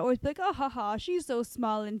he would always be like, "Oh, haha, she's so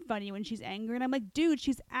small and funny when she's angry." And I'm like, dude,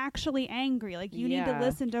 she's actually angry. Like, you need to Yeah.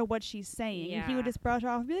 listen to what she's saying. And he would Yeah. just brush her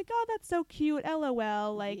off and be like, "Oh, that's so cute,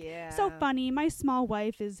 LOL. Like, so Yeah. funny. My small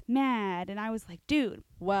wife is mad." And I was like, dude.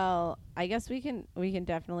 Well, I guess we can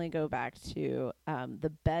definitely go back to the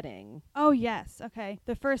bedding. Oh, yes. Okay.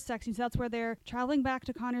 The first section. So that's where they're traveling back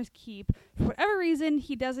to Connor's keep. For whatever reason,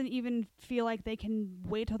 he doesn't even feel like they can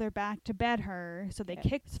wait till they're back to bed her. So they Yeah.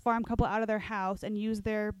 kick this farm couple out of their house and use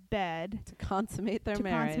their bed To consummate their to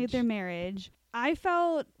marriage. consummate their marriage. I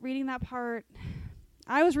felt reading that part,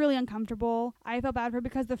 I was really uncomfortable. I felt bad for her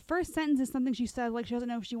because the first sentence is something she said, like she doesn't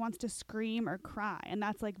know if she wants to scream or cry. And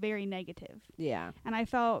that's like very negative. Yeah. And I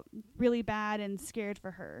felt really bad and scared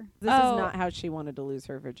for her. This Oh. is not how she wanted to lose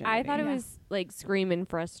her virginity. I thought it Yeah. was like scream in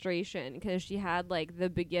frustration because she had like the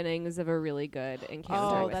beginnings of a really good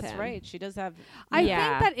encounter Oh, with that's him. right. She does have. I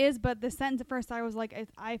Yeah. think that is, but the sentence at first I was like,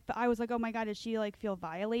 I was like, oh my God, did she like feel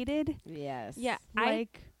violated? Yes. Yeah,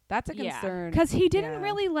 Like, That's a Yeah. concern. because he didn't Yeah.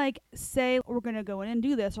 really like say, we're going to go in and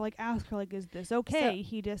do this, or like ask her, like, is this okay?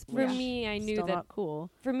 He just, For Yeah. me, I knew Still that not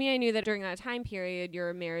cool. during that time period,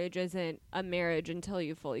 your marriage isn't a marriage until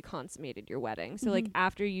you fully consummated your wedding. So like Mhm.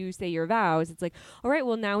 after you say your vows, it's like, all right,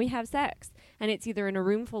 well now we have sex. And it's either in a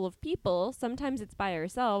room full of people, sometimes it's by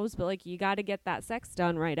ourselves, but like you got to get that sex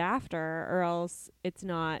done right after or else it's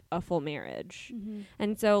not a full marriage. Mhm.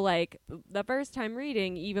 And so like the first time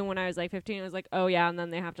reading, even when I was like 15, I was like, oh yeah, and then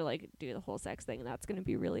they have to like do the whole sex thing and that's going to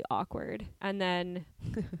be really awkward. And then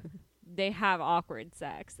they have awkward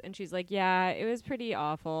sex and she's like, yeah, it was pretty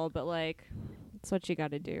awful, but like That's what you got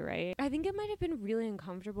to do, right? I think it might have been really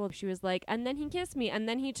uncomfortable if she was like, and then he kissed me, and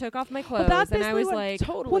then he took off my clothes, that's and I basically was what- like,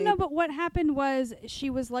 Totally. Well, no, but what happened was she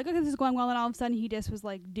was like, okay, this is going well, and all of a sudden he just was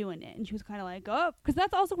like doing it, and she was kind of like, oh, because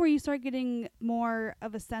that's also where you start getting more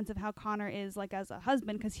of a sense of how Connor is like as a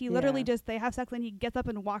husband, because he literally just, they have sex and he gets up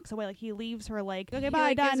and walks away, like he leaves her like, okay, he bye,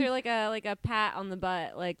 like done, gives her like a pat on the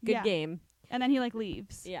butt, like good Yeah. game. and then he like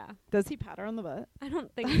leaves. Yeah, Does he pat her on the butt? I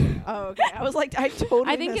don't think so. Oh, okay. I was like, I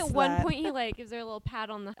totally I think at missed one that. point he like gives her a little pat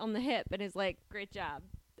on the hip and is like, great job,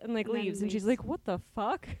 and like And then leaves, and she's leaves. like, what the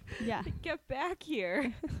fuck? Yeah. Get back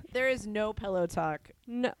here. There is no pillow talk.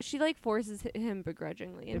 No, she like forces him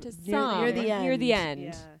begrudgingly into Near some the the end. end.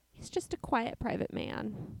 Yeah. He's just a quiet private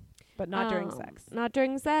man. But not during sex. Not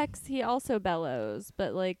during sex. He also bellows,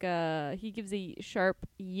 but like he gives a sharp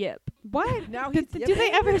yip. What? Now do he's they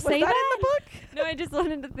yipping? ever Was say that that? in the book? No, I just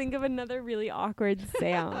wanted to think of another really awkward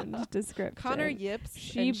sound description. Connor yips.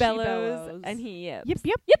 She and bellows and he yips. Yip,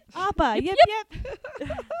 yip, Yip. Appa, Yip, yip,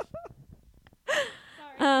 yip.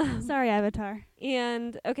 Uh, Sorry, Avatar.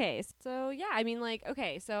 and okay, so yeah, I mean, like,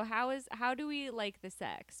 okay, so how do we like the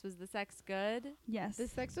sex? Was the sex good? Yes. The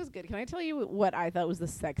sex was good. Can I tell you what I thought was the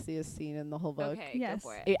sexiest scene in the whole book? Okay, Yes. go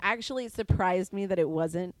for it. It actually surprised me that it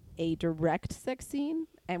wasn't a direct sex scene,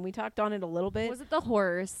 and we talked on it a little bit. Was it the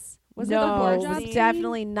horse? Was no, it the horse? it was scene?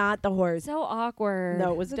 definitely not the horse. So awkward.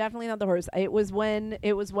 No, it was definitely not the horse. It was when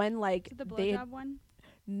like Is it the they blowjob one?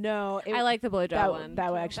 no. It, I like the blowjob that one.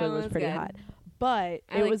 That actually That was one's pretty good. hot. But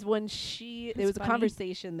I it like- was when it It's was a funny.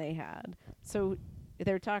 conversation they had. So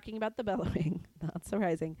they're talking about the bellowing, not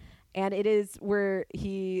surprising. And it is where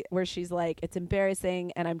she's like, it's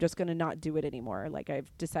embarrassing and I'm just going to not do it anymore. Like I've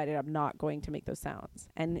decided I'm not going to make those sounds.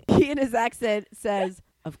 And he in his accent says,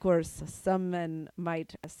 of course, some men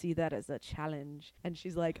might see that as a challenge. And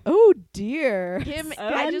she's like, oh dear. Him,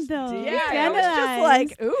 I just, Scandal. yeah, I was just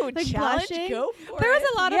like, ooh, Like challenge, blushing? go for There was it.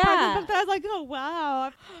 a lot of Yeah. parts of the book that I was like, oh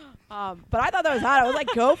wow. But I thought that was hot. I was like,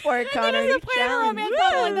 go for it, Connor. That is You a point of challenge. romance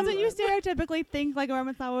novel. Like, that's what you stereotypically think like a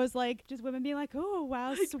romance novel is like, just women being like, oh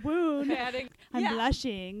wow, swoon. I'm Yeah.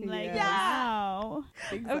 blushing. Like, Yeah. wow.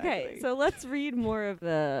 Okay, so let's read more of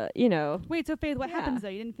the, you know. Wait, so Faith, what Yeah. happens though?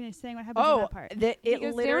 You didn't finish saying what happens in Oh, that part. it He goes down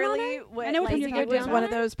on literally her? went, I know which like, one you're it talking was about. one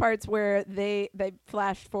of those parts where they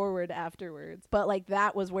flashed forward afterwards. But like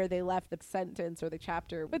that was where they left the sentence or the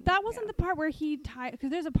chapter. But that wasn't the part where he ties, because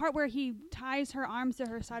there's a part where he ties her arms to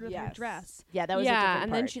her side with her Yes. dress. Yeah, that was a yeah, different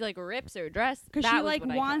and part. then she like rips her dress. Because That she was like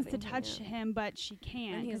what I kept wants to thinking, touch yeah. him, but she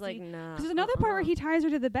can't. And he's 'cause like, he- no. Because there's another part where he ties her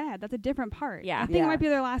to the bed. That's a different part. Yeah. I think Yeah. it might be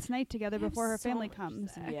their last night together They have before her so family much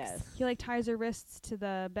comes. sex. Yes. He like ties her wrists to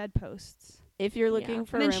the bedposts. If you're Yeah. looking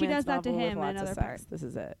for And a then she romance does that to novel with him in lots of another sex, part. this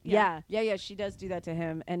is it. Yeah. Yeah. She does do that to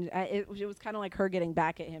him, and it was kind of like her getting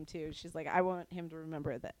back at him too. She's like, I want him to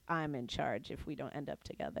remember that I'm in charge if we don't end up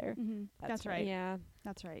together. Mm-hmm. That's right. Yeah.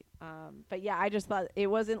 That's right. But yeah, I just thought it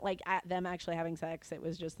wasn't like at them actually having sex. It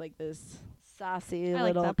was just like this saucy I like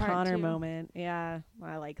little that part, Connor too. moment. Yeah,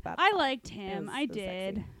 I like that. I part. liked It him. was- I it was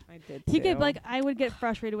did. sexy. I did He too. could like I would get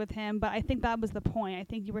frustrated with him, but I think that was the point. I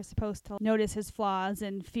think you were supposed to notice his flaws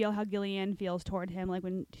and feel how Gillian feels toward him, like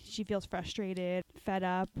when she feels frustrated, fed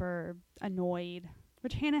up, or annoyed.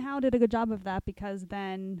 Which Hannah Howell did a good job of that, because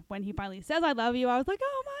then when he finally says "I love you," I was like,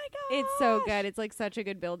 "Oh my god!" It's so good. It's like such a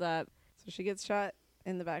good build up. So she gets shot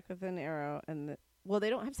in the back with an arrow, and well, they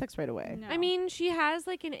don't have sex right away. No. I mean, she has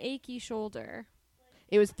like an achy shoulder.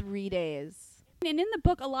 It was 3 days. and in the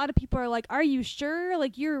book, a lot of people are like, "Are you sure?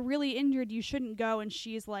 Like you're really injured. You shouldn't go." And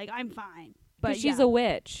she's like, "I'm fine." But But she's yeah. a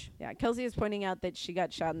witch. Yeah, Kelsey is pointing out that she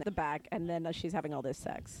got shot in the back, and then she's having all this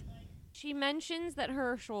sex. She mentions that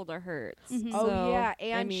her shoulder hurts. Mhm. Oh So, yeah, I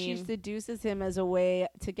and she mean, seduces him as a way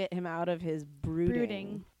to get him out of his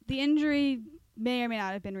brooding. The injury may or may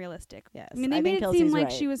not have been realistic. Yes, I mean, they I made think it Kelsey's seem like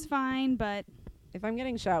right. she was fine, but If I'm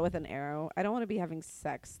getting shot with an arrow, I don't want to be having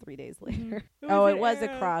sex 3 days later. It Oh, was it an was a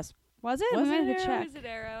arrow. cross. was it? Was We it might have to arrow? check. Is it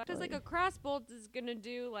arrow? Because like a crossbolt is gonna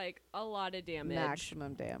do like a lot of damage.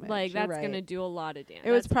 Maximum damage. Like You're that's right. gonna do a lot of damage.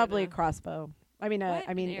 It was That's probably a gonna- crossbow. I mean, What?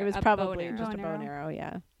 it was A bow and probably arrow. just Bow a and bow and arrow. arrow.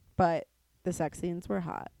 Yeah, but the sex scenes were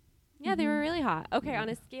hot. Yeah, they were Mhm. really hot. Okay, Yeah. on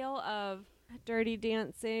a scale of Dirty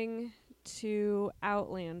Dancing to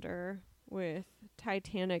Outlander, with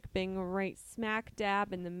Titanic being right smack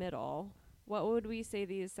dab in the middle, what would we say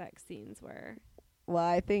these sex scenes were? Well,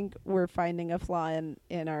 I think we're finding a flaw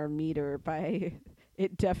in our meter by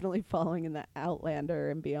it definitely falling in the Outlander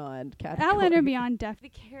and Beyond category. Outlander and Beyond, The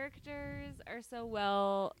characters are so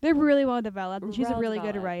well they're really well developed. She's a really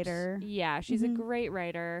good developed. writer. Yeah, she's Mhm. a great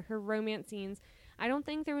writer. Her romance scenes, I don't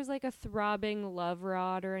think there was like a throbbing love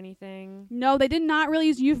rod or anything. No, they did not really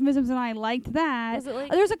use euphemisms, and I liked that. Was it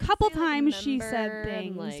like, There's a couple say, like, times she said member and,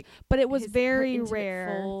 things, like, but it was her very intimate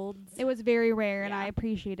rare. folds? It was very rare, and Yeah. I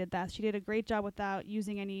appreciated that. She did a great job without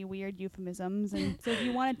using any weird euphemisms. And so if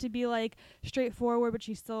you want it to be like straightforward, but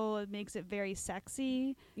she still makes it very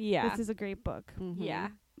sexy, Yeah. this is a great book. Mm-hmm. Yeah.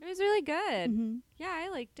 It was really good. Mm-hmm. Yeah, I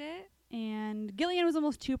liked it. And Gillian was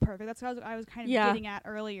almost too perfect. That's what I was kind of Yeah. getting at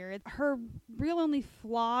earlier. Her real only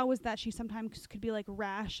flaw was that she sometimes could be like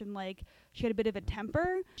rash and like she had a bit of a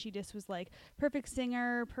temper. She just was like perfect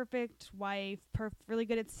singer, perfect wife, really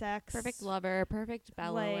good at sex. Perfect lover, perfect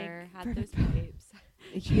bellower, Like, had those perfect- babes.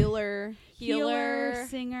 Healer,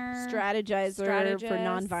 singer. strategizer for Strategist.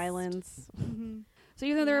 nonviolence. Mm-hmm. So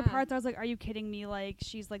even though there were Yeah. parts I was like, are you kidding me? Like,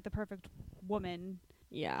 she's like the perfect woman.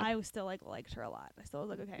 Yeah. I was still like liked her a lot. I still was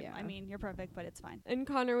like, okay, Yeah. I mean, you're perfect, but it's fine. And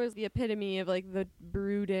Connor was the epitome of like the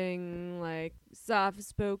brooding, like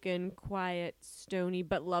soft-spoken, quiet, stony,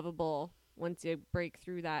 but lovable once you break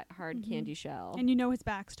through that hard Mhm. candy shell. And you know his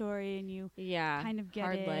backstory, and you Yeah. kind of get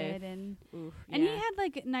hard it. life. And Oof, And yeah. he had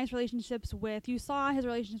like nice relationships with, you saw his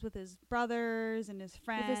relationships with his brothers and his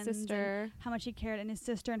friends. with his and sister. how much he cared, and his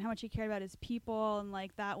sister, and how much he cared about his people. And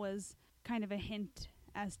like that was kind of a hint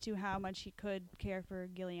as to how much he could care for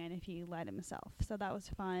Gillian if he let himself. So that was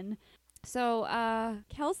fun. So,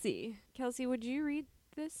 Kelsey, would you read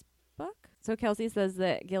this book? So Kelsey says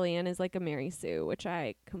that Gillian is like a Mary Sue, which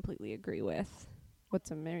I completely agree with.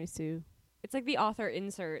 What's a Mary Sue? It's like the author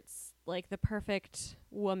inserts like the perfect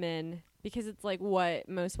woman because it's like what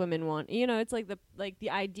most women want. You know, it's like the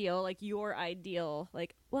ideal, like your ideal,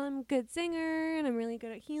 like, well, I'm a good singer and I'm really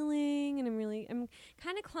good at healing and I'm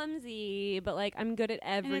kind of clumsy, but like I'm good at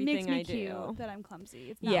everything And it makes me I do. cute that I'm clumsy.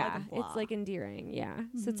 It's not Yeah, like a flaw. it's like endearing. Yeah.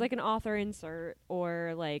 So Mhm. it's like an author insert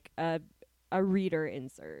or like a reader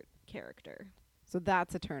insert character. So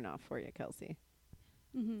that's a turnoff for you, Kelsey.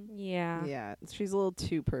 Mm-hmm. Yeah. Yeah, she's a little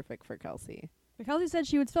too perfect for Kelsey. But Kelsey said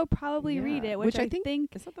she would still probably read Yeah, it, which I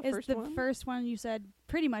think is that the is first the one? first one you said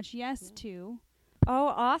pretty much yes Yeah. to. Oh,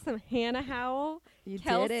 awesome. Hannah Howell. You did it.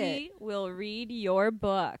 Kelsey will read your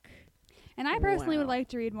book. And I personally would Wow. like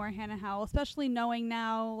to read more Hannah Howell, especially knowing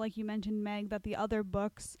now, like you mentioned, Meg, that the other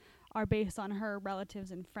books are based on her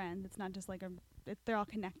relatives and friends. It's not just like they're all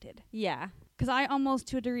connected. Yeah. Because I almost,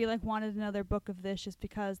 to a degree, like wanted another book of this just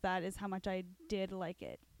because that is how much I did like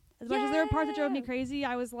it. As much as there were parts that drove me Yeah. crazy,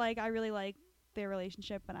 I was like, I really like their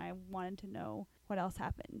relationship, and I wanted to know what else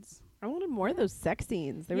happens. I wanted more of those sex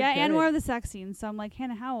scenes. They were Yeah, and good. more of the sex scenes. So I'm like,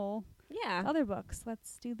 Hannah Howell, Yeah. other books,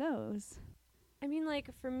 let's do those. I mean, like,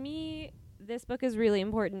 for me, this book is really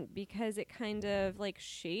important because it kind of, like,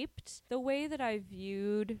 shaped the way that I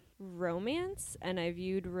viewed romance and I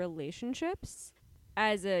viewed relationships.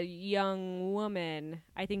 As a young woman,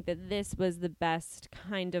 I think that this was the best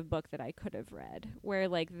kind of book that I could have read, where,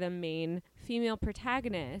 like, the main female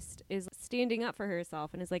protagonist is standing up for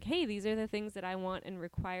herself and is like, hey, these are the things that I want and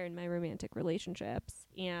require in my romantic relationships,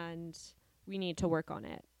 and we need to work on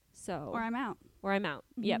it. So, Or I'm out.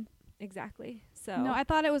 Mm-hmm. Yep. Mhm. Exactly. So No, I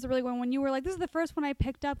thought it was a really good one. When you were like, this is the first one I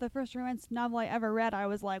picked up, the first romance novel I ever read, I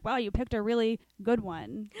was like, wow, you picked a really good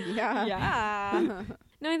one. Yeah. yeah.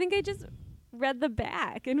 No, I think I just read the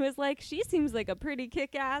back and was like, she seems like a pretty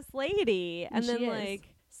kick-ass lady. And she then is.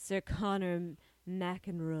 like Sir Connor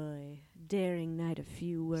McEnroy, daring knight of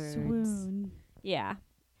few words. Swoon. Yeah.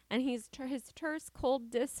 And he's his terse cold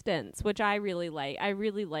distance, which I really like. I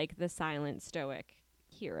really like the silent stoic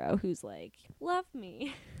hero who's like, love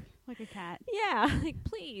me. Like a cat, Yeah, like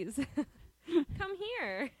please come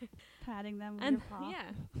here. patting them with And your paw.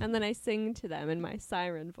 yeah, and then I sing to them in my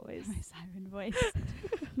siren voice. My siren voice.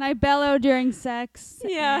 And I bellow during sex.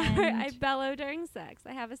 Yeah, and, I bellow during sex.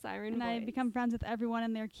 I have a siren and voice. I become friends with everyone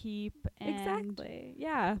in their keep. And exactly.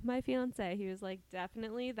 Yeah, my fiance, he was like,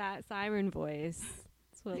 definitely that siren voice.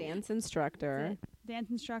 That's what- Dance instructor. dance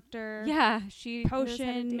instructor. Yeah, she knows how to Potion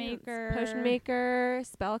dance. maker. potion maker,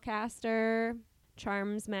 spellcaster,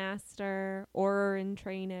 charms master, auror in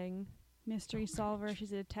training. Mystery solver.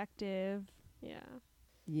 She's a detective. Yeah.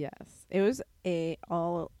 Yes. It was a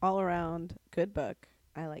all around good book.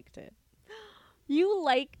 I liked it. You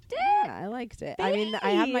liked it? Yeah, I liked it. I mean,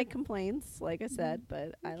 I have my Babe. complaints, like I said,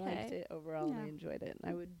 but I liked Okay. it overall and I Yeah. enjoyed it.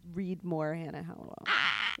 And I would read more Hannah Howell.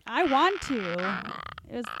 I want to.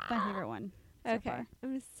 It was my favorite one. So Okay. far.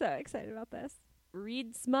 I'm so excited about this.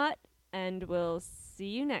 Read Smut, and we'll see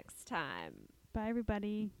you next time. Bye,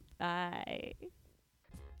 everybody. Bye.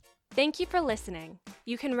 Thank you for listening.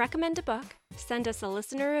 You can recommend a book, send us a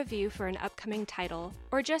listener review for an upcoming title,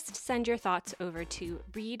 or just send your thoughts over to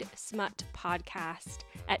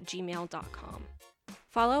readsmutpodcast@gmail.com.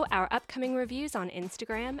 Follow our upcoming reviews on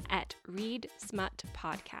Instagram at Read Smut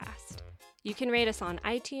Podcast. You can rate us on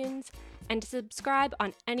iTunes and subscribe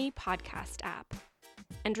on any podcast app.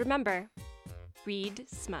 And remember, read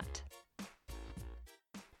smut.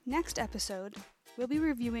 Next episode, we'll be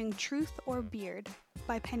reviewing Truth or Beard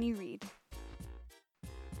by Penny Reed.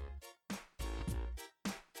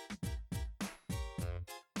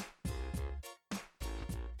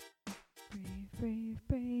 Brave, brave,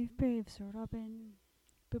 brave, brave Sir Robin.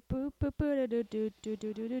 Boop boop boop boop do do do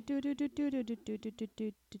do do do do do do do do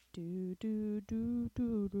do do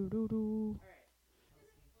do do do do.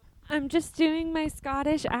 I'm just doing my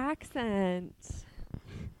Scottish accent.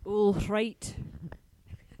 All right.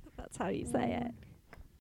 That's how you say it.